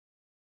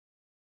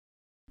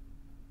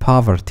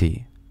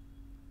 Poverty.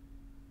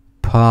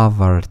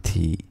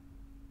 Poverty.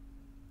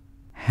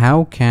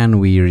 How can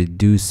we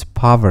reduce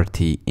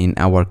poverty in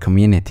our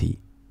community?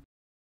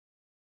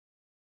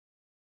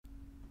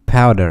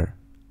 Powder.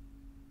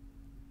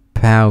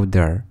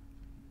 Powder.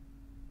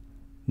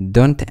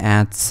 Don't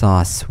add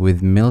sauce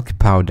with milk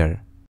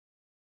powder.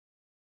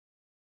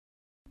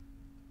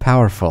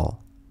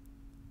 Powerful.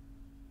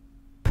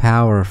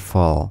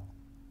 Powerful.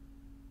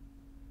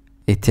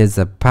 It is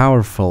a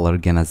powerful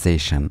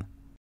organization.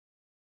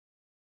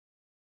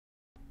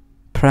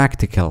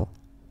 Practical.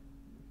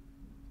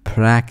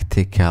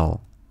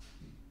 Practical.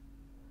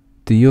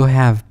 Do you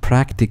have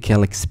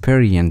practical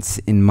experience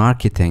in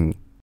marketing?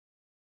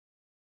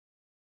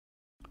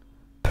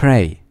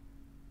 Pray.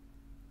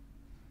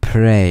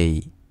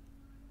 Pray.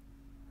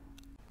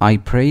 I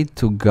prayed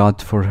to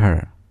God for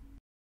her.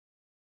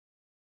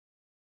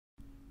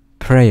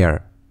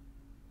 Prayer.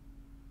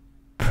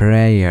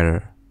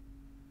 Prayer.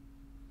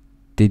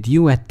 Did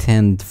you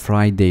attend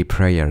Friday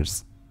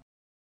prayers?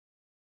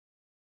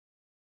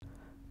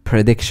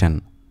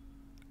 Prediction.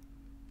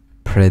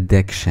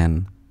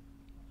 Prediction.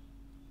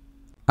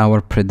 Our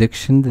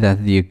prediction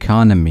that the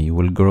economy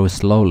will grow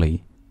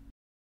slowly.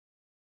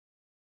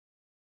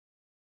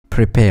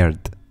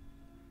 Prepared.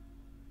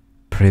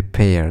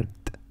 Prepared.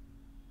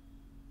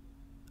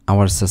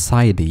 Our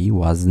society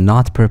was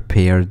not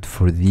prepared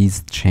for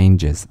these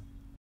changes.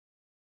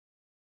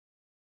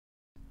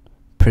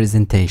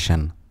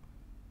 Presentation.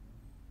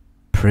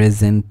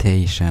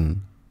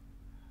 Presentation.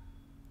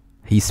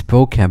 He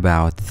spoke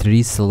about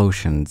 3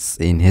 solutions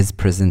in his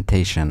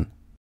presentation.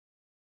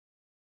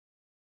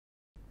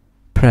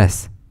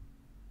 Press.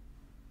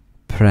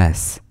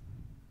 Press.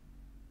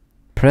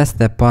 Press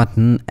the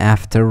button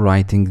after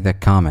writing the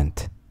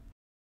comment.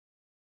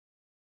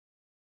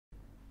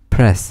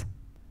 Press.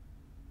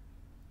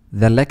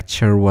 The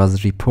lecture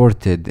was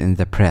reported in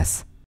the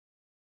press.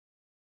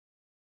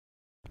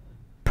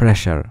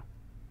 Pressure.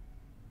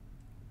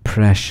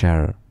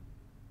 Pressure.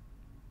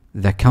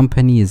 The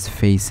company is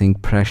facing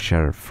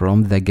pressure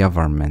from the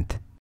government.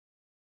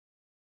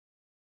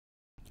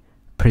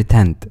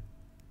 Pretend.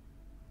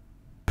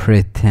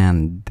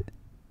 Pretend.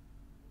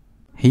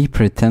 He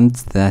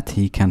pretends that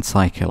he can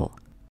cycle.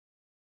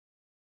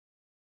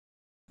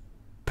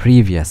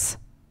 Previous.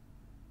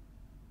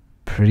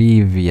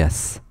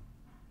 Previous.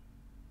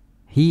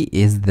 He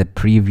is the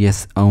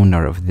previous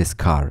owner of this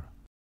car.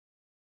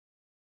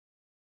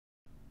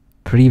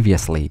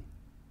 Previously.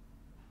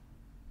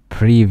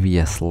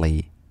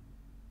 Previously.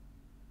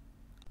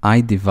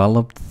 I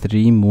developed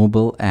 3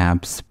 mobile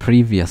apps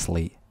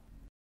previously.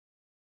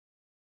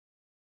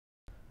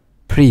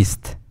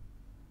 Priest.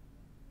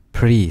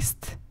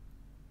 Priest.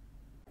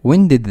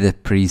 When did the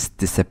priest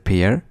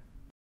disappear?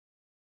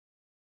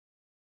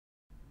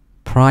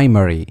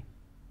 Primary.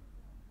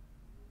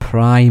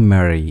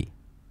 Primary.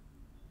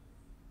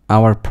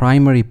 Our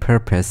primary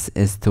purpose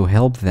is to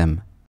help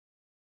them.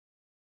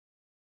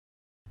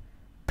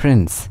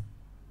 Prince.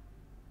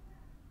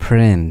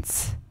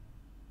 Prince.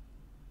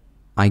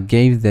 I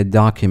gave the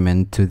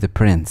document to the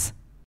prince.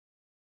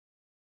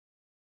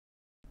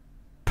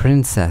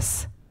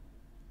 Princess.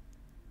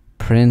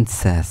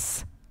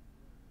 Princess.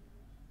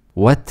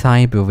 What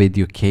type of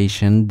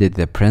education did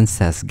the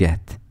princess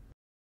get?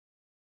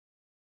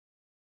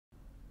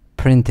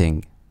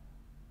 Printing.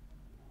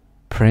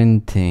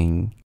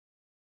 Printing.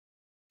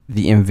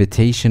 The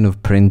invention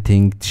of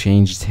printing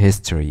changed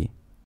history.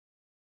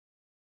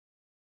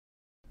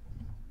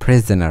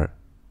 Prisoner.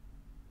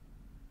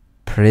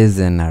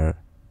 Prisoner.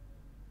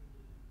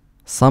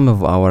 Some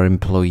of our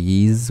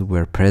employees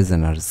were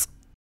prisoners.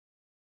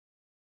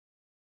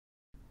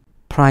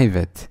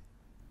 private,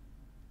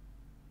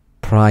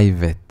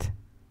 private.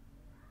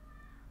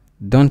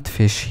 Don't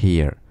fish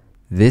here.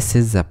 This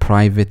is a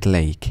private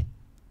lake.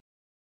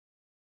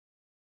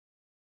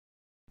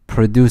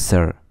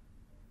 Producer,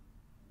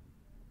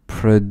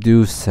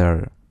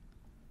 producer.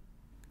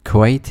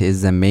 Kuwait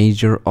is a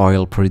major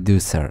oil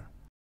producer.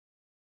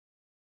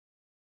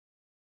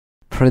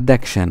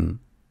 Production,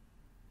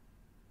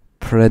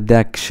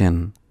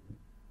 production.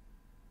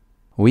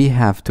 We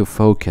have to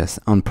focus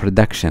on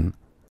production.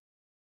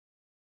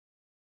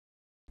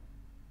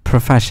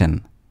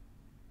 Profession,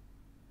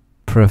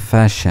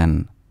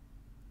 profession.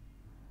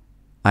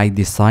 I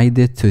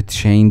decided to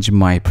change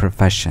my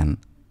profession.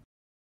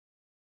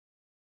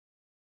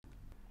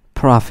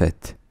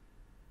 Profit,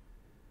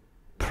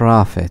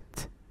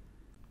 profit.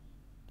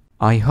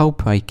 I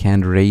hope I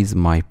can raise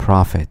my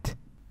profit.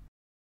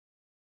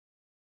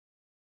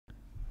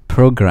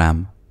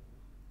 Program,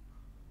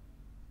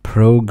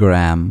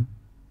 program.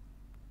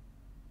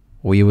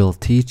 We will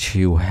teach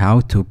you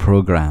how to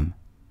program.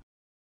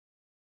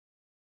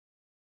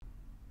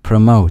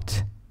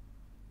 Promote,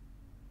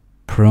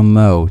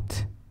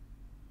 promote.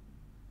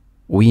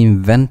 We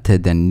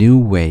invented a new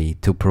way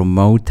to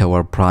promote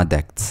our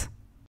products.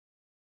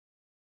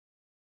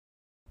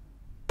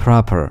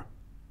 Proper,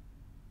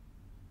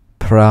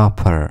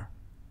 proper.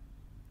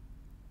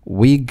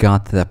 We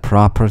got the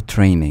proper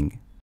training.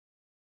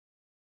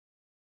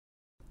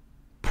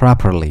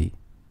 Properly,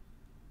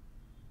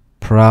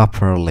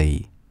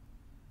 properly.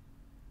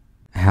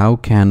 How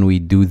can we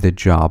do the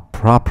job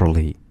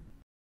properly?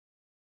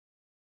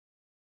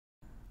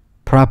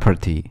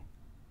 Property,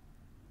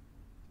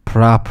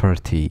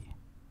 property.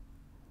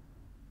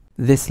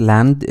 This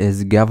land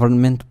is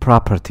government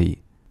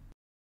property.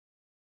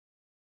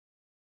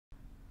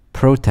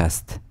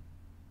 Protest,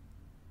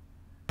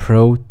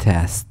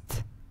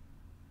 protest.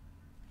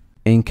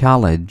 In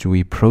college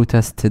we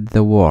protested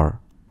the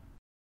war.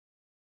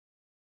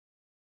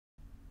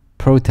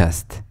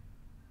 Protest.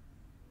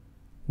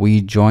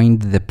 We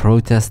joined the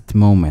protest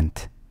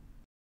movement.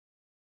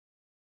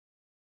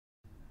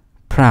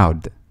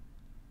 Proud,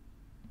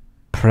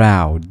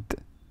 proud.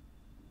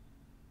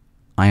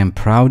 I am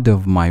proud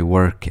of my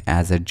work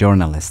as a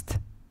journalist.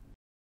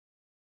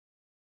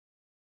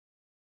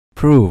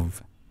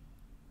 Prove,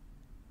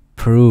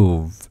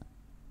 prove.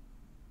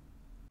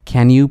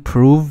 Can you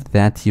prove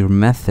that your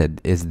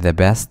method is the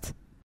best?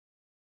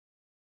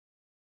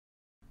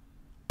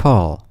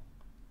 Pull,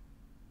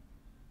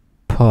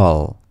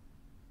 pull.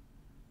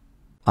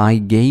 I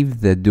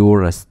gave the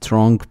door a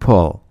strong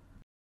pull.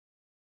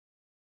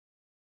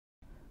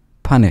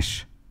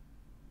 Punish,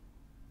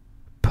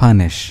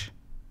 punish.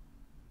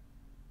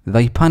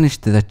 They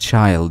punished the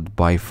child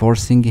by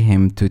forcing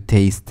him to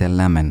taste a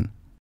lemon.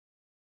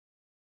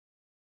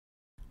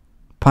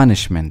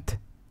 Punishment,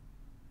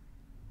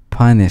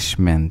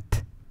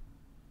 punishment.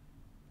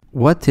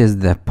 What is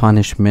the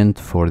punishment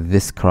for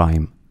this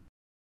crime?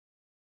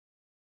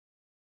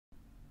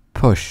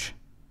 Push,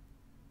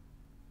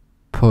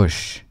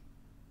 push.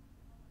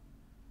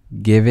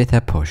 Give it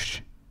a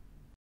push.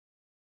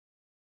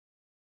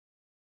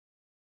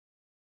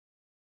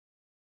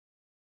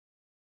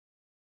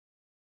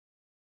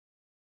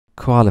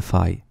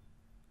 Qualify,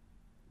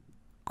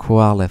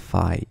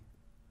 qualify.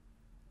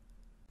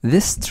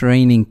 This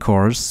training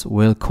course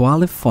will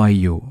qualify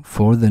you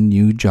for the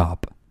new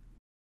job.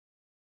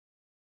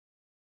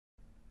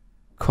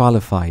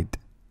 Qualified,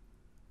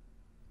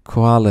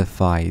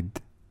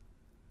 qualified.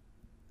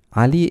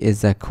 Ali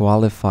is a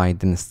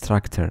qualified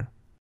instructor.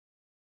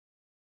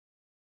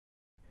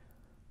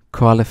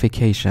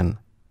 Qualification,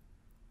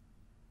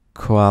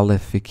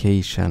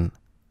 qualification.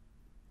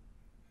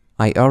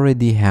 I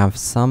already have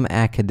some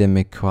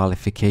academic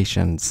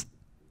qualifications.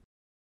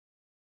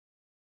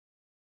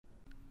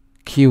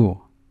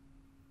 Queue,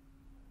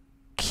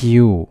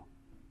 queue.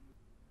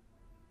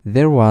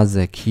 There was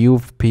a queue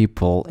of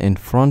people in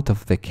front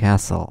of the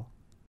castle.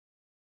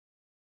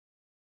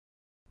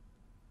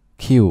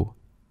 Queue.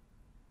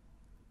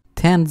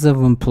 Tens of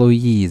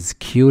employees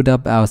queued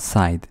up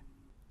outside.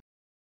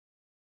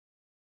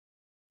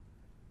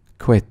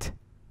 Quit,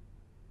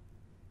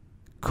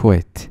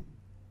 quit.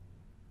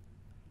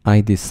 I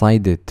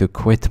decided to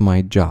quit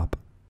my job.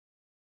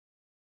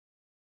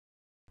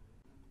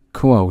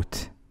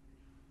 Quote,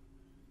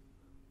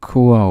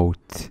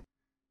 quote.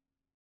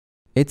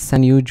 It's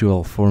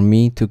unusual for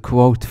me to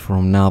quote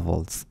from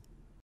novels.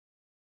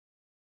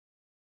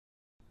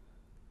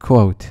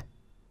 Quote.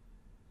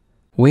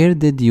 Where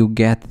did you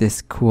get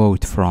this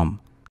quote from?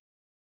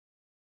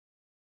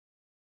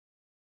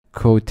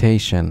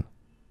 Quotation,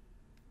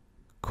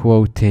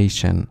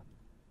 quotation.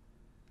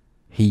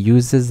 He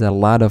uses a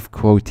lot of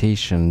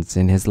quotations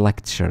in his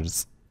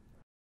lectures.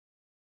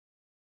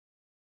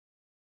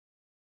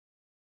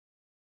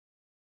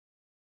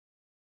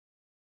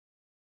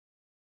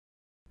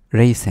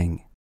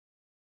 Racing,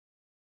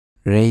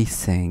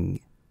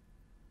 racing.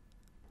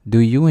 Do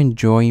you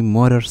enjoy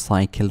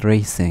motorcycle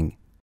racing?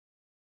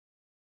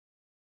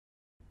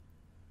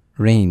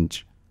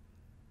 Range,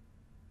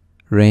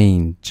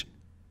 range.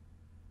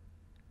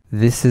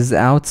 This is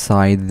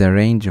outside the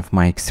range of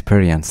my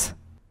experience.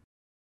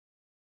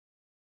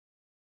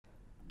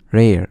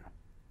 Rare.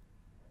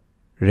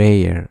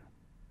 Rare.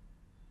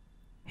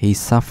 He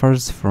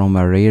suffers from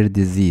a rare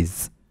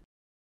disease.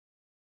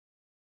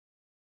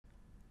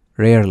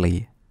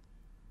 Rarely.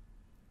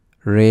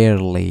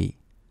 Rarely.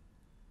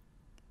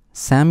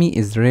 Sammy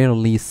is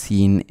rarely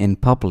seen in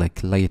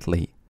public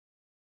lately.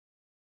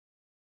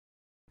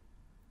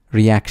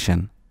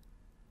 Reaction.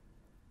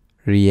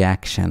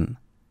 Reaction.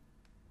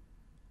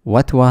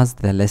 What was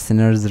the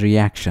listener's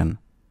reaction?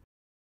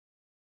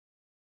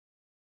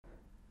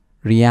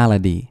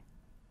 Reality.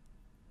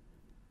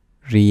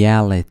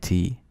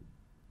 Reality.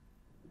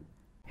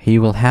 He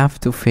will have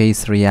to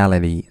face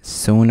reality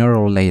sooner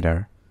or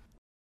later.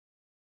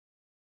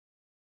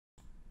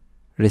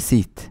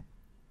 Receipt.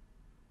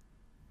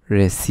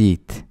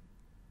 Receipt.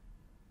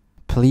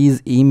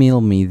 Please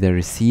email me the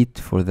receipt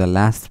for the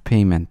last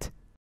payment.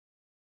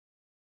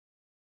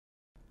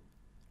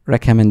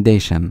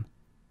 Recommendation.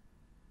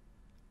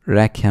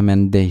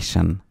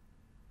 Recommendation.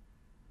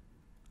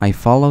 I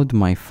followed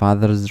my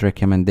father's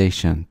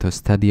recommendation to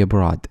study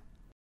abroad.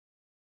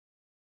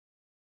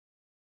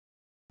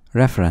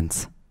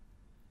 Reference.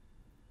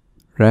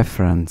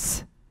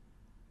 Reference.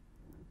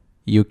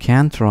 You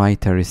can't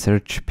write a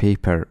research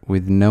paper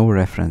with no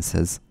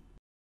references.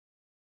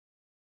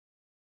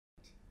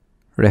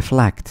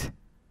 Reflect.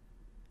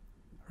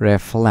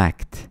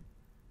 Reflect.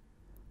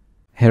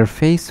 Her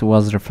face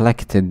was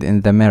reflected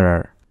in the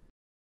mirror.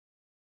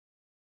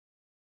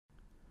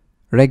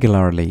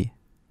 Regularly.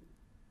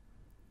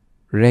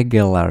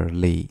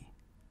 Regularly.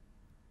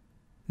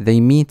 They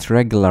meet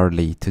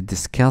regularly to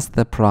discuss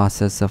the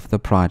process of the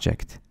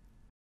project.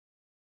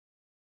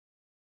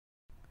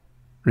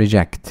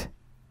 Reject.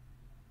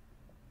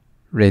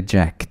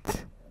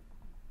 Reject.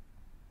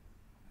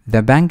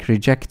 The bank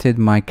rejected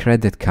my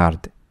credit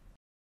card.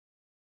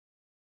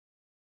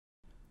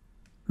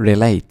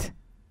 Relate.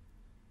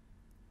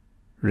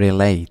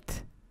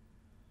 Relate.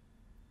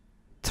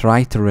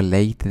 Try to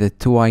relate the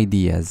two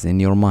ideas in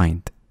your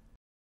mind.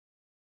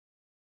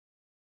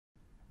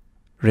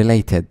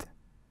 Related.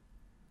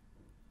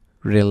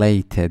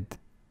 Related.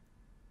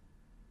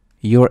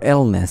 Your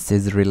illness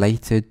is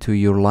related to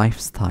your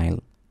lifestyle.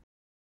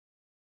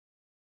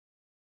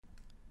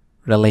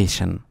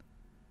 Relation.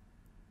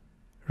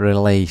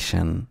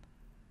 Relation.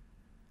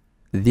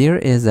 There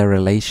is a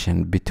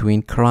relation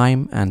between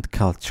crime and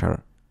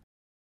culture.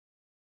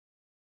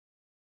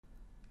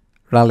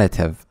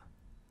 Relative.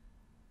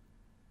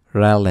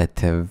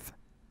 Relative.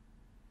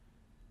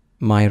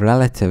 My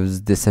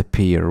relatives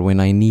disappear when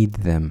I need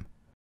them.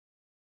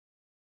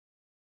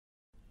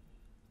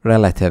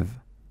 Relative.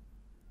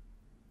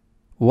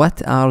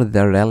 What are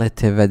the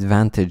relative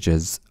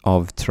advantages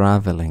of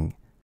traveling?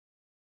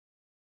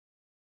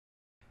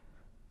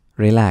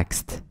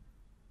 Relaxed.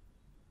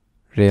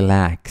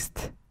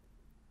 Relaxed.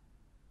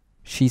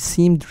 She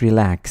seemed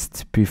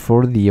relaxed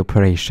before the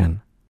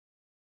operation.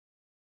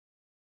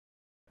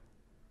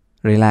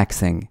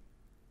 Relaxing.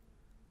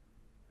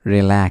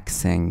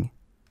 Relaxing.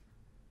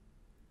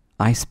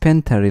 I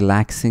spent a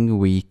relaxing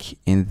week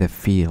in the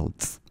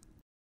fields.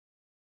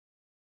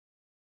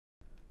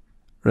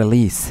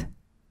 Release.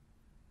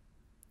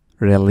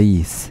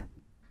 Release.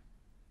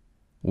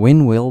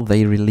 When will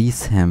they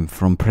release him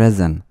from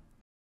prison?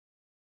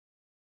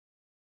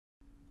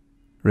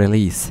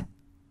 Release.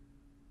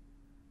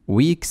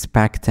 We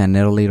expect an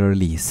early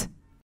release.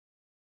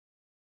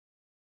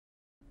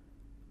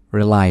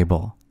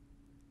 Reliable.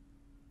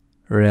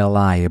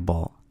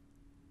 Reliable.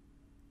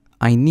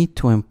 I need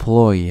to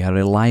employ a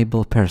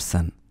reliable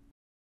person.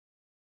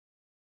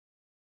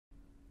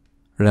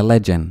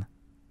 Religion.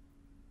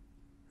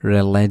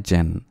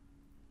 Religion.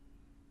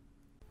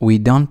 We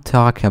don't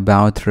talk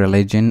about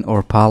religion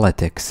or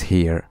politics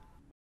here.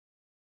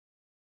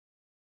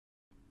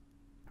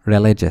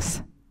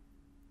 Religious.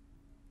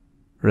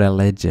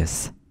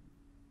 Religious.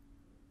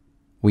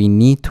 We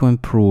need to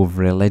improve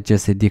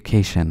religious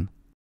education.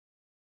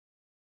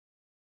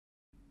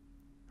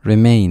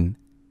 Remain.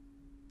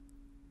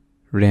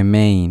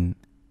 Remain.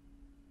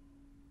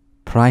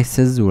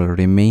 Prices will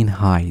remain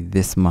high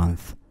this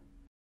month.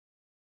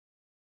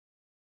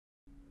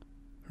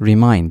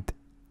 Remind.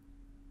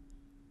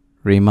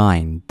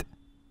 Remind.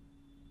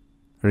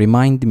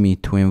 Remind me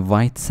to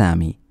invite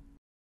Sammy.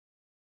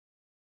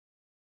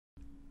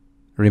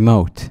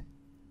 Remote.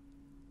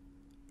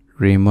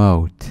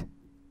 Remote.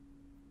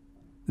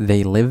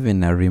 They live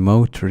in a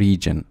remote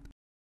region.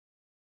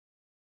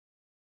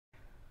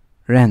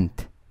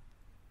 Rent.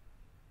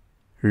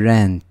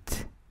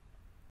 Rent.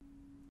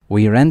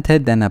 We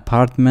rented an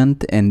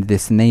apartment in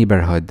this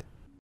neighborhood.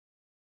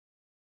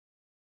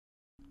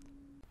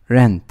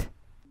 Rent.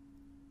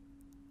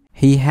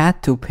 He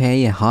had to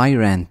pay a high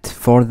rent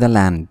for the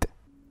land.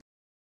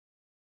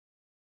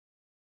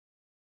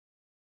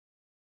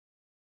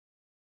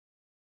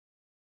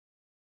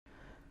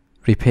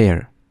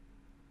 Repair.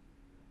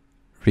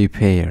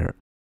 Repair.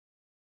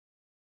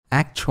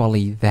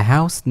 Actually, the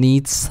house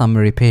needs some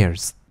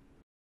repairs.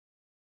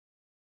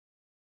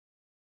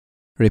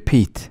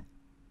 Repeat.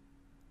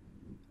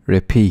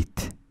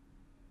 repeat.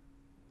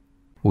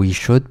 We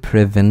should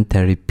prevent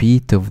a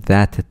repeat of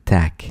that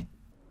attack.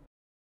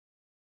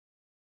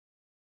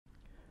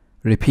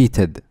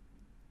 Repeated.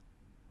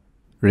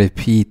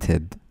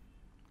 Repeated.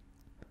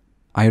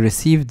 I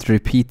received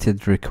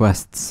repeated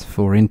requests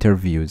for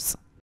interviews.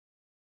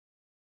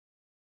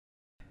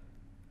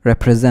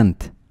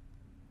 Represent.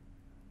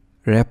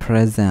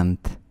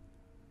 Represent.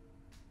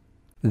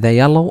 The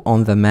yellow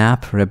on the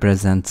map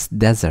represents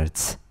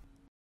deserts.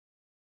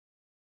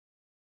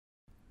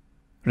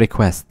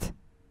 Request.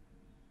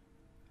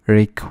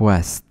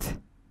 Request.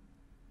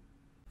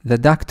 The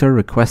doctor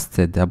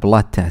requested a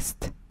blood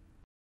test.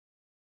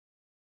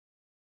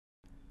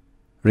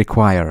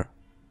 Require.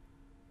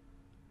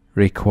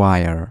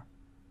 Require.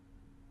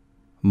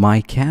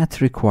 My cat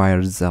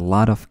requires a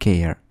lot of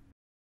care.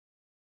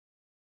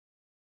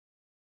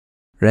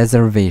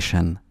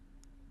 Reservation.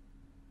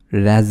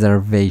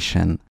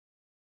 Reservation.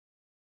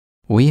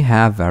 We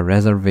have a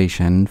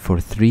reservation for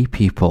 3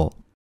 people.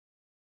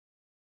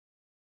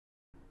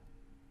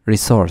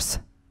 Resource.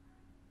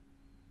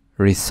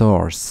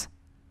 Resource.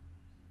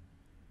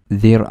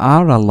 There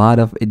are a lot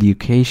of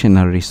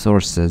educational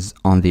resources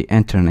on the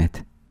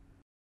internet.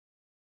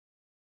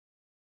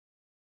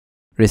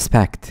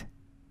 Respect.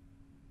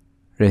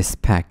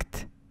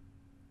 Respect.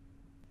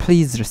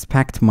 Please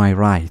respect my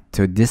right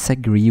to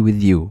disagree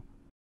with you.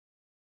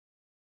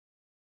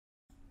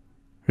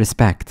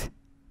 Respect.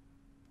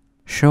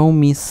 Show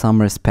me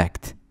some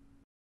respect.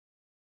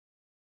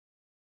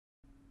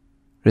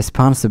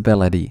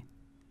 Responsibility.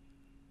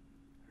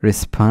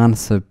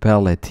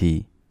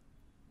 Responsibility.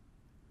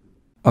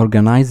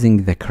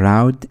 Organizing the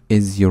crowd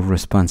is your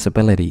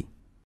responsibility.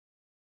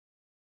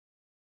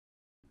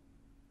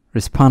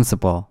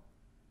 Responsible.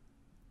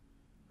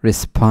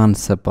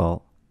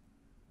 Responsible.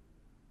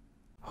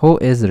 Who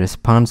is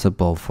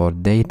responsible for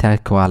data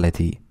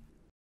quality?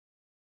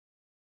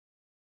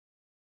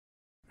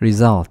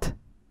 Result.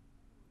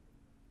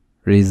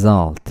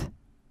 Result.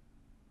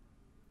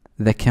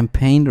 The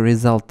campaign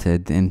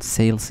resulted in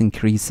sales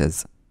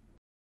increases.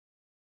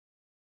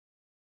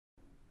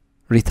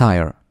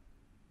 Retire.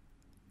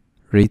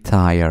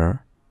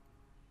 Retire.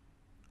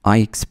 I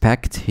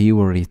expect he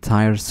will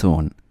retire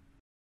soon.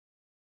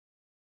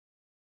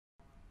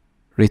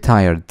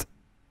 Retired.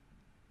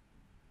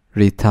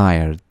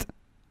 Retired.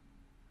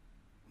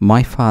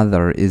 My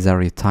father is a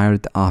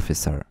retired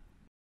officer.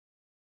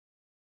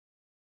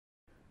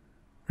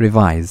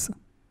 Revise.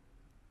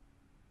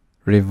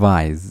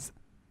 Revise.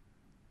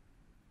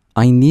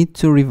 I need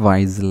to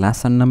revise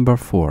lesson number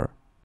 4.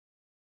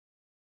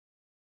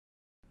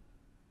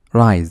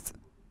 Rise.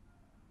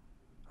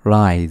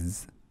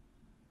 Rise.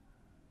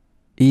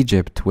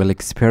 Egypt will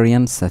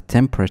experience a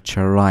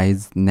temperature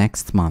rise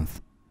next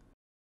month.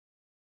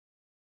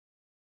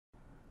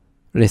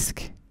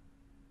 Risk.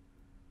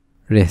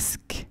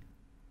 Risk.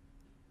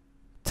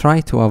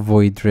 Try to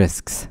avoid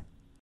risks.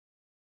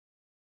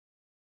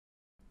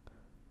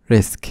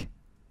 Risk.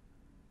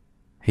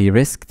 He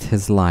risked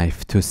his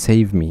life to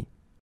save me.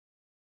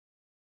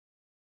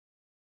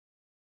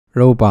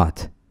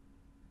 Robot.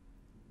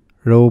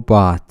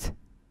 Robot.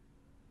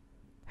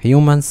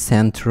 Humans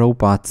sent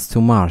robots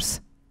to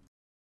Mars.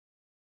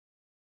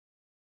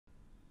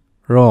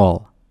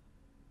 Roll.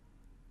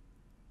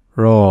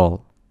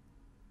 Roll.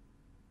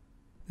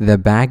 The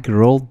bag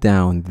rolled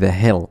down the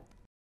hill.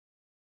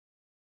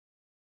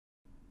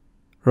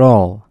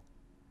 Roll.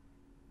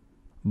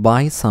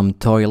 Buy some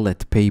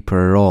toilet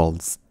paper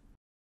rolls.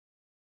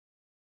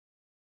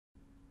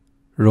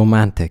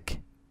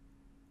 Romantic.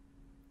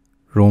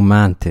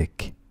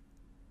 Romantic.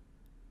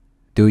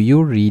 Do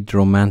you read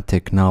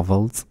romantic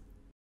novels?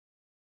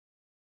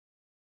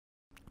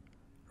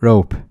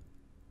 Rope.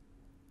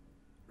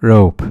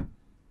 Rope.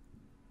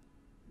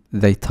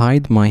 They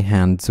tied my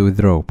hands with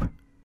rope.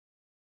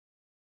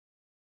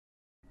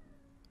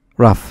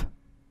 Rough.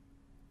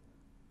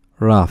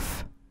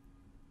 Rough.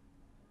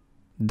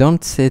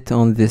 Don't sit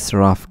on this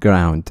rough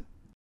ground.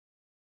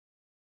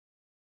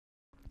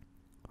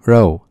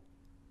 Row.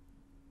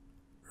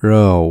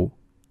 Row.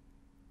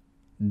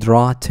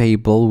 Draw a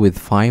table with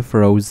 5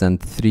 rows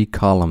and 3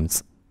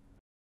 columns.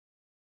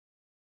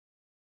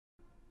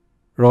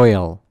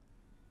 Royal.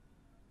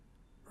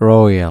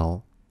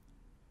 Royal.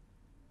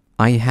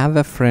 I have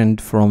a friend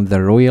from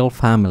the royal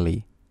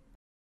family.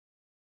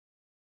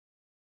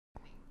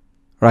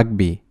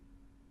 Rugby.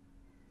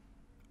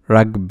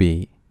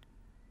 Rugby.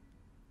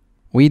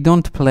 We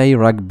don't play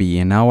rugby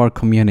in our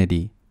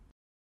community.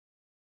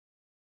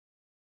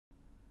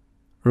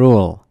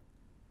 Rule.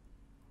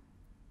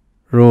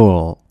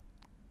 Rule.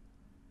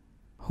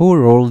 Who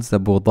rules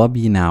Abu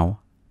Dhabi now?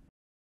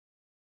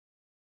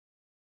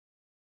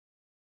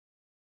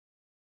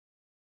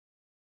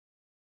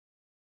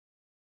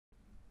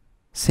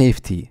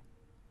 Safety.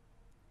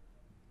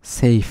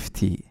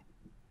 Safety.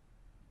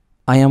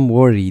 I am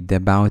worried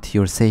about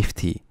your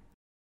safety.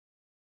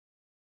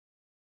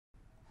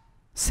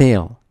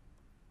 Sail.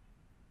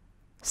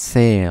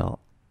 Sail.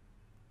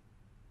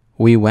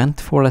 We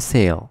went for a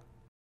sail.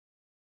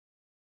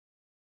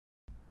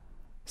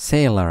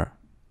 Sailor.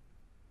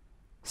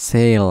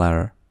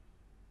 Sailor.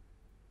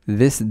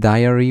 This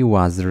diary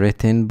was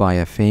written by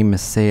a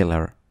famous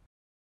sailor.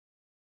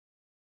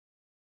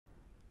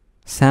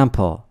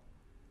 Sample.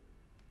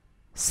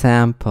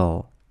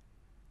 Sample.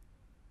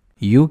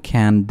 You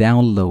can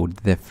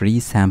download the free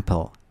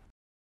sample.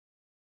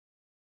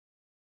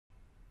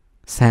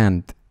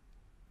 Sand.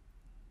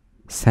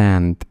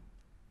 Sand.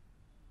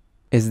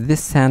 Is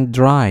this sand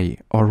dry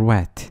or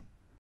wet?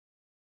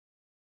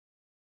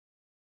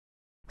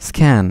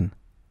 Scan.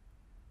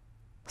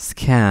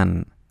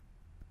 Scan.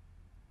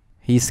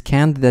 He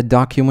scanned the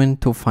document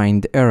to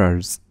find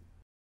errors.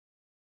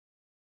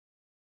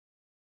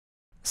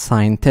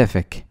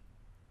 Scientific.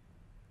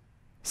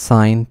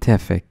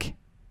 Scientific.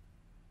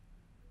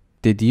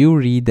 Did you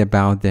read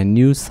about the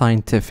new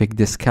scientific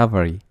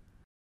discovery?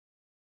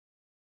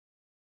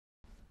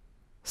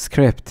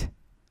 Script.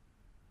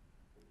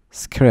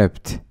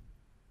 Script.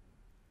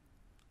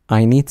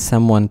 I need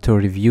someone to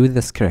review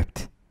the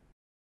script.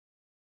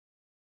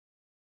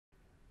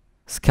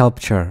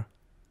 Sculpture.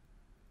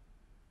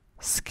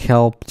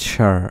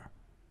 Sculpture.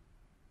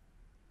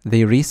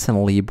 They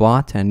recently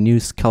bought a new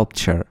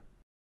sculpture.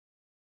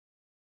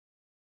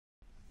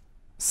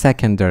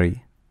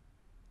 Secondary.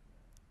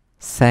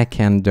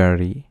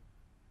 Secondary.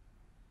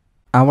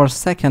 Our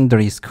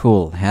secondary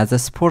school has a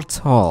sports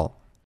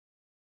hall.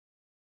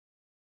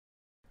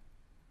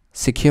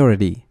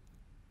 Security.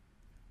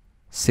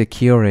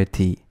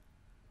 Security.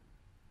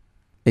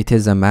 It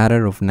is a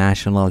matter of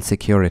national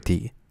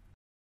security.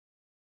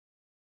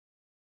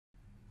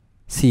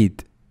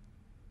 Seed.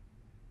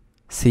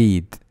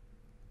 Seed.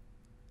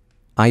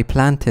 I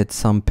planted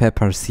some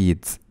pepper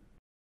seeds.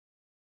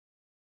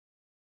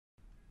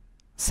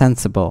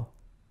 Sensible.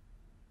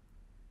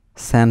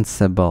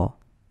 Sensible.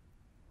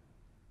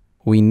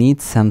 We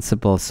need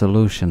sensible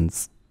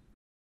solutions.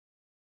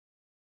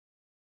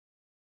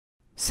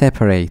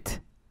 Separate.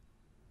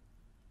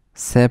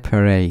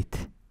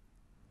 Separate.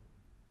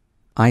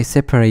 I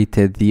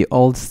separated the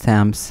old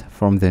stamps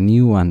from the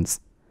new ones.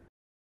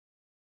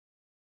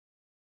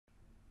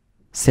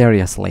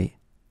 Seriously.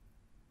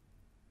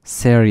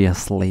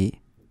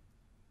 Seriously.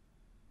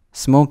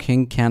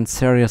 Smoking can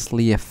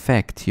seriously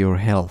affect your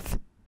health.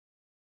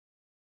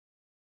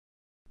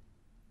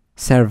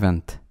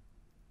 Servant.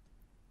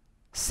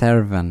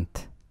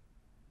 Servant.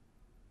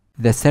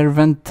 The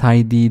servant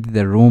tidied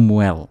the room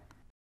well.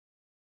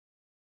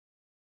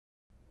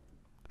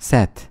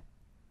 Set.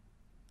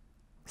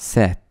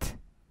 Set.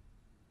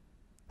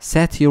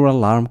 Set your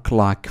alarm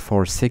clock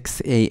for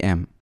 6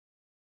 a.m.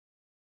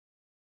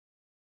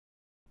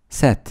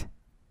 Set.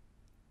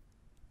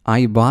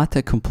 I bought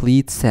a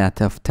complete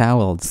set of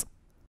towels.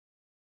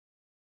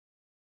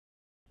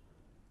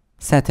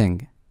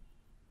 Setting.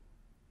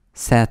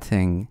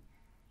 Setting.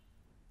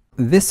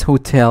 This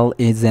hotel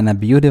is in a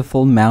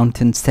beautiful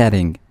mountain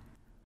setting.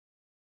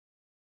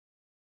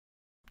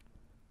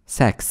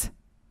 Sex.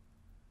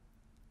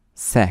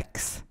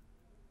 Sex.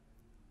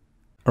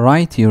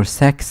 Write your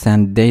sex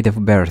and date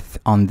of birth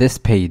on this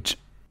page.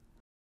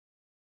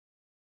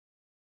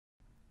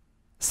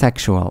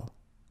 Sexual.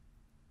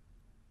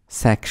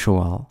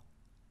 Sexual.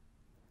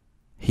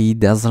 He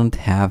doesn't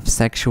have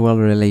sexual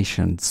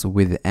relations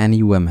with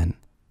any woman.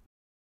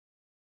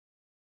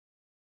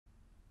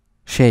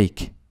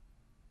 Shake.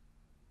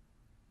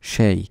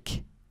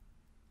 Shake.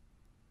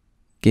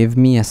 Give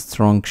me a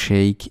strong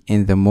shake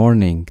in the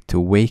morning to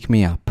wake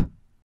me up.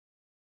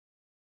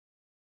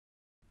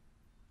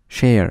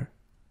 Share.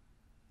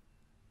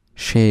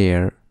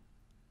 Share.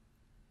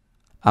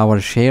 Our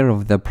share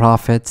of the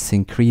profits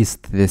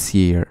increased this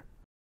year.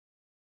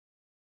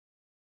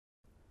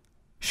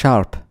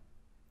 Sharp.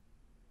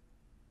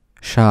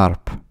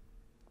 Sharp.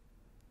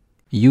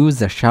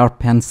 Use a sharp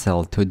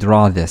pencil to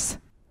draw this.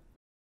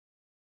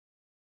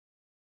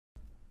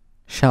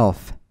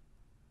 Shelf.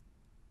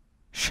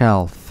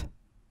 Shelf.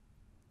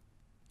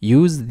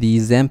 Use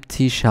these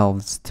empty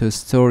shelves to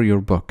store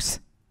your books.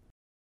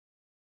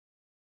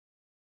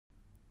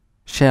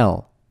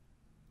 Shell.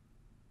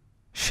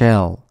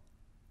 Shell.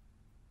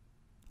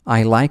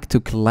 I like to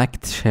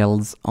collect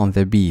shells on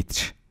the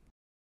beach.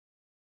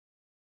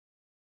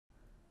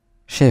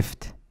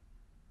 Shift.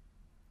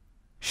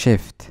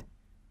 Shift.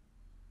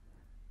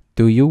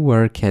 Do you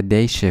work a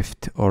day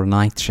shift or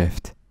night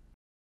shift?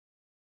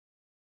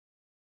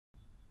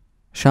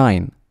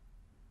 Shine.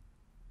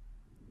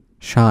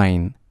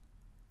 Shine.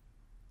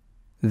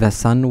 The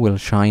sun will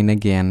shine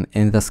again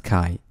in the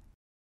sky.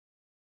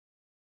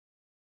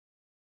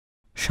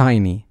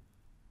 Shiny.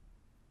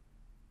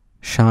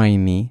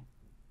 Shiny.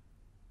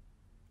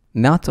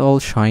 Not all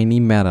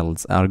shiny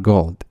metals are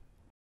gold.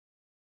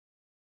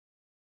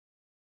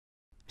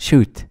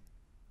 Shoot.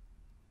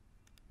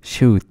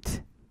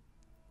 Shoot.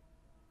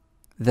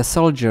 The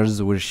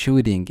soldiers were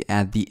shooting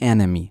at the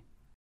enemy.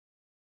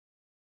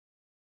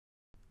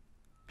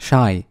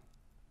 Shy.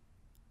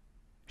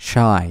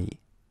 Shy.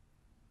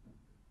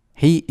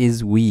 He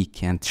is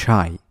weak and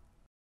shy.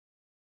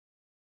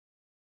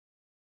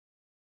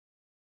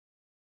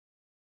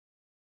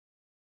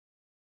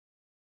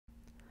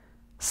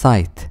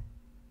 Sight.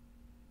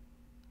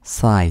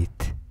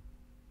 Sight.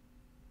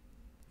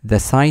 The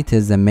sight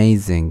is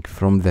amazing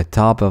from the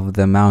top of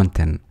the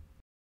mountain.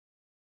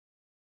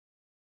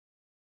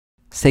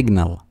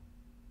 Signal.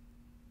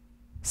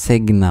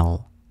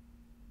 Signal.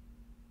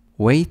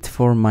 Wait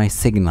for my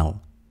signal.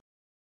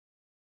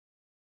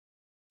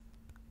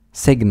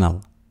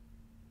 Signal.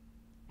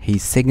 He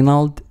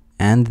signaled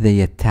and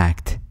they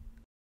attacked.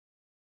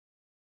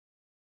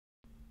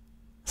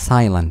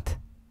 Silent.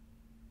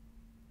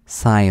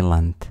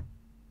 Silent.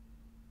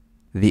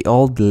 The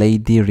old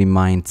lady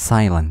remained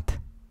silent.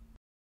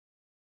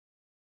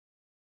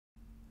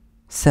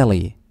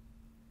 Silly.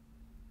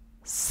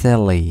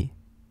 Silly.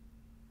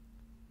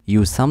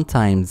 You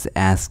sometimes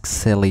ask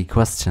silly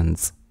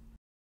questions.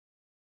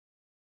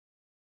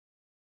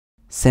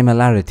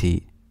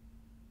 Similarity.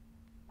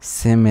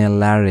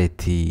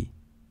 Similarity.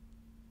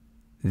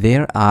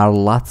 There are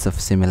lots of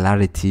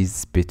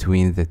similarities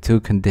between the two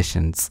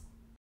conditions.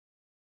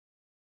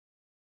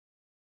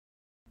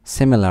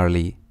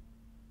 Similarly.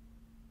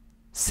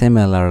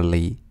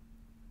 Similarly.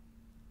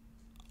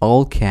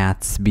 All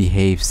cats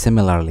behave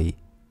similarly.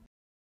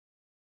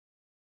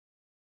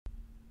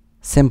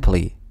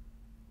 Simply.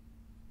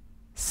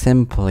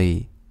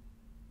 Simply.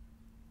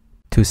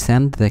 To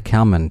send the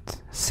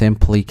comment,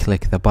 simply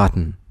click the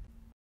button.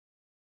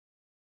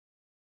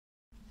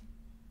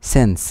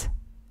 Since.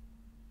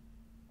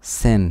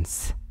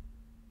 Since.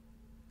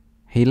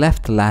 He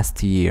left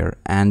last year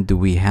and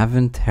we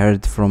haven't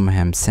heard from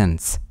him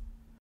since.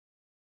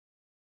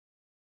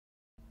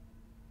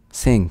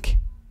 Sink.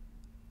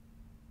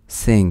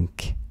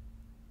 Sink.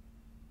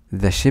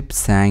 The ship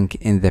sank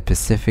in the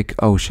Pacific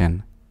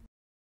Ocean.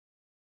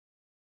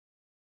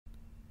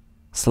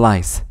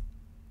 Slice.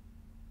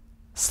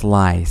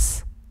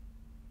 Slice.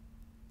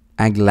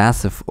 A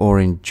glass of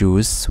orange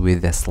juice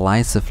with a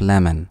slice of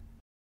lemon.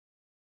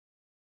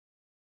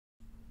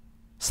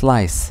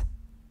 Slice.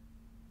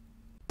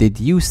 Did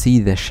you see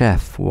the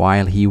chef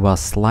while he was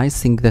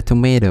slicing the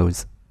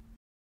tomatoes?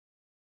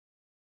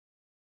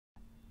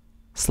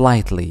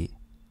 Slightly.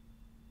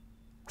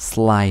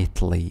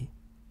 Slightly.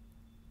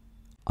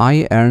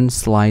 I earn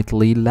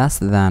slightly less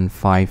than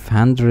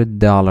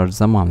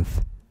 $500 a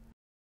month.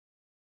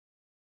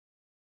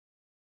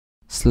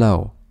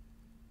 Slow.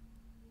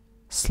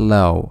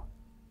 Slow.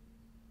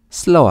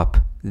 Slow up.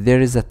 There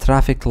is a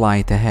traffic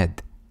light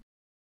ahead.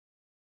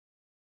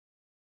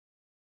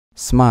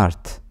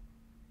 Smart.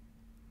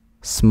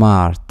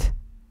 Smart.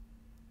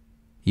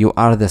 You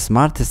are the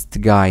smartest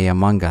guy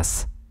among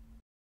us.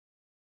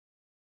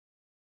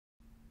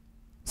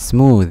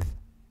 Smooth.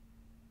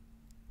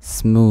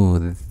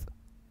 Smooth.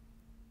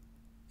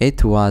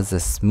 It was a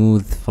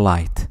smooth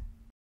flight.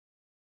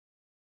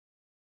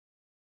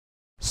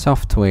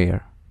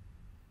 Software.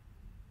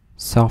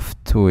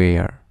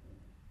 Software.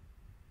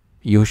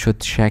 You should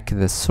check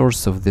the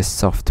source of this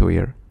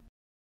software.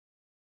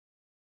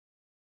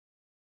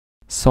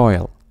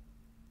 Soil.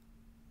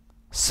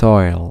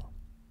 Soil.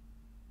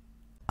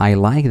 I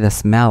like the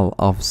smell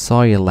of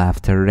soil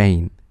after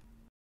rain.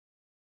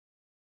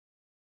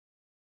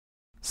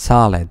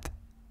 Solid.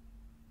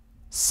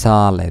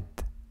 Solid.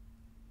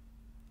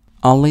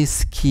 Only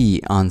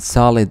ski on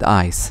solid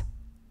ice.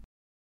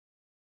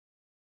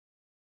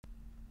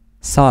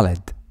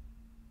 Solid.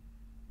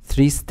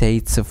 3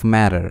 states of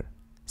matter: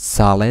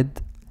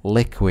 solid,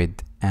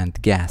 liquid,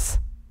 and gas.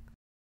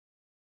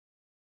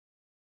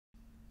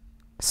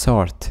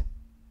 Sort.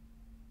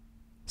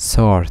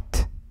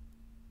 Sort.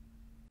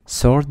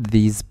 Sort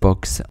these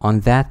books on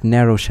that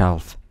narrow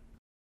shelf.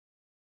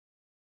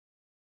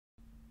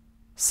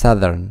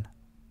 Southern.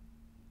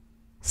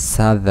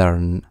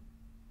 Southern.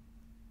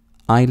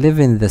 I live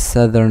in the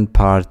southern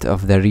part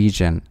of the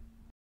region.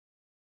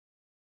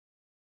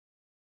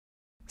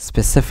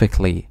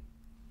 Specifically.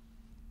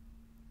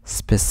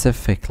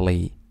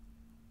 Specifically.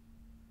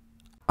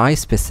 I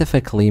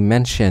specifically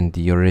mentioned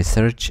your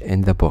research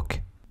in the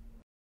book.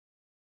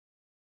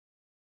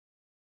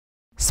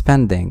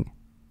 Spending.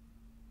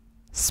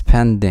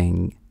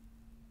 Spending.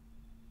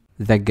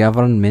 The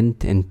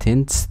government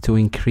intends to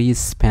increase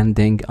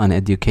spending on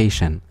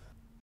education.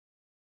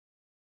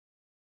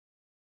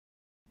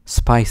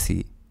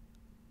 Spicy.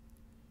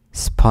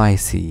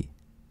 Spicy.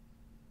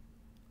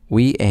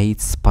 We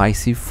ate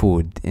spicy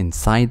food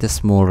inside a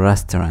small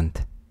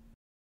restaurant.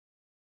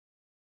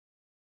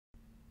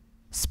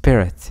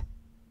 Spirit.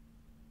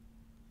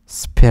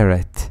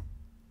 Spirit.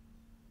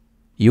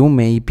 You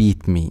may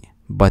beat me,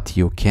 but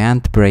you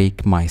can't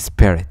break my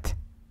spirit.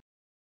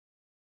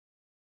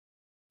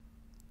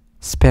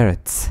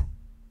 Spirits.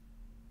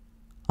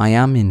 I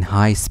am in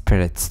high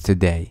spirits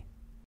today.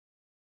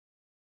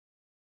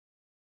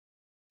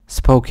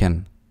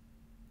 Spoken.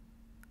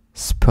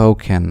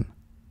 Spoken.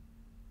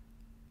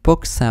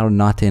 Books are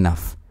not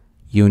enough.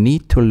 You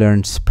need to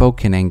learn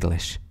spoken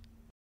English.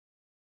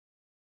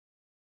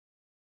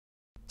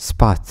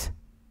 Spot.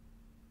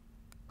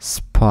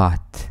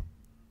 Spot.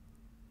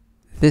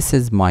 This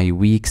is my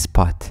weak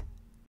spot.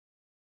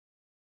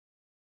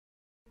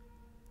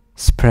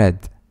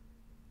 Spread.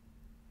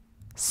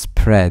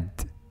 Spread.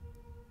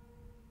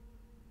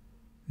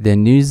 The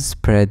news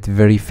spread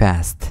very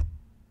fast.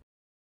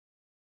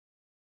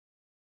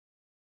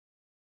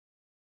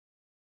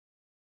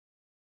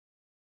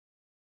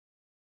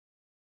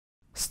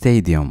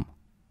 stadium,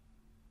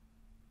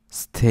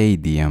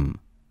 stadium.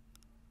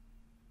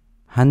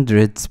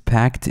 Hundreds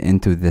packed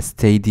into the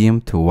stadium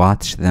to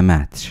watch the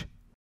match.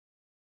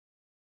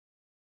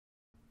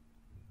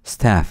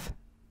 Staff,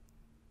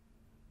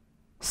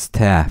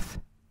 staff.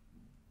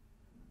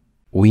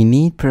 We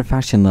need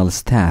professional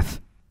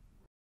staff.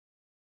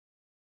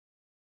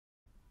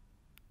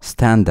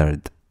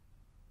 Standard,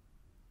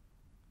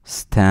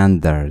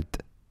 standard.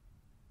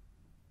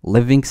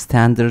 Living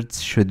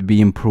standards should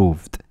be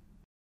improved.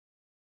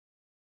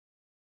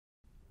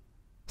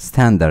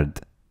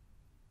 Standard.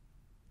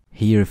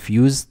 He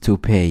refused to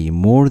pay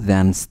more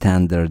than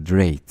standard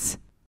rates.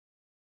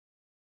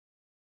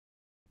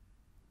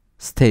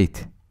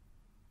 State,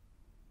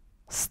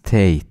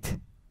 state.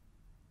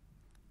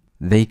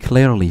 They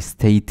clearly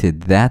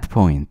stated that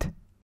point.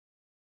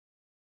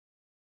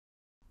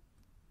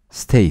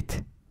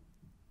 State.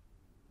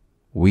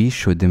 We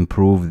should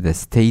improve the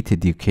state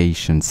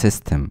education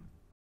system.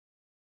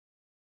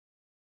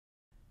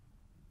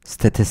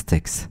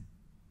 Statistics,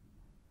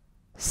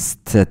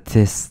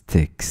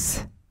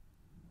 statistics.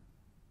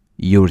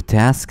 Your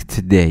task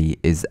today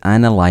is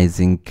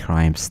analyzing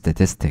crime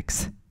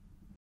statistics.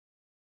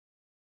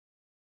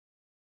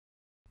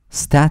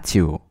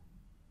 Statue,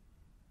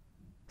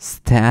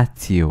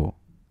 statue.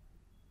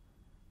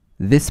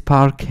 This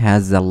park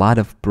has a lot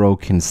of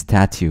broken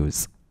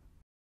statues.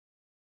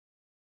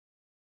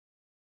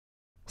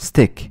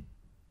 Stick,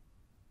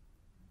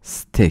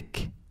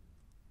 stick.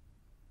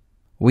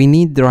 We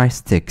need dry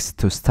sticks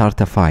to start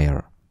a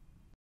fire.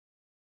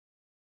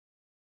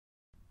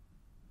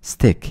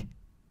 Stick.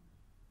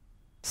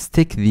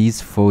 Stick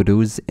these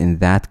photos in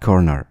that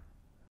corner.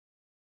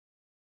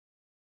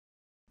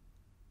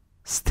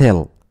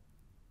 Still,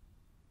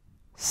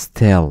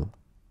 still.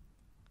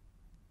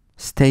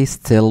 Stay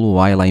still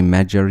while I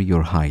measure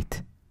your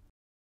height.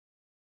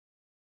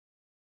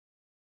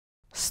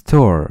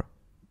 Store,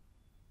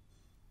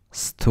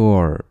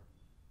 store.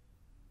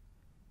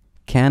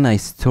 Can I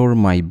store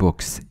my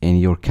books in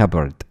your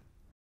cupboard?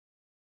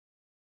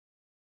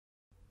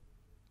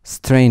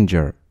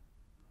 Stranger,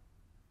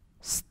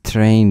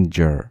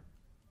 stranger.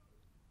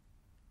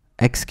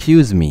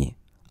 Excuse me,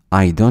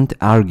 I don't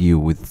argue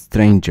with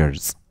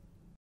strangers.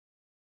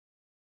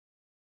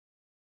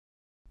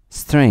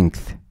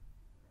 Strength,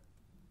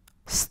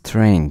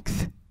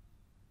 strength.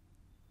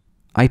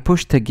 I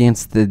pushed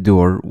against the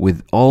door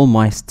with all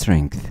my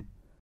strength.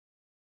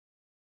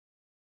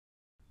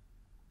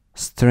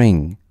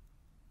 String,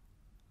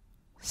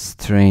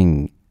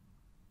 string.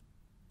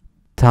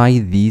 Tie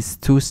these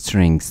two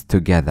strings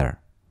together.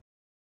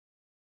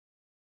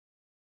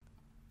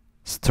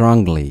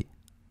 Strongly,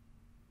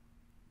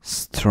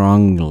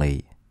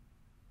 strongly.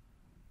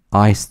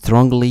 I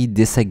strongly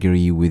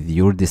disagree with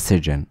your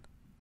decision.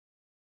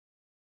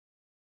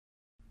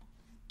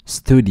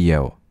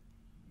 Studio,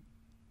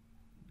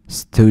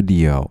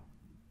 studio.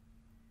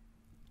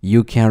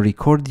 You can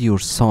record your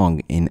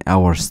song in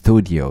our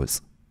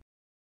studios.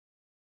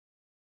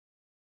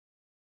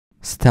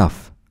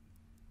 Stuff,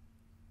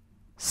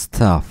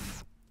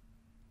 stuff.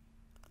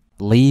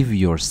 Leave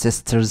your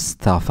sister's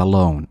stuff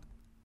alone.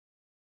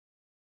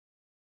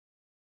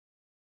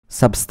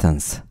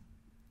 Substance,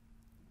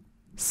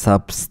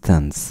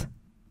 substance.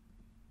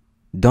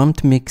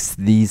 Don't mix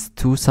these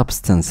two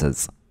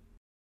substances.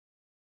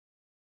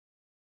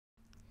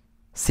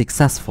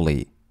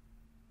 Successfully,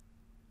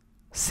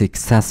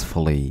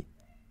 successfully.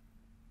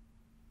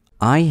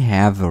 I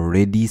have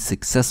already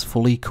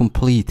successfully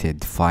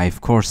completed 5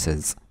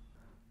 courses.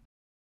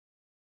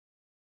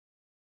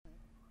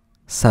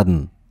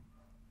 Sudden,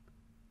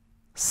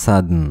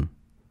 sudden.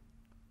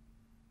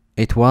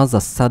 It was a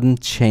sudden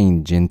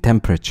change in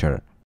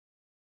temperature.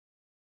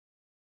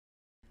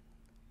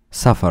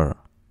 Suffer,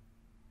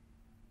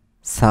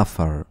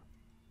 suffer.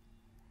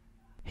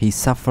 He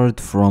suffered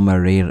from a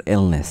rare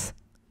illness.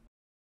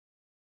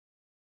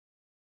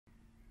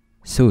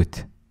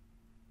 Suit,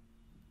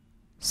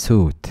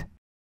 suit.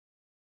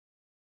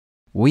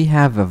 We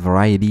have a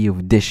variety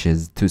of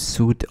dishes to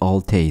suit all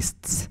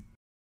tastes.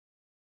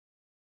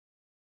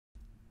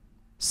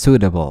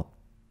 Suitable,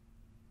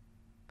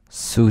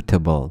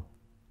 suitable.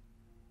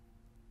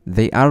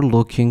 They are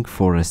looking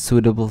for a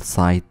suitable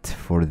site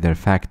for their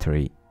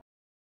factory.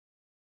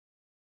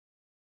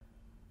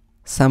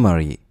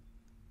 Summary,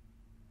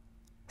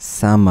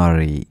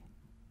 summary.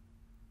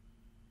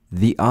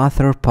 The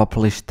author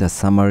published a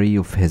summary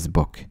of his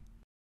book.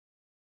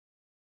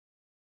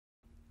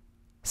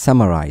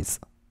 Summarize,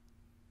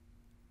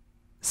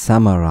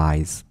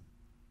 summarize.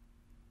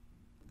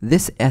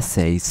 This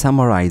essay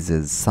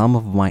summarizes some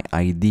of my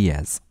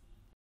ideas.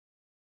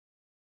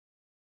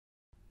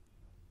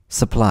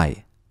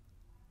 Supply,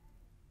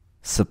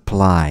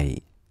 supply.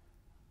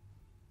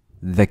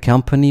 The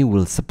company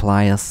will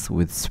supply us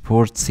with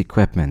sports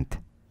equipment.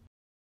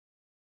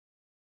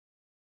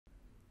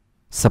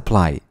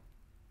 Supply.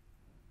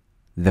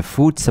 The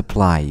food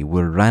supply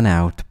will run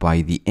out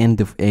by the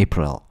end of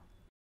April.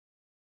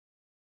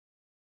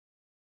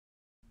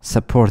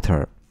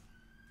 Supporter,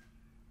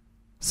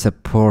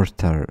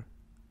 supporter.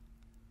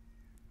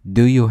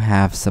 Do you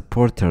have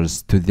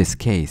supporters to this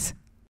case?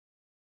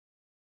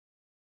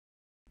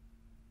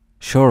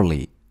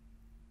 Surely.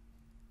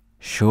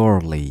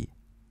 Surely.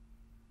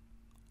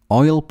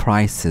 Oil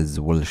prices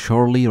will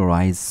surely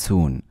rise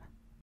soon.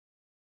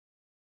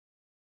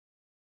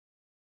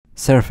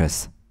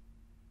 Surface.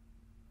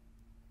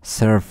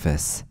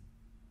 Surface.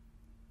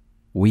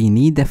 We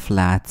need a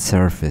flat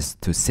surface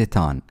to sit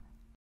on.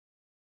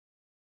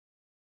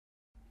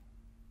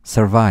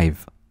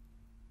 Survive.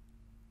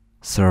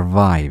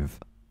 Survive.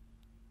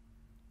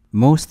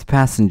 Most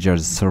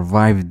passengers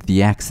survived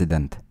the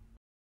accident.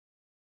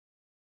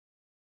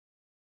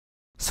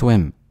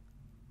 Swim.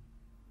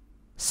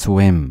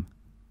 Swim.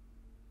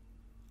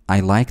 I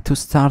like to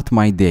start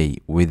my day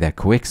with a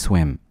quick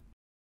swim.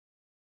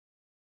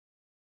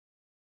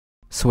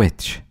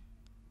 Switch.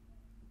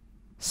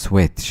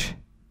 Switch.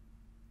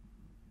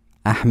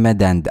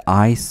 Ahmed and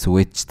I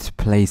switched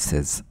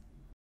places.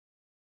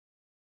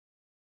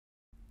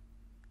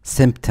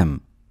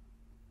 Symptom.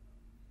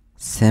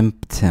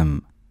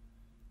 Symptom.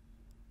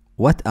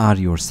 What are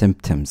your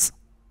symptoms?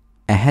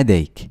 A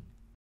headache.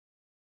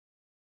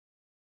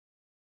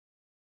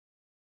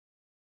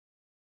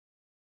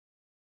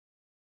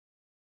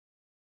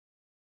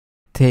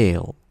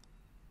 Tail.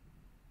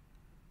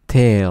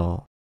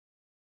 Tail.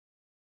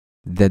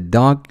 The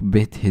dog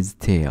bit his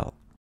tail.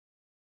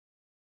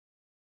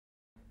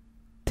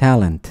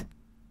 Talent.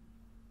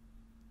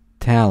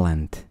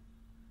 Talent.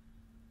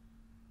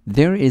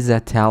 There is a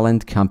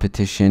talent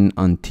competition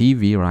on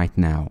TV right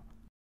now.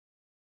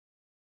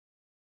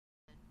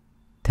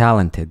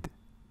 Talented.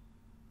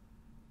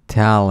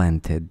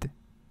 Talented.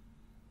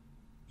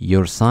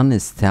 Your son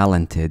is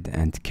talented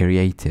and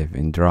creative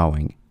in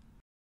drawing.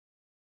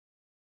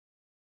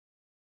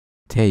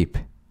 Tape.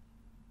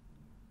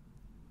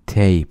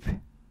 Tape.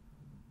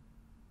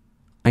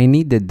 I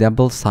need a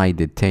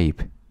double-sided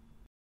tape.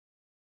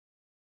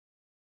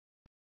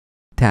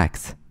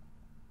 Tax.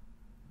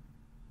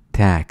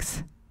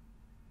 Tax.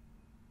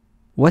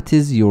 What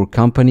is your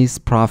company's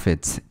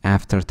profits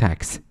after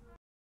tax?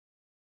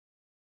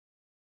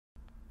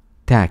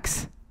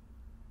 Tax.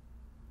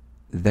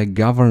 The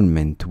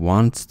government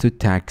wants to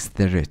tax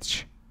the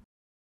rich.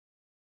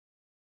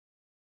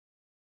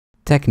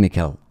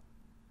 Technical.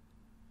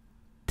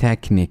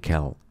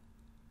 Technical.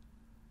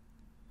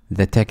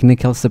 The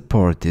technical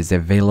support is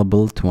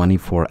available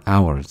 24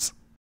 hours.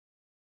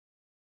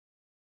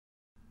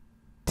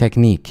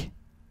 Technique.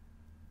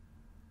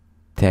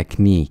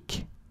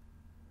 Technique.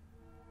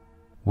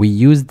 We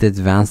used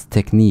advanced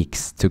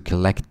techniques to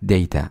collect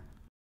data.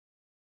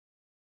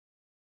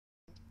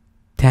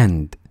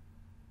 Tend.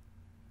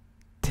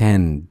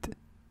 Tend.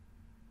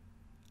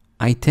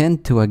 I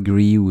tend to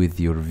agree with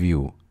your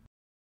view.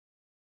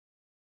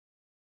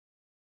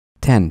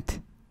 Tent.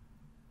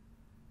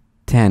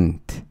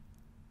 Tent.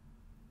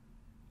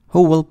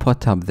 Who will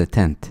put up the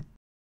tent?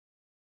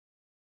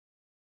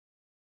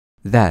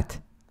 That.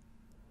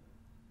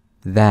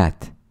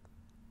 That.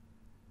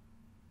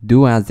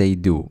 Do as I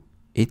do.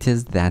 It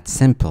is that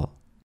simple.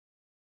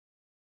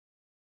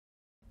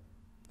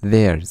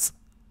 Theirs.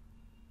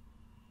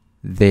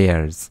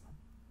 Theirs.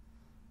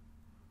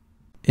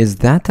 Is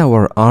that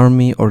our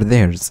army or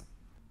theirs?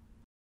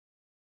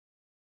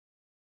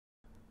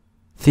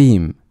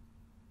 Theme.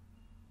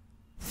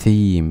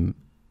 Theme.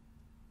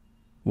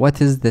 What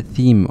is the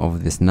theme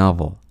of this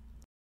novel?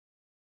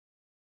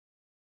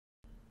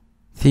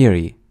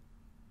 Theory.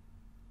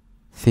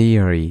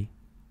 Theory.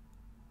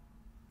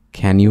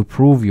 Can you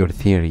prove your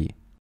theory?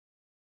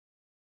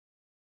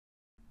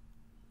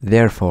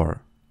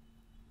 Therefore.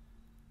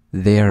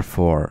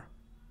 Therefore.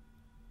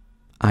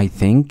 I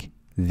think,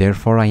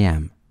 therefore I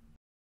am.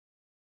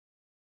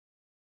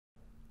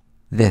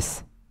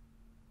 This.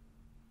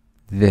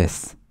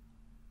 This.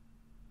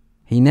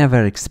 He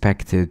never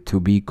expected to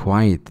be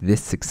quite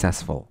this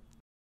successful.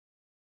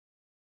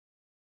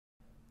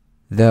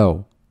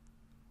 Though.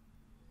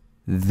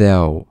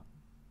 Though.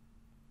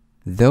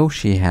 Though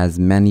she has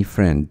many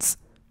friends,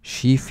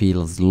 she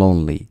feels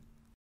lonely.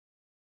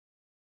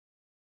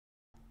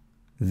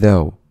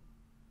 Though.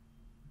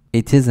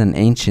 It is an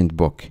ancient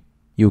book.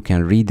 You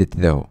can read it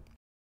though.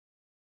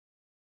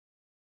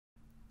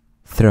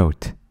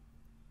 Throat.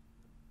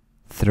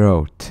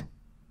 Throat.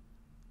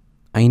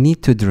 I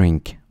need to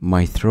drink.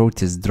 My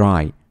throat is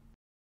dry.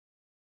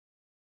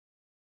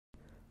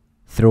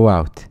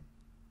 Throughout.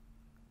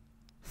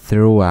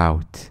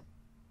 Throughout.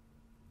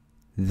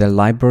 The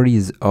library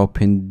is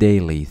open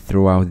daily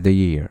throughout the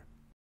year.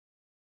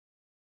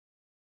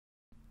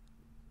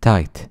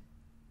 Tight.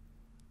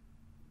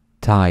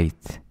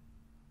 Tight.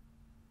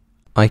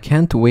 I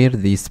can't wear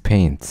these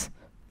pants.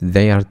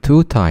 They are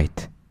too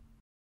tight.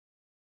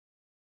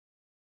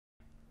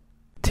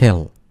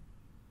 Till.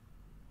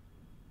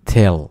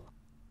 Till.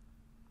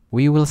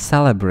 We will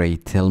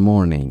celebrate till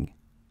morning.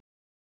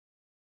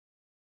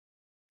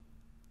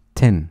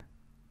 Tin.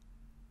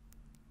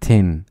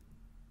 Tin.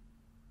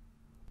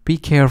 Be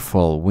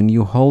careful when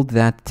you hold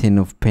that tin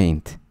of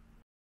paint.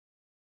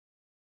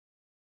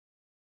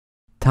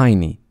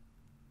 Tiny.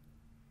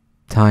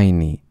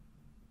 Tiny.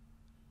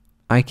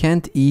 I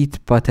can't eat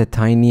but a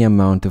tiny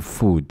amount of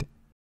food.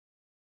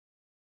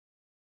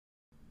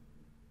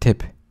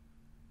 Tip.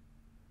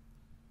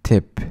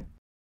 Tip.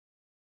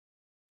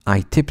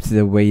 I tipped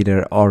the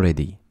waiter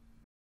already.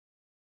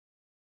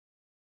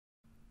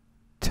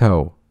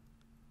 Toe.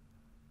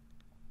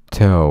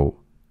 Toe.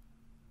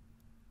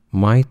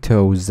 My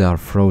toes are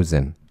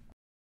frozen.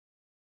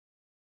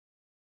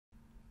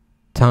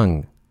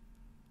 Tongue.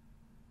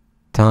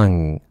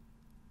 Tongue.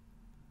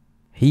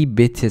 He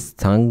bit his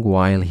tongue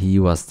while he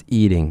was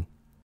eating.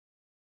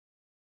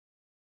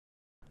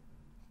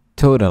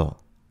 Total.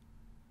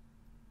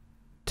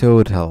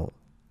 Total.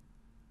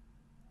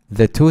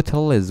 The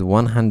total is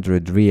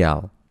 100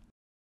 riyal.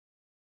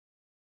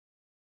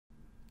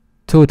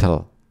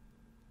 Total.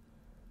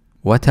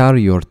 What are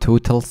your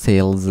total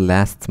sales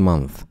last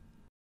month?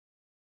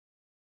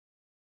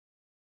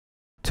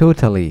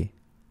 Totally.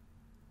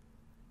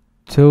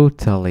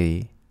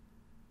 Totally.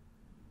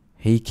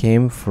 He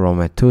came from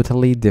a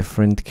totally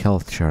different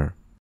culture.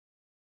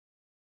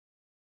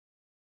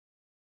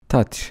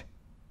 Touch.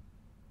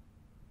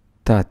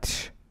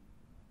 Touch.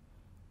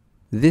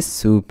 This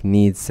soup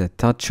needs a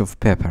touch of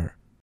pepper.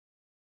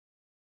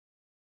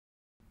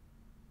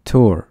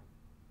 Tour.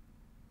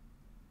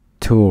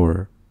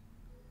 Tour.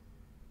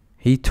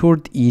 He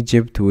toured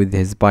Egypt with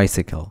his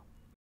bicycle.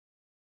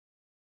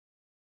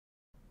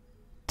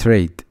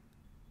 Trade.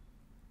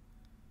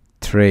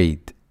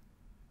 Trade.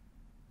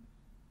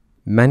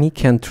 Many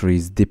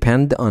countries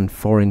depend on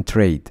foreign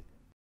trade.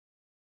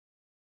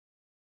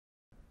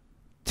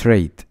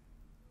 Trade.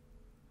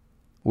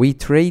 We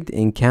trade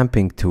in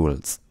camping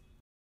tools.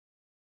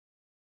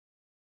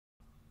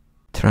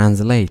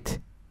 Translate.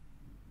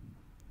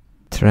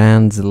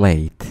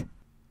 Translate.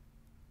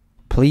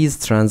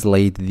 Please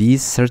translate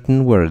these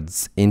certain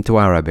words into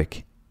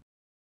Arabic.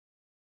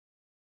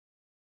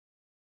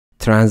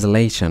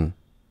 Translation.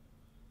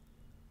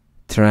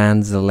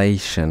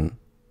 Translation.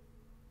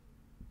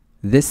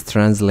 This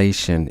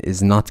translation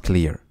is not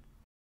clear.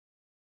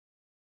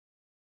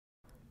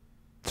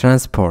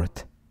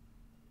 Transport.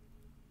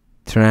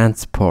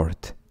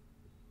 Transport.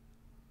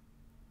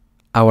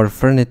 Our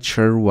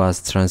furniture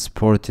was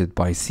transported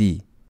by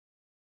sea.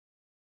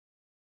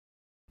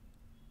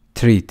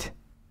 Treat.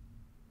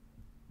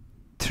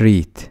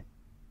 Treat.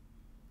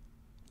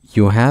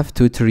 You have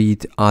to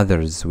treat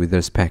others with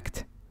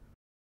respect.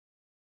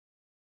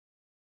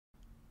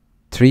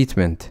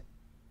 Treatment.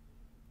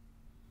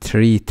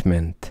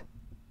 Treatment.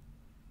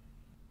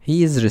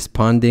 He is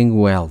responding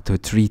well to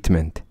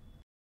treatment.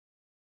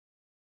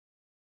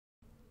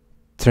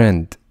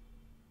 Trend.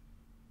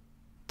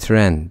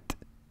 Trend.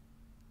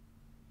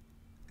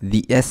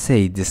 The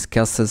essay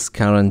discusses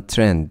current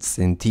trends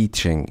in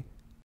teaching.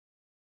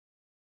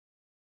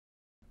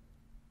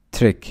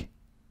 Trick.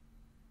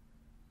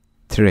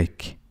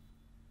 Trick.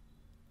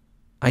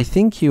 I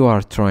think you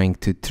are trying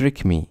to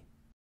trick me.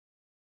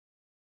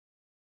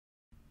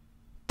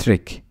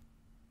 Trick.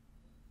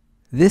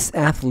 This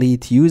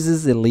athlete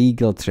uses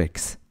illegal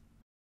tricks.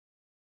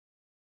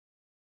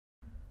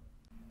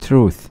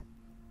 Truth.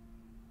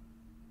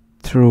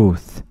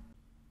 Truth.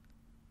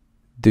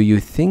 Do you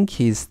think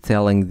he's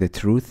telling the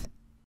truth?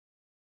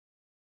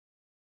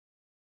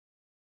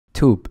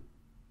 Tube.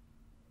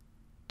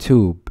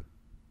 Tube.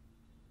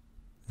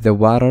 The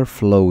water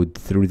flowed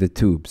through the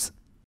tubes.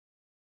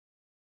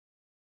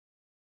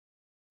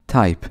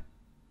 Type.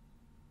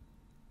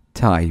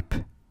 Type.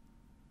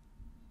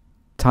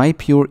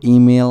 Type your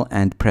email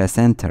and press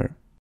enter.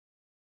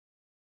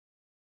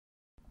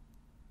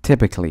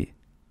 Typically.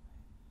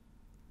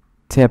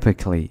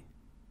 Typically.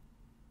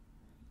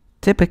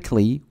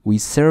 Typically, we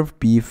serve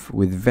beef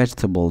with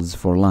vegetables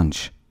for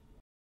lunch.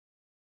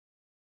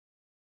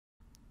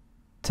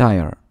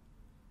 Tire.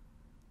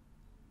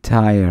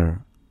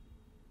 Tire.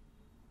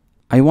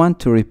 I want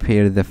to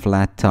repair the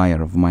flat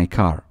tire of my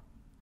car.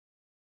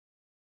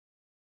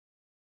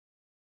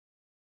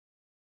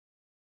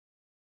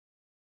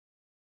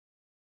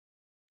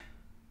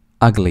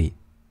 Ugly.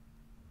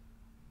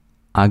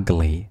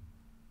 Ugly.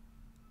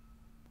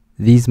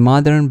 These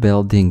modern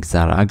buildings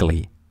are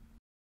ugly.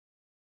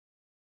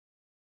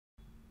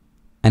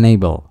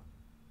 Unable.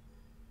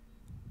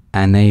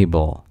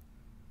 Unable.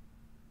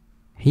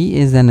 He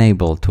is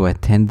unable to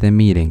attend the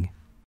meeting.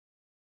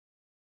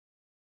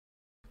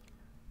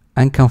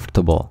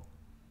 Uncomfortable.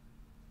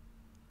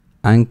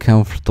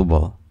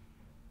 Uncomfortable.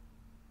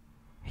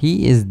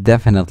 He is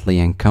definitely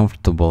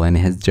uncomfortable in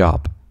his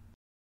job.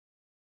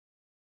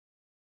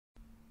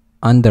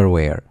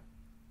 Underwear.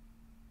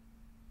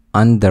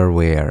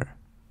 Underwear.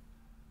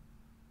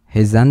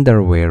 His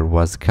underwear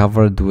was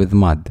covered with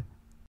mud.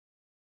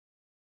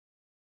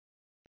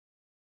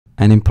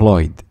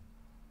 Unemployed.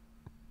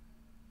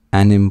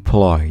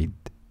 Unemployed.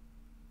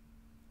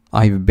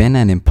 I've been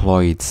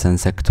unemployed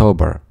since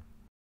October.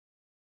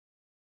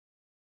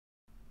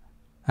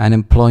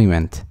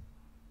 Unemployment.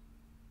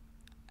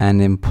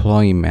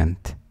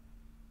 Unemployment.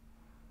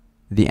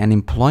 The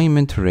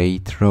unemployment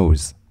rate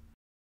rose.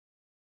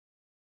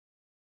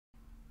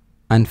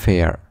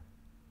 Unfair.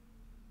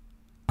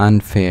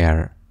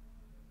 Unfair.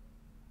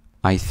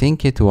 I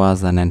think it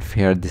was an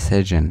unfair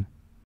decision.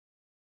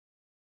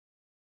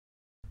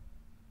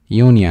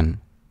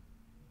 Union.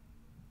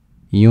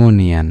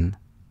 Union.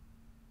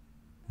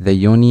 The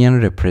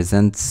union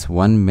represents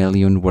 1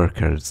 million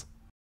workers.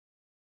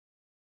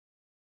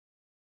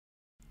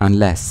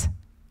 Unless.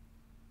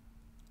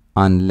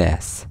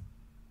 Unless.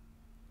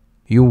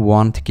 You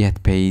won't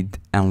get paid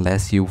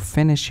unless you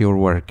finish your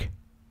work.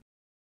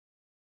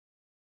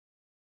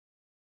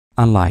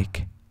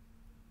 Unlike.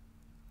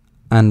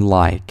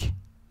 Unlike.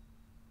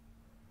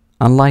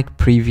 Unlike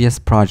previous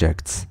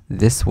projects,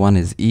 this one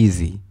is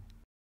easy.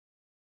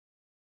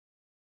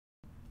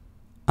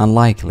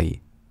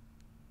 Unlikely.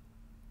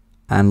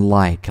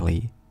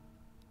 Unlikely.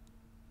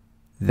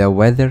 The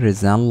weather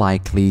is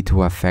unlikely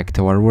to affect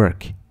our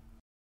work.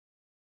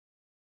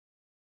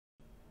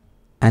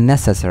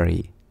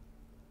 Unnecessary.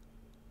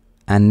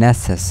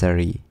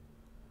 Unnecessary.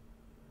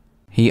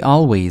 He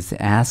always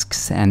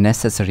asks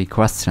unnecessary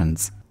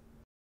questions.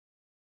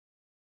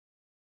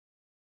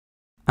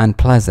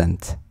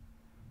 Unpleasant.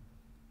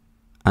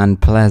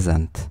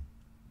 Unpleasant.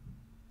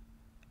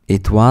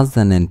 It was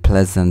an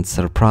unpleasant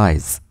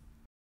surprise.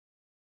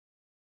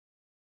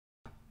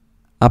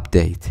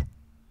 Update.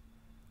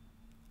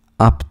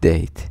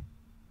 Update.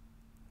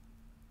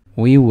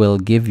 We will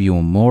give you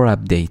more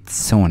updates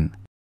soon.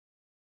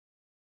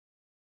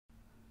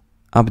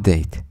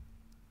 Update.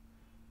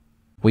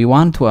 We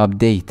want to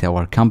update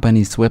our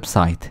company's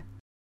website.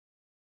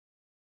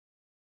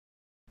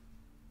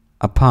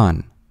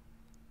 Upon.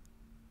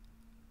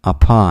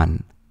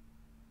 Upon.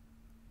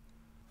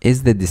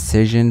 Is the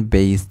decision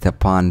based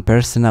upon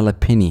personal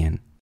opinion?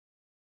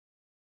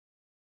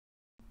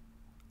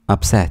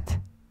 Upset.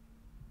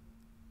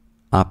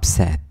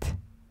 Upset.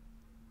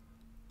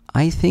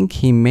 I think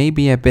he may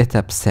be a bit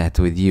upset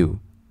with you.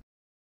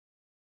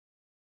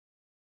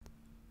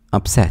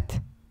 Upset.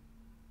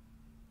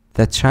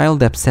 The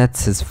child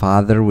upsets his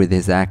father with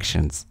his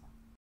actions.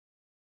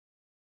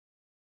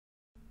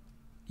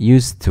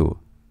 Used to.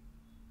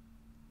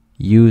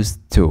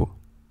 Used to.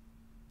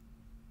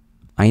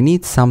 I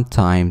need some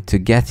time to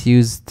get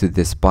used to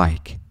this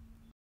bike.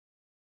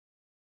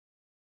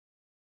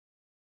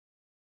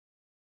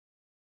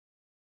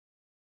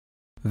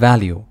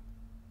 Value.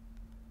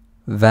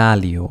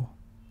 Value.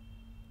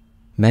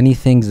 Many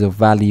things of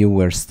value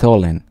were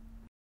stolen.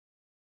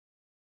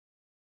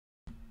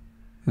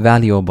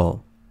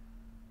 Valuable.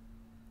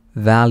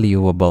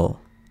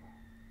 Valuable.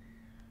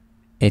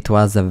 It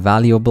was a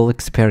valuable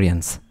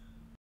experience.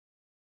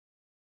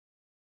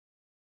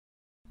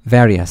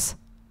 Various.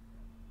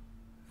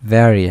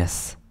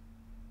 Various.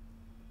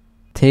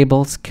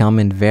 Tables come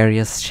in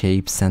various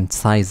shapes and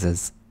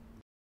sizes.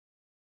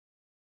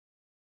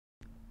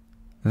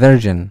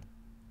 Virgin.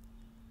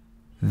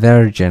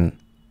 Virgin.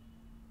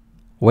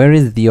 Where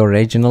is the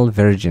original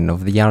version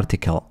of the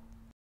article?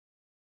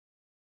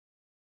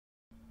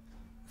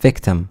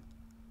 Victim.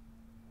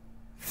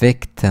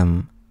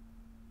 Victim.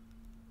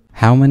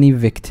 How many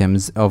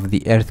victims of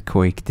the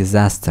earthquake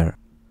disaster?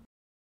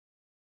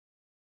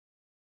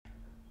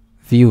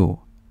 View.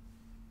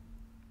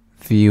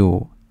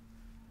 View.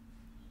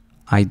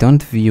 I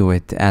don't view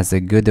it as a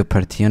good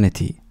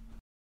opportunity.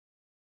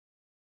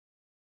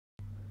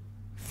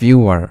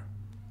 Viewer.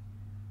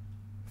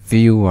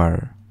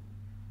 Viewer.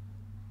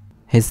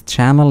 His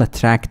channel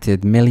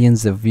attracted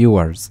millions of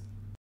viewers.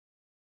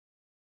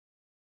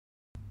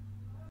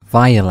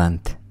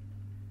 Violent.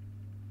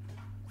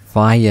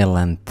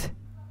 Violent.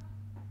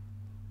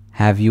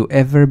 Have you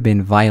ever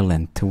been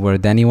violent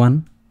toward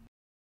anyone?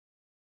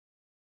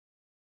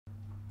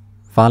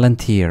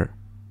 Volunteer.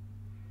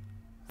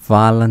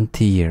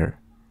 Volunteer.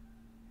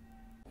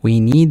 We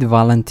need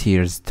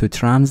volunteers to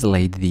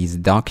translate these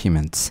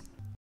documents.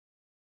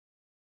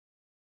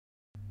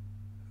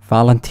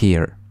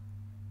 Volunteer.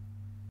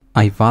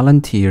 I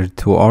volunteered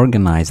to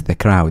organize the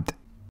crowd.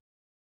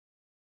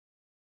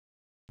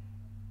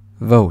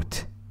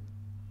 Vote.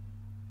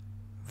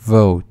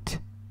 Vote.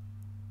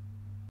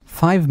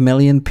 5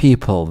 million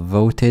people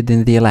voted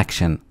in the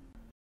election.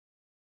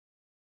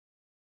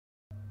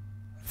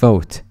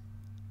 Vote.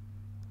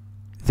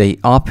 They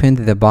opened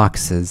the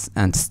boxes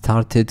and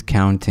started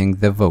counting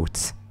the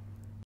votes.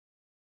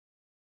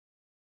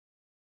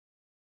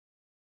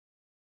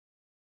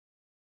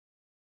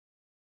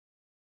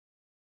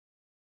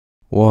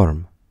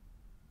 Warm.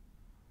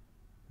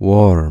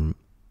 Warm.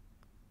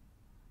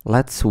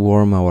 Let's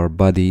warm our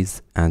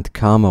bodies and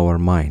calm our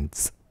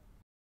minds.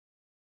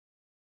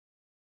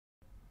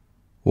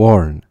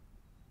 Warn.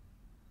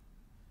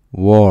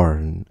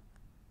 Warn.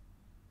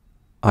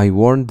 I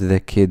warned the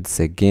kids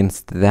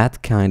against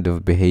that kind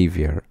of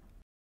behavior.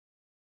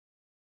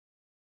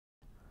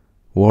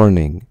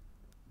 Warning.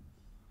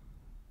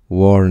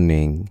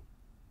 Warning.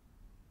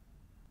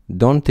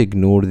 Don't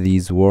ignore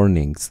these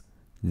warnings.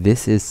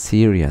 This is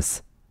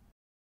serious.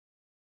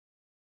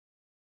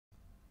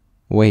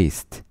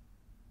 Waste.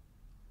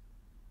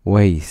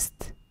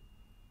 Waste.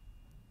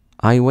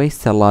 I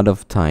waste a lot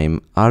of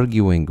time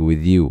arguing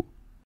with you.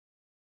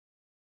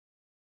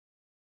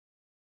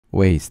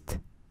 Waste.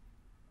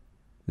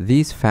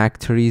 These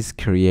factories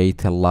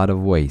create a lot of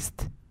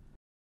waste.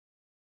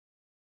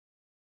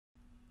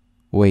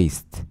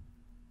 Waste.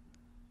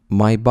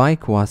 My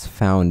bike was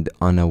found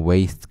on a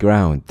waste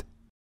ground.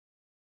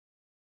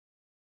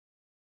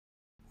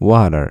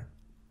 Water.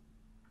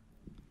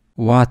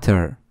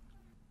 Water.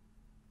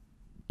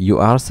 You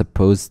are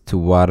supposed to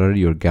water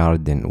your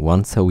garden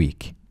once a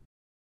week.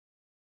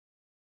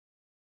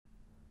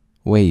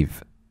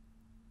 Wave.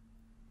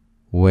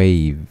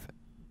 Wave.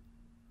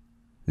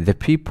 The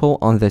people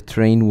on the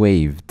train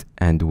waved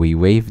and we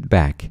waved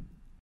back.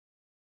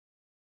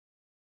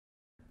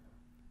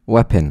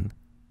 Weapon.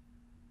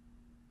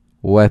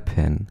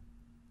 Weapon.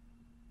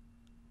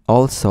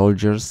 All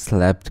soldiers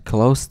slept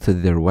close to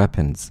their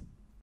weapons.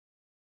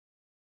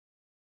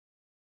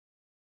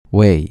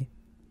 Weigh.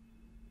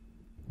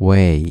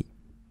 Weigh.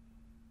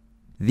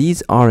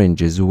 These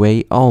oranges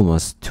weigh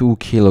almost 2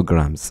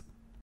 kilograms.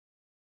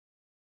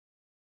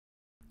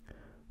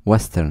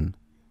 Western.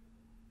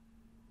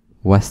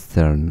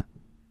 Western.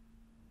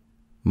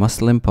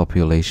 Muslim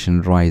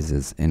population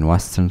rises in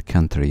Western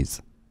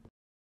countries.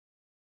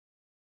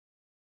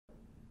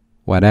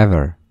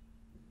 Whatever.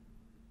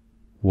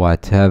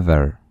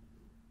 Whatever.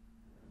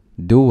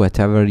 Do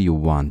whatever you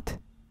want.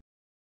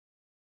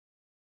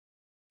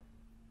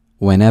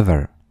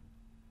 Whenever.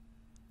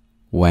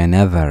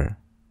 Whenever.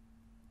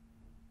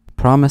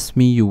 Promise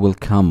me you will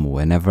come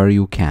whenever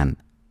you can.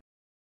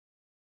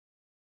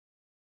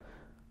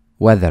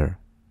 Weather.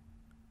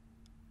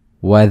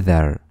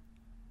 Weather.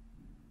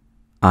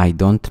 I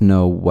don't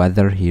know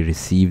whether he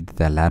received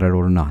the letter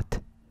or not.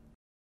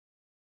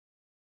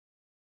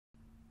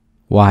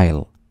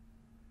 While.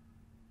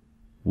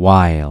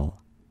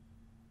 While.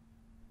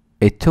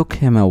 It took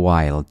him a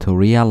while to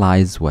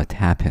realize what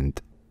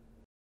happened.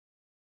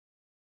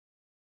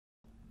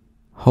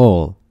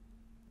 Whole.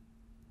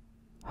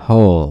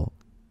 Whole.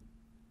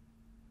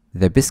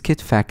 The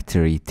biscuit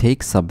factory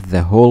takes up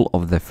the whole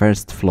of the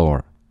first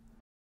floor.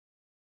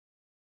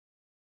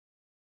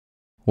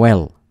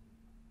 Well.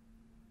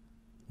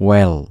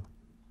 Well.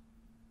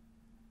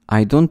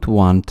 I don't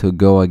want to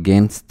go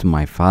against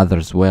my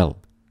father's will.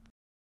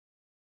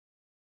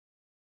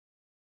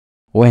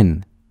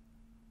 When.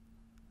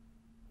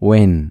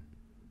 When.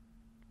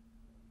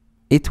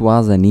 It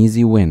was an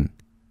easy win.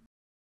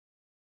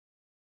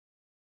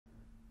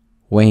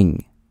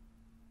 Wing.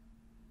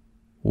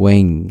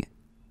 Wing.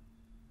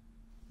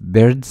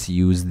 Birds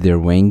use their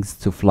wings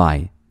to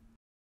fly.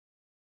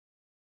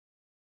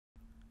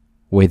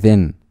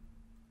 Within.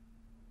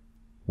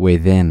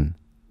 Within.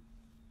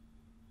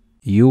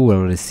 You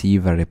will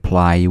receive a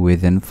reply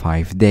within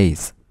 5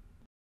 days.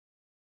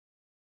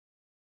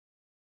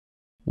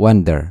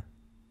 Wonder.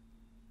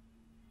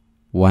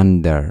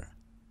 Wonder.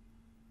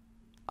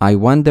 I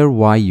wonder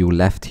why you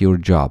left your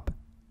job.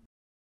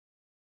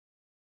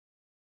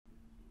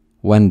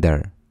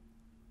 Wonder.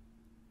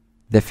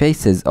 The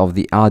faces of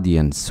the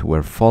audience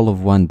were full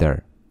of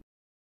wonder.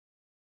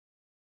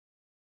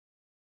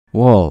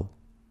 Wall.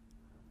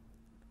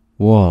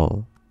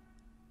 Wall.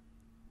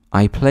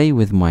 I play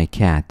with my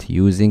cat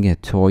using a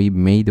toy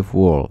made of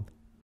wool.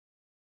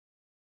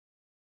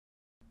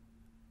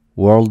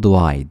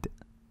 Worldwide.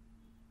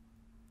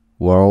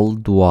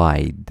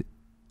 Worldwide.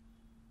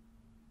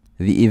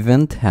 The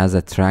event has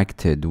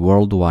attracted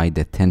worldwide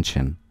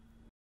attention.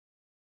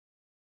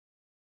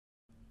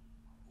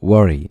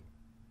 Worry.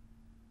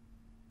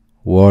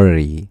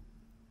 Worry.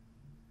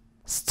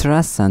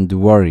 Stress and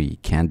worry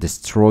can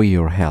destroy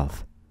your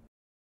health.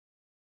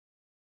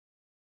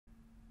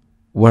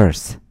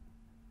 Worse.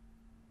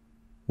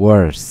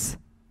 Worse.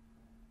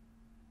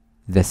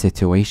 The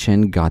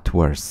situation got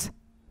worse.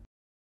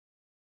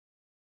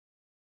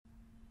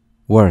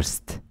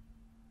 Worst.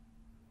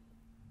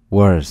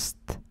 Worst.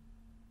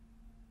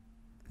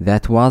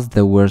 That was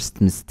the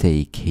worst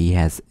mistake he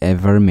has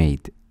ever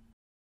made.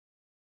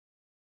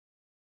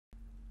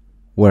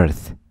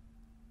 Worth.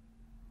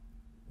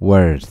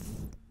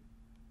 Worth.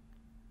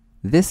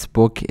 This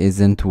book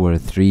isn't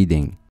worth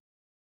reading.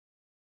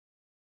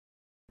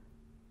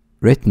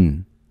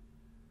 Written.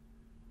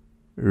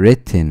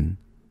 Written.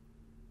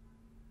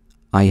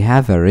 I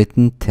have a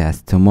written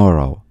test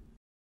tomorrow.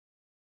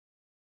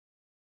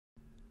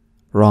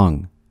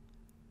 Wrong.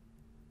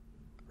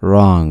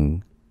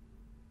 Wrong.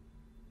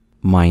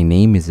 My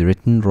name is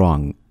written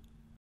wrong.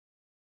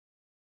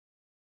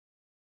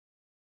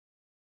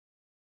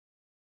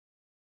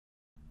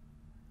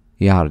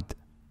 Yard.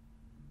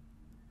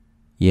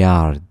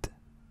 Yard.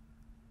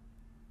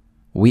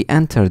 We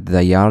entered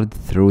the yard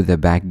through the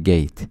back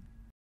gate.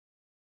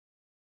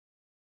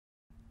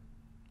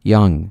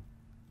 Young.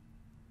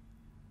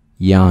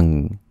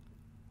 Young.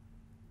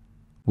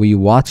 We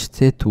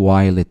watched it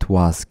while it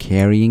was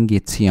carrying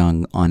its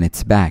young on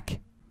its back.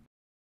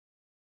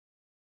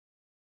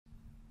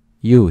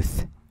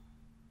 Youth.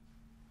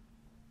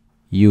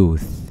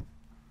 Youth.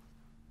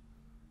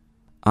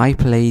 I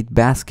played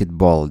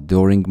basketball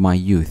during my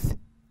youth.